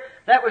in here.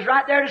 That was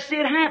right there to see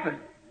it happen.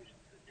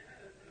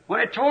 When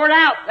it tore it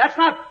out, that's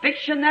not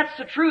fiction, that's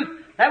the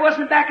truth. That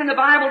wasn't back in the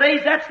Bible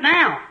days, that's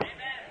now.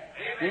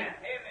 Amen.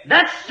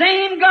 That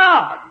same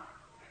God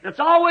that's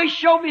always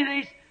showed me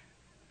these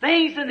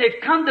things, and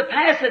they've come to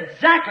pass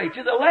exactly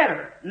to the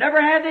letter.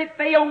 Never have they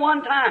failed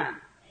one time.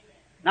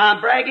 Now I'm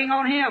bragging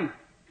on Him.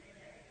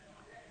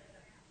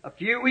 A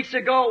few weeks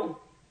ago,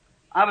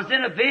 I was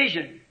in a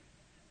vision,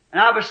 and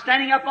I was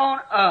standing up on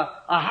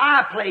a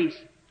high place,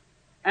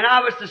 and I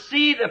was to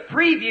see the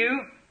preview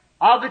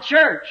of the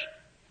church.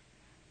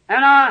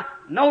 And I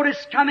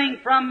noticed coming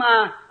from,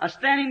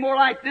 standing more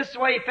like this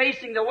way,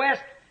 facing the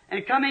west,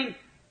 and coming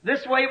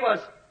this way was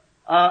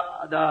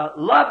the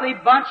lovely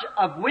bunch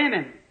of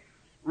women.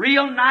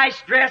 Real nice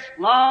dressed,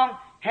 long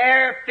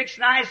hair fixed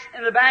nice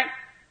in the back,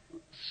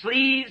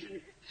 sleeves,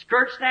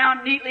 skirts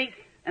down neatly,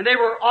 and they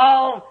were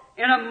all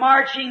in a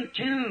marching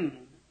tune,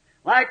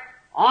 like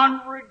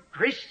onward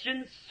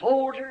Christian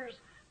soldiers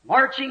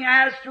marching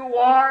as to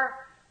war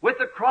with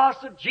the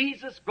cross of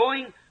Jesus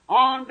going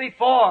on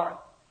before.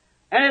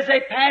 And as they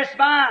passed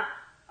by,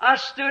 I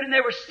stood and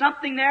there was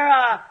something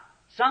there,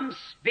 some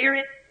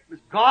spirit, it was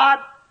God,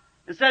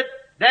 and said,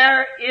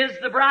 there is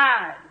the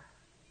bride.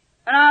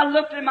 And I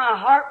looked and my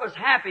heart was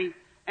happy,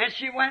 and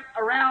she went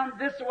around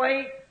this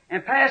way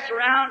and passed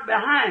around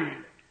behind me.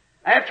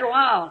 After a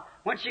while,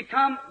 when she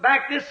come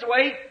back this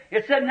way,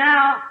 it said,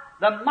 now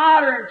the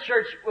modern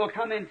church will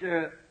come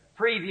into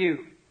preview.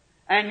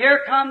 And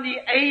here come the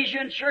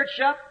Asian church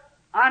up.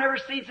 I never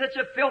seen such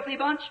a filthy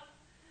bunch.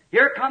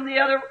 Here come the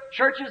other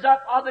churches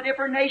up of the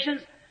different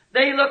nations.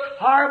 They look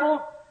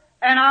horrible.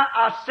 And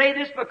I say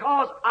this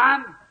because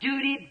I'm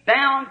duty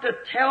bound to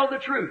tell the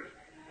truth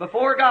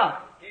before God.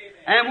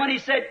 And when he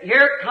said,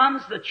 here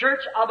comes the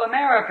Church of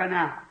America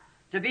now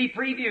to be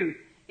previewed.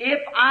 If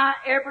I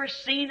ever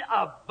seen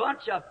a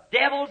bunch of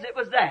devils, it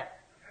was that.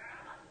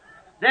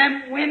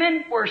 Them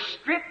women were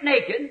stripped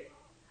naked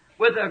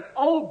with an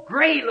old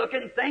gray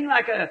looking thing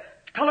like a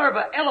color of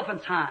an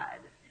elephant's hide.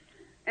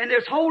 And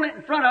there's hole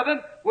in front of them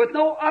with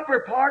no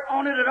upper part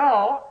on it at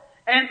all.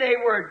 And they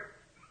were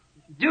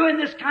doing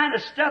this kind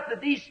of stuff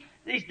that these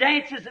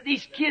dances that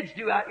these kids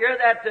do out here,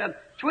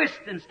 that twist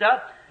and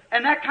stuff,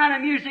 and that kind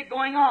of music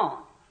going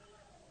on.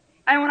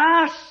 And when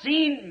I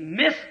seen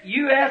Miss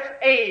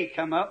USA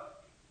come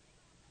up,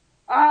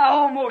 I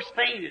almost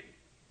fainted.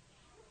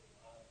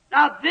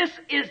 Now this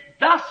is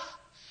thus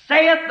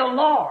saith the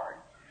Lord.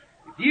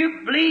 If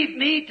you believe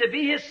me to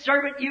be His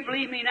servant, you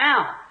believe me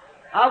now.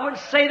 I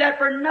wouldn't say that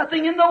for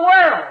nothing in the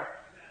world.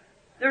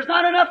 There's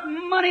not enough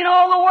money in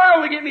all the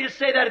world to get me to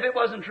say that if it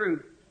wasn't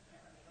true.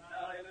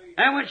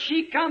 And when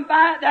she come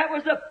by, that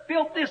was the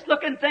filthiest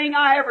looking thing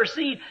I ever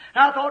seen.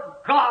 And I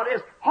thought, God,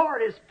 as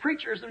hard as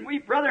preachers and we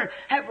brethren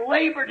have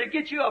labored to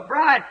get you a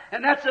bride,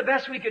 and that's the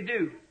best we could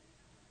do.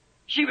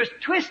 She was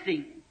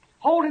twisting,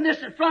 holding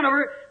this in front of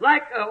her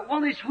like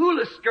one of these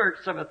hula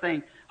skirts of a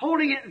thing,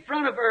 holding it in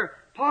front of her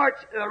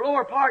parts,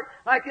 lower part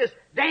like this,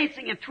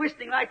 dancing and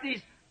twisting like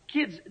these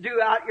kids do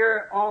out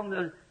here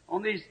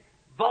on these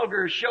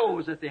vulgar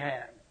shows that they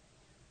have.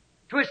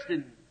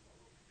 Twisting.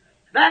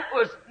 That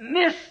was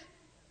Miss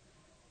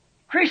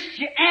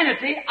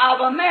Christianity of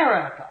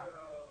America.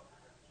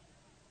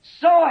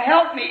 So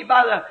help me,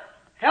 by the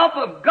help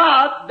of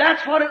God,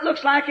 that's what it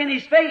looks like in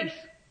His face.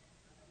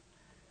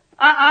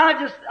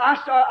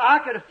 I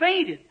could have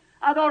fainted.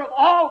 I thought of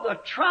all the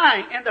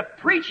trying and the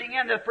preaching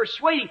and the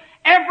persuading,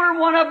 every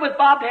one of them with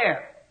bobbed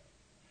hair.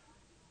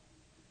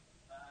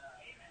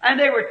 And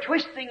they were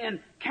twisting and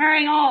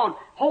carrying on,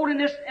 holding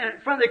this,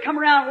 and from they come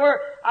around where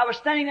I was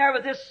standing there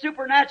with this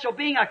supernatural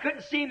being. I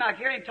couldn't see him. I could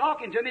hear him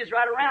talking to me. He's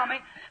right around me.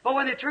 But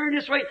when they turned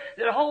this way,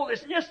 they'd hold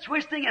this, just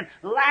twisting and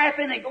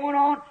laughing and going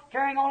on,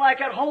 carrying on like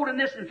that, holding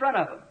this in front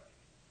of them.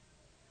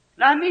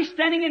 Now me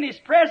standing in His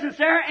presence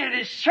there and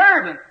His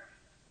servant.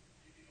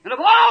 And of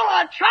all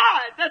I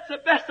tried, that's the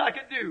best I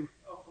could do.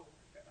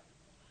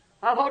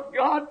 I thought,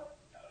 God,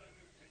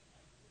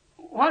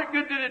 what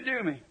good did it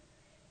do me?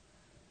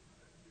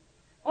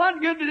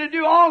 What good did it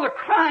do all the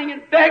crying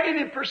and begging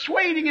and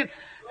persuading and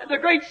the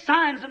great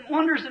signs and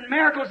wonders and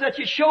miracles that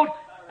you showed,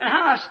 and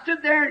how I stood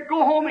there and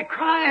go home and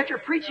cry after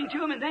preaching to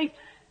them and things,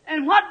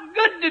 and what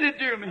good did it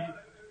do me?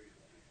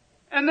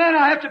 And then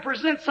I have to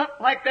present something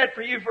like that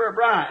for you for a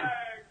bride.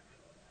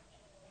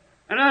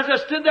 And as I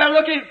stood there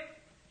looking,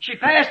 she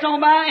passed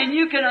on by, and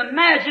you can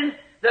imagine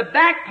the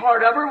back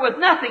part of her with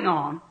nothing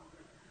on,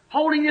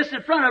 holding this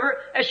in front of her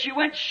as she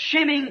went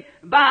shimming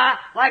by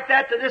like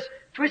that to this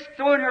twist,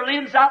 throwing her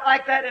limbs out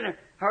like that, and it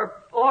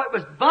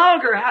was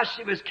vulgar how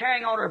she was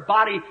carrying on her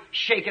body,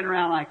 shaking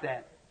around like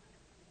that.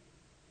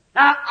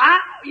 Now,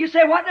 you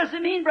say, what does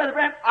it mean, Brother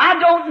Branham? I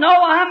don't know.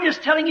 I'm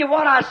just telling you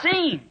what I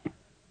seen.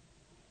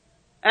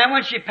 And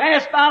when she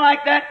passed by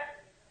like that,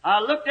 I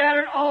looked at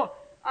her, and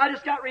I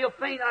just got real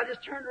faint. I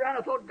just turned around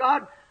and thought,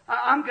 God,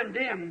 I'm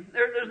condemned.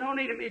 There's no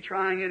need of me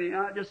trying any.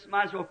 I just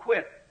might as well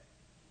quit.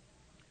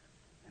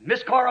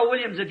 Miss Carl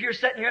Williams, if you're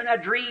sitting here in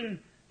that dream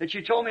that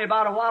you told me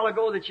about a while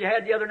ago that you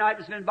had the other night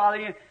that's been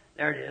bothering you,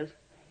 there it is.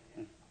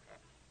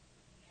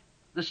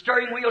 The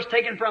steering wheel's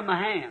taken from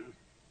my hands.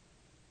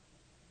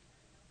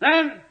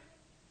 Then,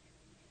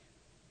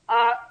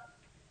 I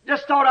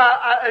just thought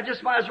I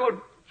just might as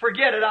well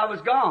forget it. I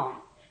was gone.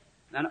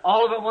 Then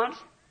all of at once,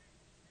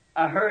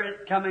 I heard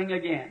it coming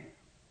again.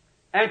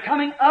 And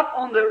coming up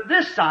on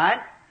this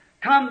side,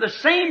 come the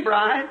same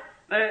bride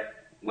that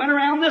went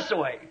around this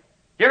way.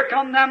 Here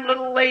come them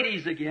little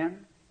ladies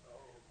again.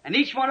 And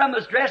each one of them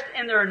was dressed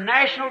in their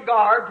national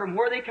garb from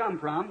where they come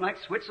from, like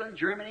Switzerland,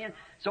 Germany, and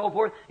so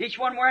forth. Each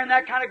one wearing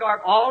that kind of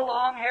garb, all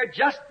long hair,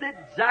 just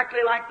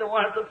exactly like the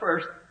one at the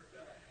first.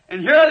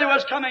 And here they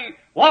was coming,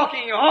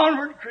 walking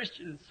onward,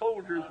 Christian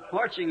soldiers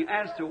marching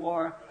as to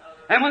war.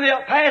 And when they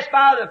passed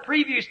by the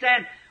preview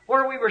stand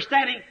where we were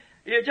standing,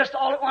 just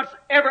all at once,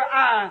 every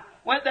eye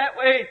went that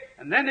way,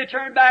 and then they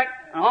turned back,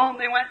 and on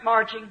they went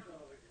marching.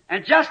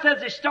 And just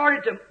as they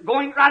started to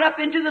going right up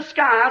into the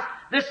skies,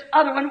 this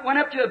other one went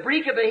up to a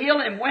break of a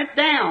hill and went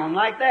down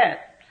like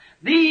that.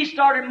 These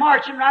started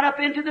marching right up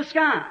into the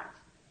skies.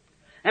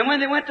 And when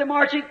they went to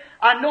marching,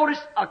 I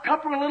noticed a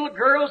couple of little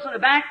girls in the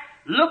back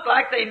looked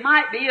like they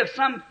might be of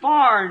some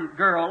foreign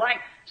girl, like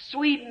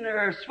Sweden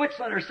or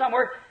Switzerland or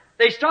somewhere.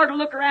 They started to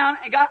look around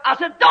and I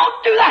said,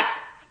 don't do that!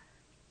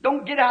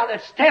 Don't get out of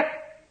that step.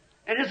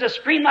 And there's a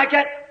scream like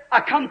that.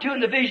 I come to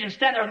in the vision,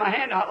 stand there with my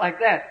hand out like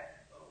that.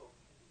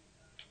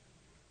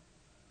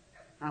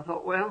 I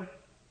thought, well,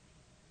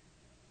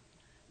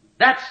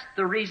 that's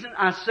the reason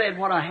I said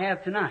what I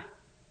have tonight.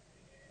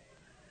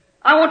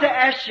 I want to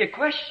ask you a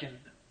question.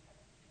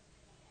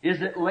 Is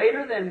it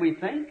later than we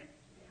think?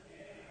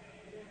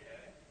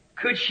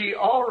 Could she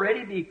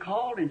already be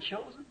called and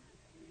chosen?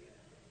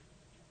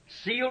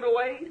 Sealed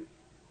away?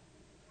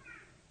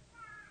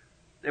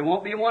 There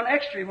won't be one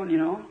extra one, you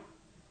know.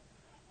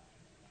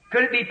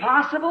 Could it be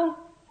possible?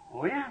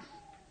 Oh, yes.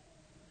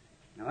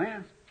 Oh,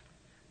 yes.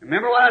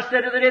 Remember what I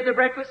said the other day at the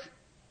breakfast?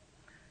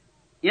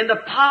 In the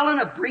pollen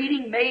of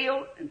breeding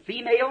male and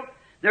female,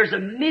 there's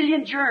 1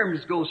 million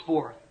germs goes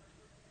forth.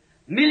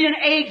 1 million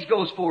eggs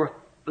goes forth.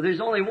 But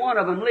there's only one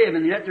of them live,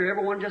 and yet they're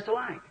every one just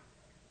alike.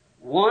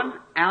 1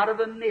 out of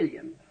 1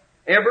 million.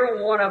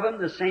 Every one of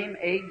them the same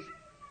eggs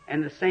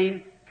and the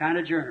same kind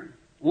of germ.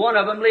 One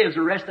of them lives,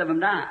 the rest of them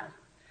dies.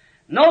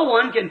 No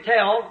one can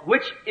tell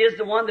which is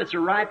the one that's a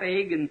ripe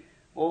egg, and,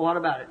 well, what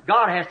about it?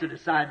 God has to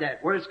decide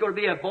that. Whether it's going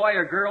to be a boy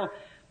or girl,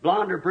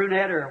 blonde or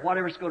brunette or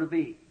whatever it's going to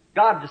be.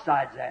 God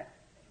decides that.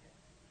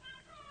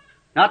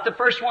 Not the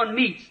first one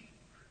meets,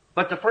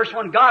 but the first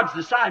one God's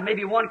decided.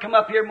 Maybe one come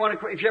up here and one,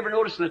 if you ever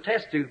notice in the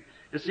test tube,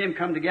 to see them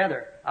come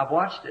together. I've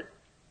watched it.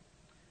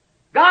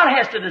 God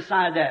has to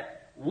decide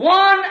that.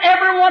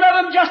 Every one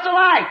of them just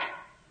alike.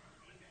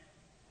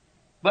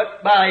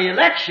 But by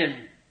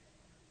election,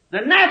 the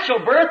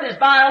natural birth is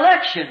by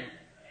election.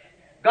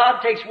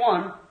 God takes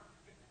 1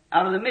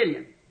 out of the 1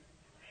 million.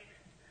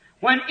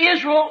 When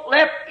Israel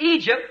left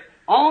Egypt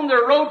on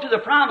their road to the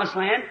Promised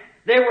Land,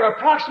 there were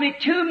approximately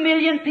 2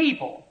 million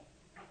people.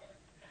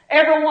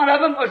 Every one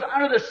of them was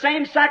under the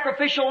same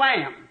sacrificial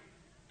lamb,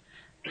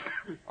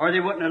 or they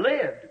wouldn't have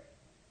lived.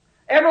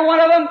 Every one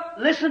of them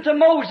listened to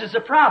Moses, the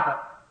prophet.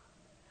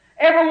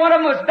 Every one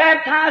of them was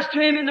baptized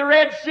to him in the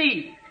Red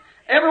Sea.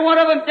 Every one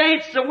of them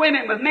danced the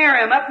women with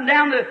Miriam up and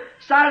down the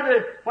side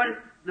of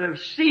the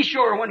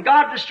seashore when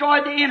God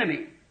destroyed the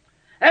enemy.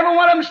 Every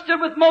one of them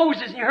stood with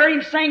Moses and you heard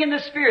him sing in the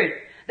Spirit.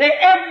 They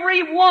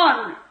every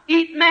one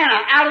eat manna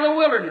out of the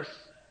wilderness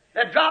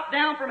that dropped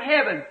down from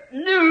heaven.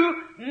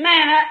 New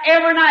manna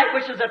every night,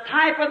 which is a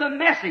type of the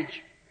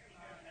message.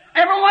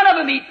 Every one of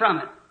them eat from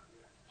it.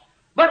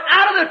 But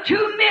out of the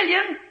 2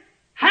 million,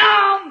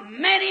 how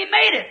many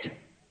made it?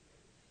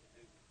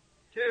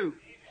 2.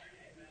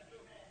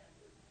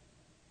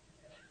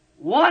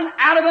 1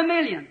 out of 1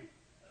 million.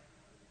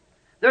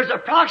 There's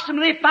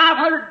approximately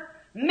 500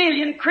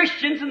 million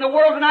Christians in the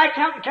world tonight,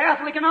 counting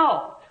Catholic and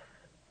all.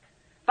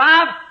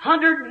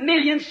 500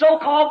 million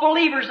so-called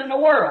believers in the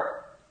world.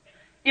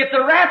 If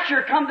the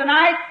rapture come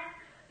tonight,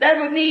 that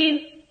would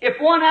mean if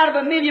 1 out of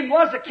 1 million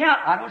was the count,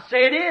 I don't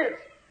say it is,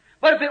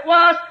 but if it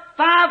was,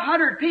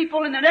 500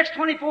 people in the next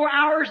 24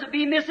 hours would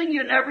be missing,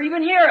 you'd never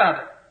even hear of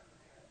it.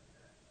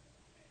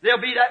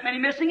 There'll be that many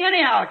missing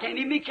anyhow, it can't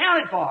even be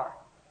counted for.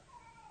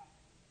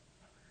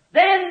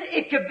 Then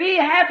it could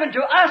happen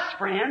to us,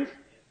 friends,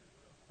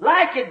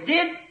 like it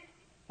did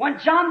when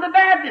John the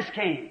Baptist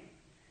came.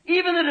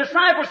 Even the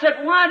disciples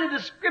said, why did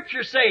the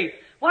Scripture say?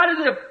 Why did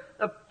the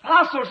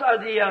apostles or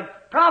the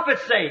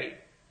prophets say?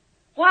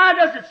 Why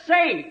does it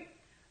say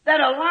that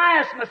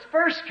Elias must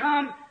first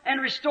come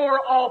and restore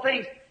all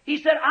things? He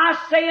said, I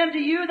say unto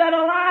you that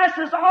Elias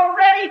has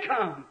already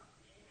come,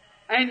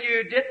 and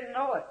you didn't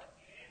know it.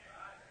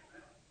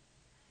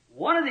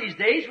 One of these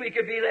days we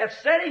could be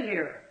left sitting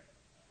here.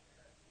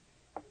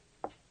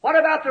 What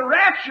about the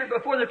rapture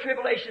before the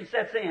tribulation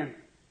sets in?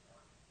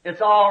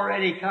 It's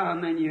already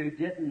come and you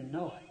didn't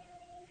know it.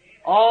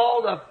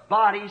 All the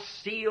bodies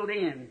sealed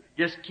in,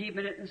 just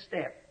keeping it in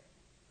step.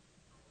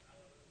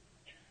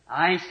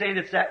 I ain't saying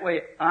it's that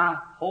way. I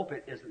hope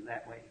it isn't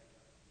that way.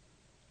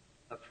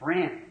 A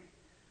friend,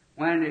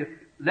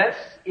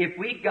 if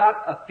we got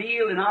a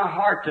feel in our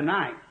heart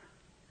tonight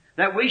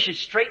that we should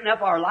straighten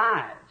up our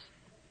lives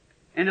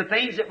and the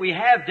things that we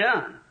have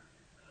done,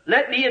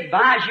 let me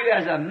advise you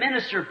as a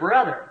minister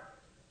brother,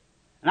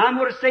 and I'm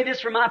going to say this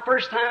for my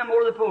first time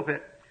over the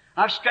pulpit.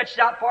 I've stretched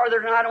out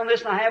farther tonight on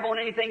this than I have on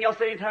anything else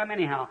any time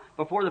anyhow,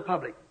 before the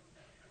public.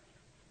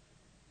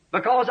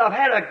 Because I've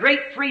had a great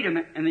freedom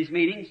in these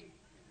meetings.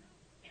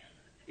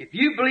 If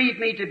you believe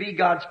me to be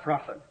God's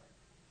prophet,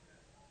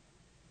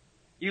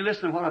 you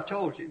listen to what I've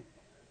told you.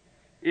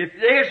 If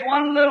there's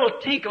one little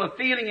tinkle of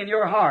feeling in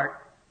your heart,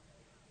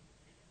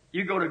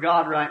 you go to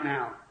God right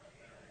now.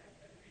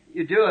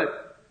 You do it.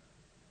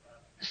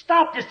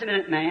 Stop just a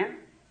minute, man.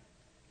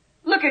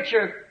 Look at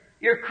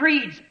your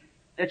creeds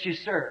that you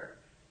serve.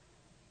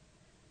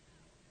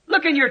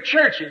 Look in your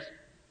churches.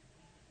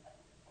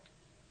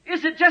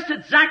 Is it just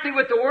exactly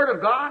with the Word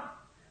of God?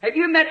 Have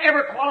you met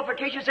every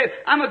qualification? Say,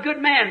 I'm a good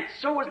man.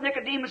 So was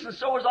Nicodemus and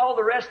so was all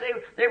the rest.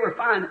 They were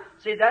fine.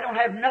 See, that don't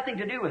have nothing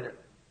to do with it.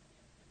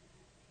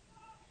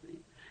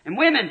 And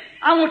women,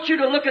 I want you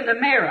to look in the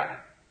mirror.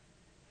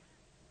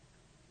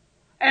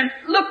 And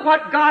look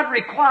what God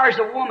requires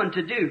a woman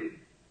to do.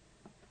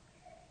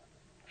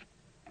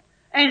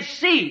 And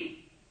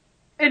see,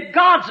 in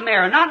God's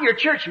mirror, not in your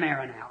church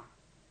mirror now,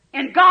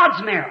 in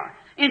God's mirror,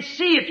 and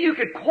see if you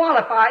could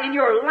qualify in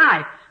your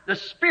life the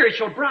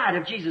spiritual bride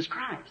of Jesus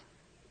Christ.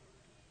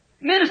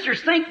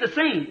 Ministers think the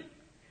same.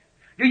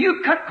 Do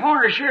you cut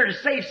corners here to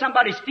save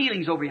somebody's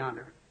feelings over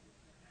yonder?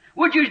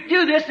 Would you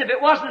do this if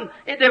it wasn't,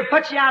 if they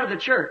put you out of the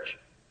church?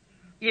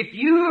 If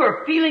you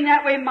are feeling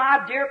that way,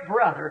 my dear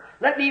brother,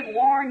 let me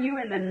warn you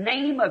in the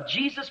name of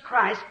Jesus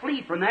Christ,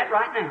 flee from that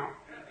right now.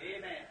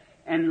 Amen.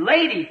 And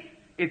lady,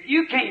 if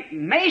you can't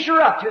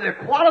measure up to the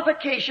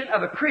qualification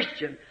of a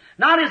Christian,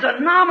 not as a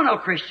nominal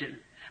Christian,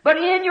 but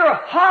in your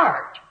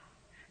heart,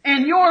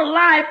 and your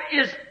life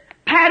is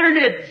patterned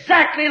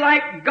exactly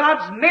like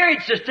God's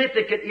marriage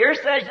certificate here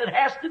says it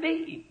has to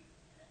be.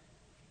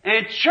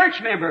 And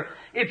church member,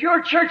 if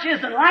your church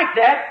isn't like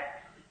that,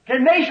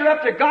 can measure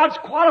up to God's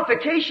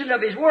qualification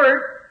of His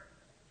Word,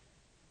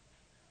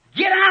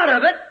 get out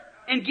of it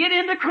and get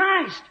into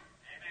Christ.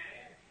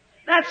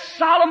 That's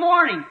solemn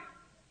warning.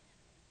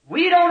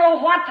 We don't know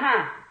what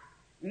time,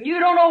 you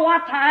don't know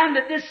what time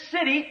that this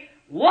city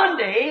one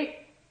day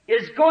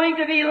is going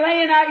to be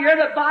laying out here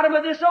at the bottom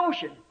of this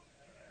ocean.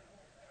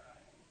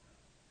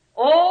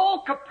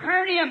 Oh,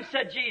 Capernaum,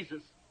 said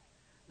Jesus,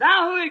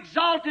 thou who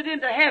exalted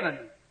into heaven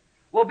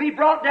will be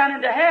brought down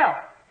into hell.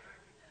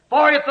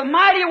 For if the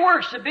mighty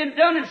works had been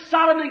done in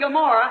Sodom and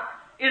Gomorrah,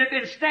 it had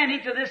been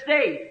standing to this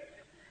day.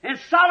 And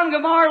Sodom and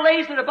Gomorrah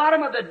lays at the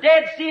bottom of the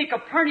Dead Sea, and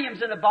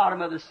Capernaum's in the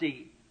bottom of the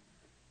sea.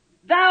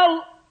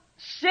 Thou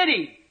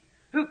city,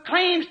 who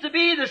claims to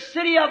be the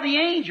city of the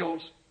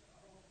angels,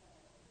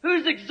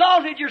 who's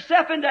exalted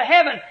yourself into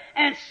heaven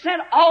and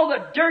sent all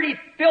the dirty,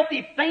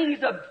 filthy things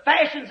of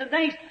fashions and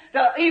things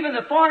to even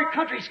the foreign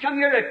countries come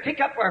here to pick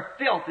up our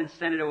filth and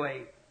send it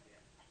away.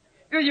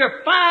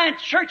 Your fine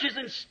churches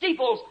and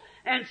steeples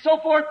and so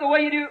forth the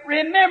way you do.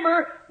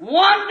 Remember,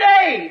 one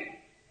day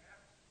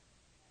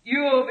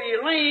you'll be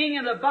laying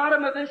in the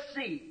bottom of this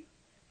sea.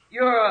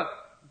 You're a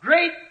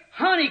great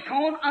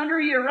honeycomb under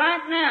you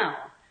right now.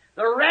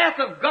 The wrath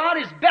of God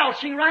is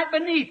belching right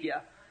beneath you.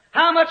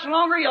 How much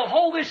longer you'll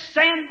hold this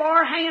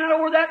sandbar hanging out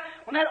over that,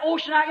 when that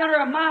ocean out yonder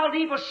a mile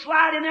deep will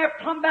slide in there,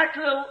 plumb back to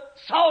the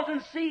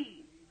salton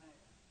sea.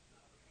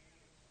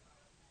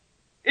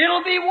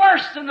 It'll be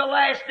worse than the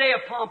last day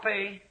of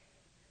Pompeii.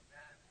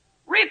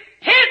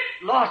 Repent,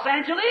 Los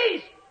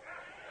Angeles!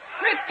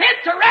 Repent,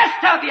 the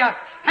rest of you,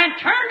 and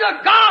turn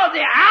to God.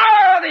 The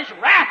hour of His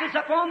wrath is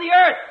upon the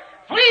earth.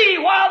 Flee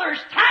while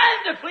there's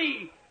time to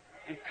flee,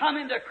 and come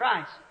into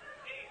Christ.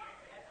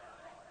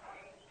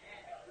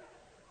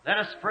 Let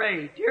us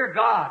pray. Dear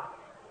God,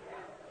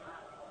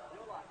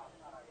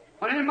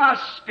 when my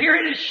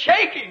spirit is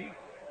shaking,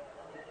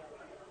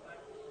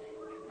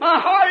 my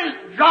heart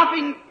is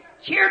dropping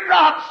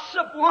teardrops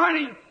of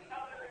warning.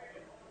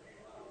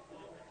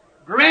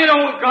 Grant,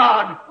 oh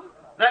God,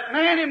 that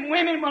men and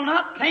women will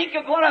not think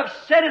of what I've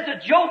said as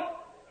a joke,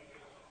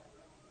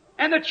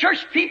 and the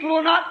church people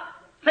will not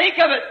think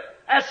of it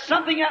as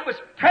something that was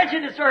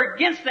prejudice or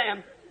against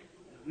them.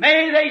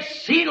 May they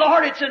see,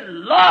 Lord, it's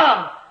in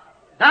love.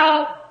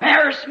 Thou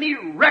bearest me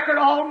record,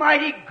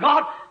 Almighty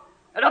God,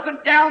 that up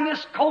and down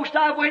this coast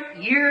I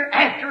went year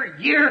after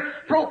year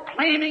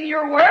proclaiming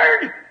your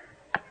word.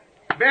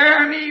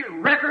 Bear me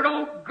record,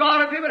 oh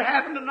God, if it would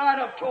happen tonight,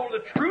 I've told the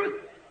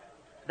truth.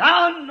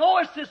 Thou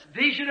knowest this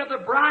vision of the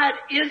bride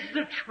is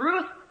the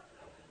truth.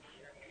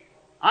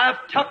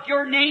 I've took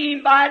your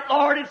name by it,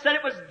 Lord, and said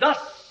it was thus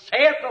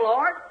saith the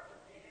Lord.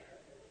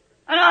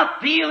 And I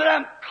feel that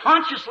I'm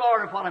conscious,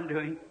 Lord, of what I'm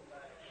doing.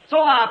 So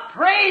I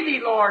pray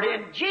Thee, Lord,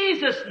 in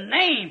Jesus'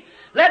 name,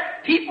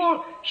 let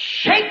people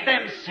shake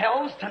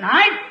themselves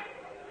tonight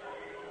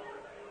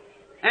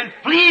and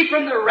flee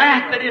from the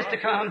wrath that is to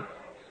come.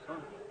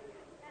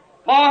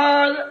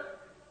 For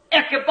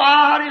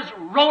Ichabod is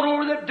wrote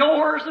over the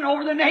doors and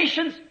over the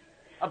nations.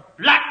 A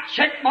black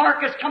check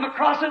mark has come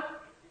across it.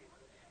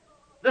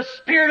 The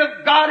Spirit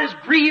of God is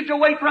grieved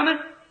away from it.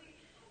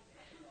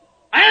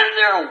 And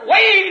they're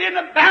weighed in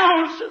the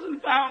balances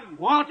and found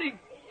wanting.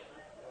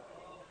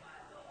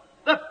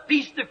 The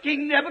feast of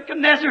King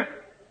Nebuchadnezzar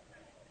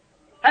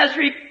has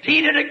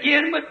repeated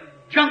again with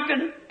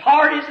drunken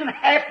parties and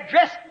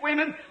half-dressed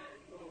women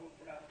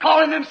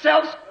calling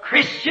themselves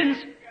Christians.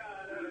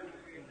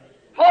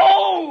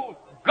 Oh,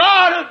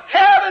 God of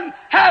heaven,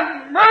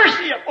 have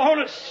mercy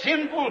upon a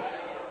sinful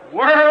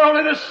world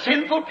and a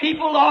sinful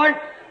people, Lord,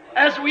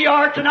 as we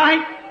are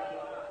tonight.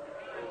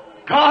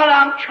 God,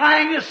 I'm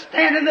trying to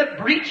stand in the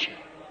breach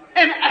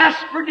and ask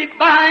for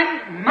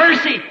divine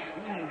mercy,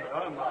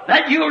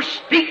 that you'll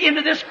speak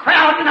into this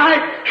crowd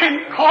tonight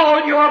and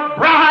call your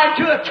bride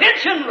to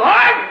attention,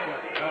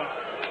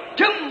 Lord.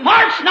 to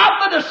march not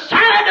by the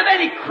sound of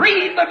any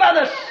creed, but by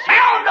the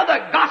sound of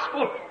the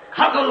gospel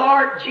of the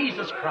Lord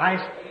Jesus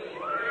Christ.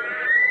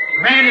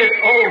 Grant it,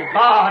 O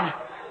God.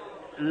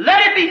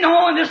 Let it be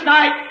known this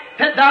night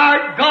that Thou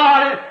art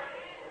God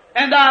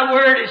and Thy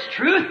word is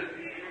truth.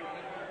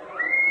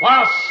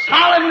 While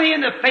solemnly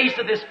in the face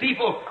of this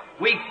people,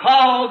 we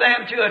call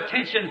them to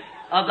attention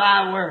of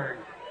Thy word.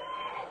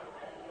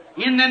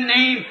 In the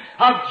name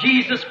of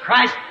Jesus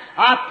Christ,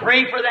 I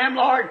pray for them,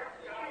 Lord.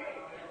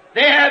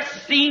 They have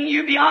seen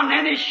You beyond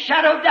any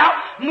shadow of doubt.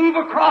 Move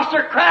across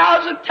their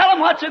crowds and tell them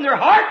what's in their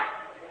heart.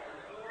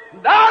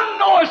 Thou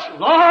knowest,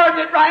 Lord,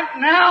 that right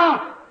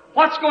now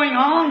what's going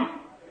on.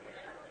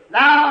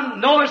 Thou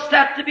knowest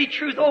that to be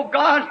truth, O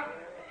God.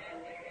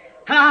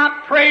 And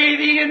I pray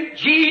Thee in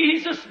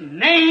Jesus'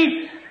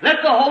 name, let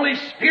the Holy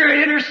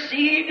Spirit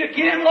intercede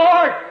again,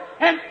 Lord,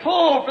 and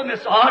pull from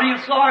this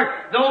audience, Lord,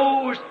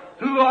 those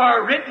who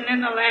are written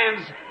in the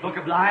Lamb's Book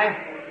of Life.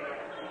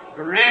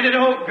 Grant it,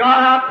 O God,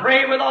 I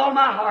pray with all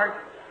my heart.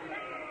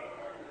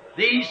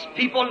 These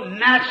people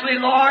naturally,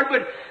 Lord,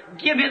 would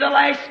give Me the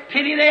last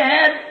penny they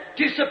had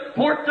to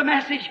support the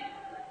message.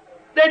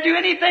 They'd do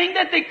anything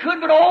that they could,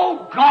 but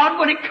oh God,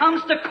 when it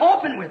comes to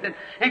coping with it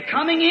and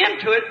coming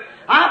into it,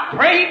 I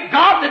pray,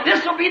 God, that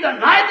this will be the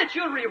night that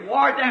You'll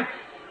reward them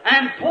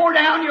and pour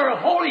down Your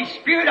Holy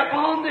Spirit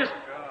upon this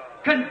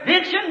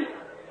convention.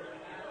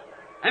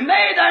 And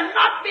may there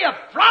not be a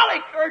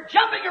frolic or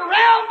jumping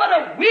around, but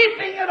a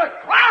weeping and a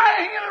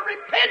crying and a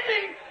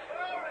repenting,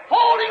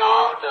 holding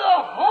on to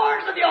the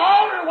horns of the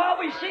altar while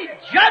we see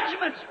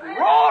judgments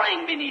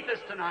rolling beneath us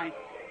tonight.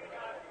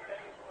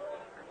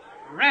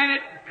 Grant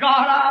it,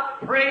 God, I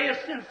pray as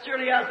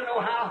sincerely as I know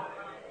how,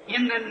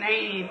 in the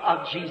name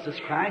of Jesus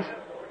Christ.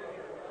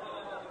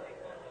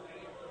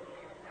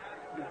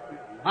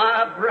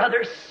 My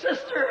brother,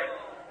 sister,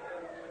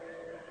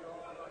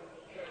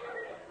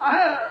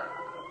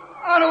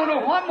 I don't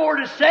know what more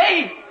to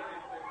say.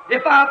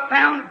 If I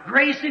found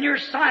grace in Your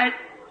sight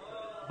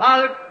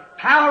by the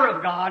power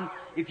of God,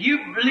 if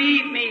You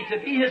believe me to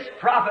be His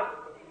prophet,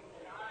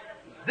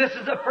 this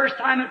is the first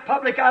time in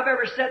public I've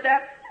ever said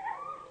that.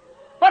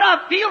 But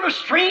I feel a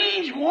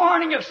strange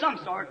warning of some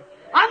sort.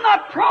 I'm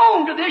not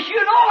prone to this.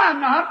 You know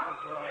I'm not.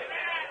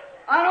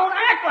 I don't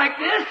act like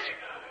this.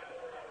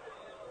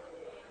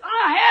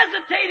 I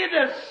hesitated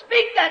to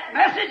speak that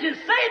message and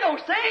say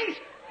those things.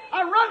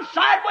 I run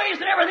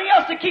sideways and everything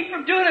else to keep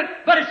from doing it,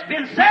 but it's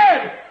been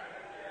said.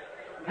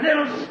 And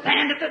it'll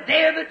stand at the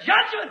day of the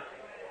judgment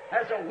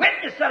as a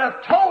witness that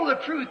I've told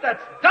the truth.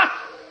 That's thus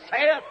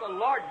saith the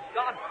Lord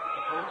God.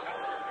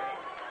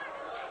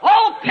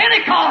 Oh,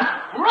 Pentecost,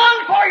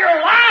 run for your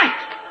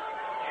life.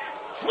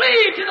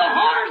 Flee to the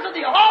horns of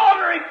the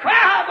altar and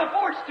cry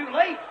before it's too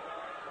late.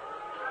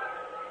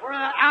 For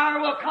an hour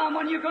will come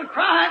when you can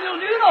cry and it'll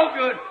do no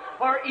good.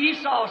 For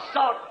Esau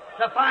sought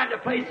to find a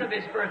place of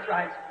his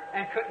birthrights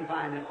and couldn't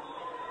find it.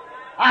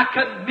 I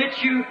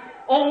commit you,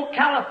 old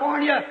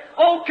California,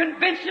 old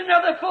convention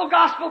of the full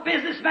gospel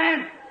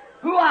businessman,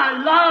 who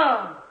I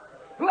love,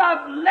 who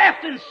I've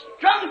left and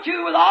strung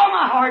to with all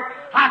my heart.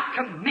 I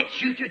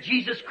commit you to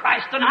Jesus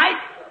Christ tonight.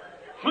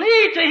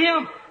 Flee to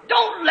Him.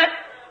 Don't let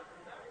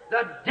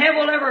the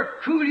devil ever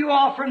cool you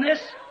off from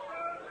this.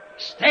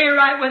 Stay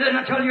right with it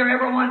until you're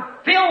everyone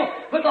filled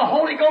with the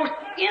Holy Ghost,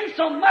 in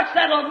so much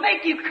that'll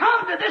make you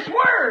come to this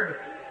Word.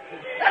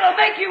 That'll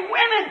make you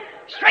women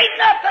straighten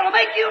up. That'll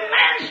make you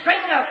men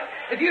straighten up.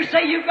 If you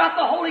say you've got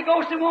the Holy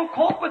Ghost and won't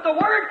cope with the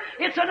Word,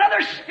 it's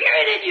another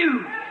spirit in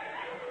you.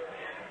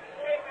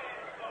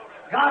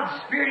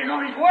 God's Spirit is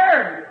on His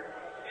Word.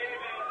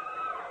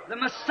 The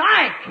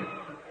Messiah,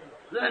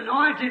 the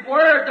anointed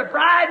Word. The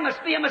bride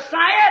must be a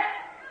Messiah.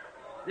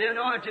 The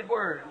anointed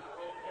Word.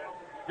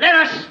 Let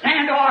us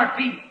stand to our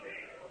feet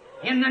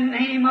in the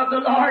name of the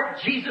Lord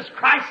Jesus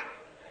Christ.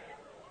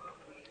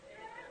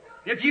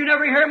 If you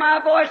never hear my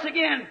voice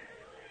again,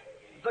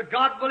 the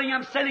God willing,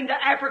 I'm sailing to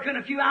Africa in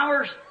a few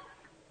hours.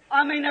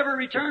 I may never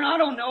return, I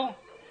don't know.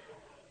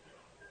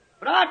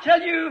 But I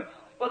tell you,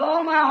 with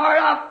all my heart,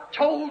 I've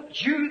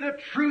told you the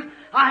truth.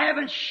 I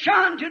haven't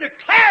shunned to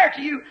declare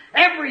to you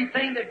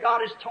everything that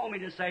God has told me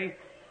to say.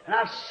 And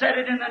I've said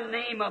it in the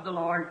name of the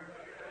Lord.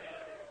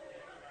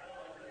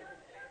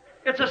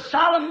 It's a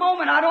solemn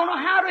moment. I don't know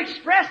how to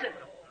express it.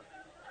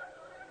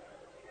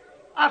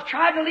 I've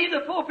tried to leave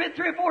the pulpit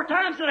 3 or 4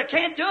 times and I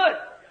can't do it.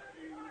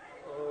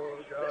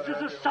 This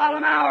is a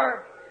solemn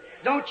hour.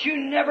 Don't you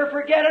never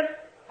forget it.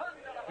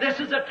 This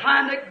is a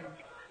time that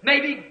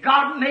maybe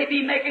God may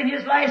be making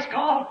His last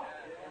call.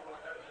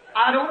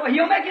 I don't know.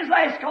 He'll make His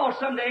last call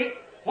someday.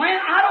 When?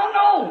 I don't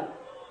know.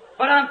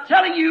 But I'm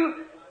telling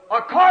you,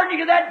 according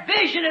to that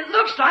vision, it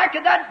looks like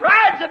that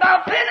bride's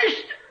about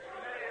finished.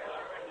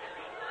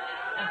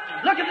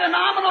 Look at the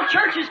nominal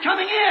churches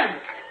coming in.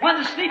 When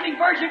the sleeping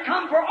virgin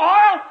come for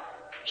oil,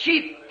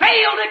 she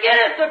failed to get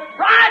it. The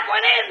bride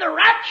went in, the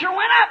rapture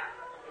went up.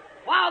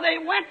 While they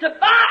went to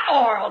buy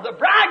oil, the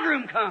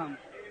bridegroom come.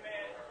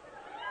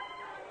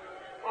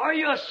 Are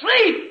you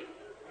asleep?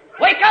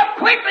 Wake up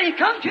quickly and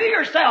come to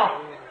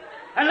yourself.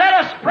 And let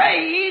us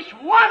pray, each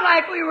one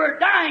like we were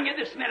dying at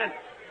this minute,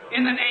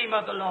 in the name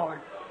of the Lord.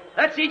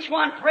 Let's each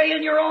one pray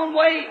in your own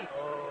way.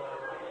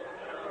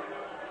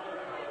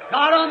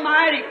 God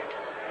Almighty,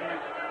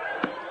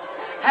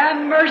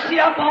 have mercy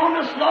upon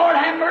us, Lord.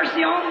 Have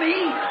mercy on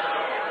me.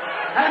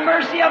 Have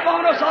mercy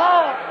upon us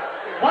all.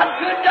 What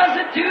good does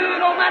it do,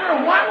 no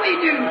matter what we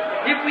do,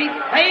 if we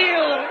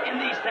fail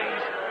in these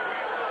things?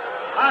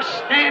 I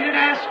stand and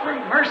ask for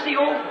mercy,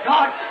 O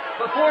God,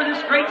 before this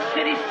great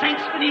city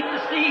sinks beneath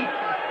the sea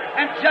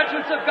and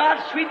judgments of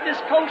God sweep this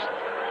coast.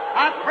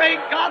 I pray,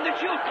 God, that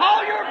you'll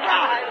call your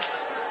bride.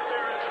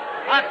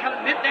 I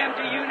commit them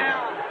to you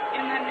now,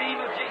 in the name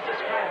of Jesus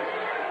Christ.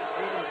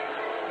 Amen.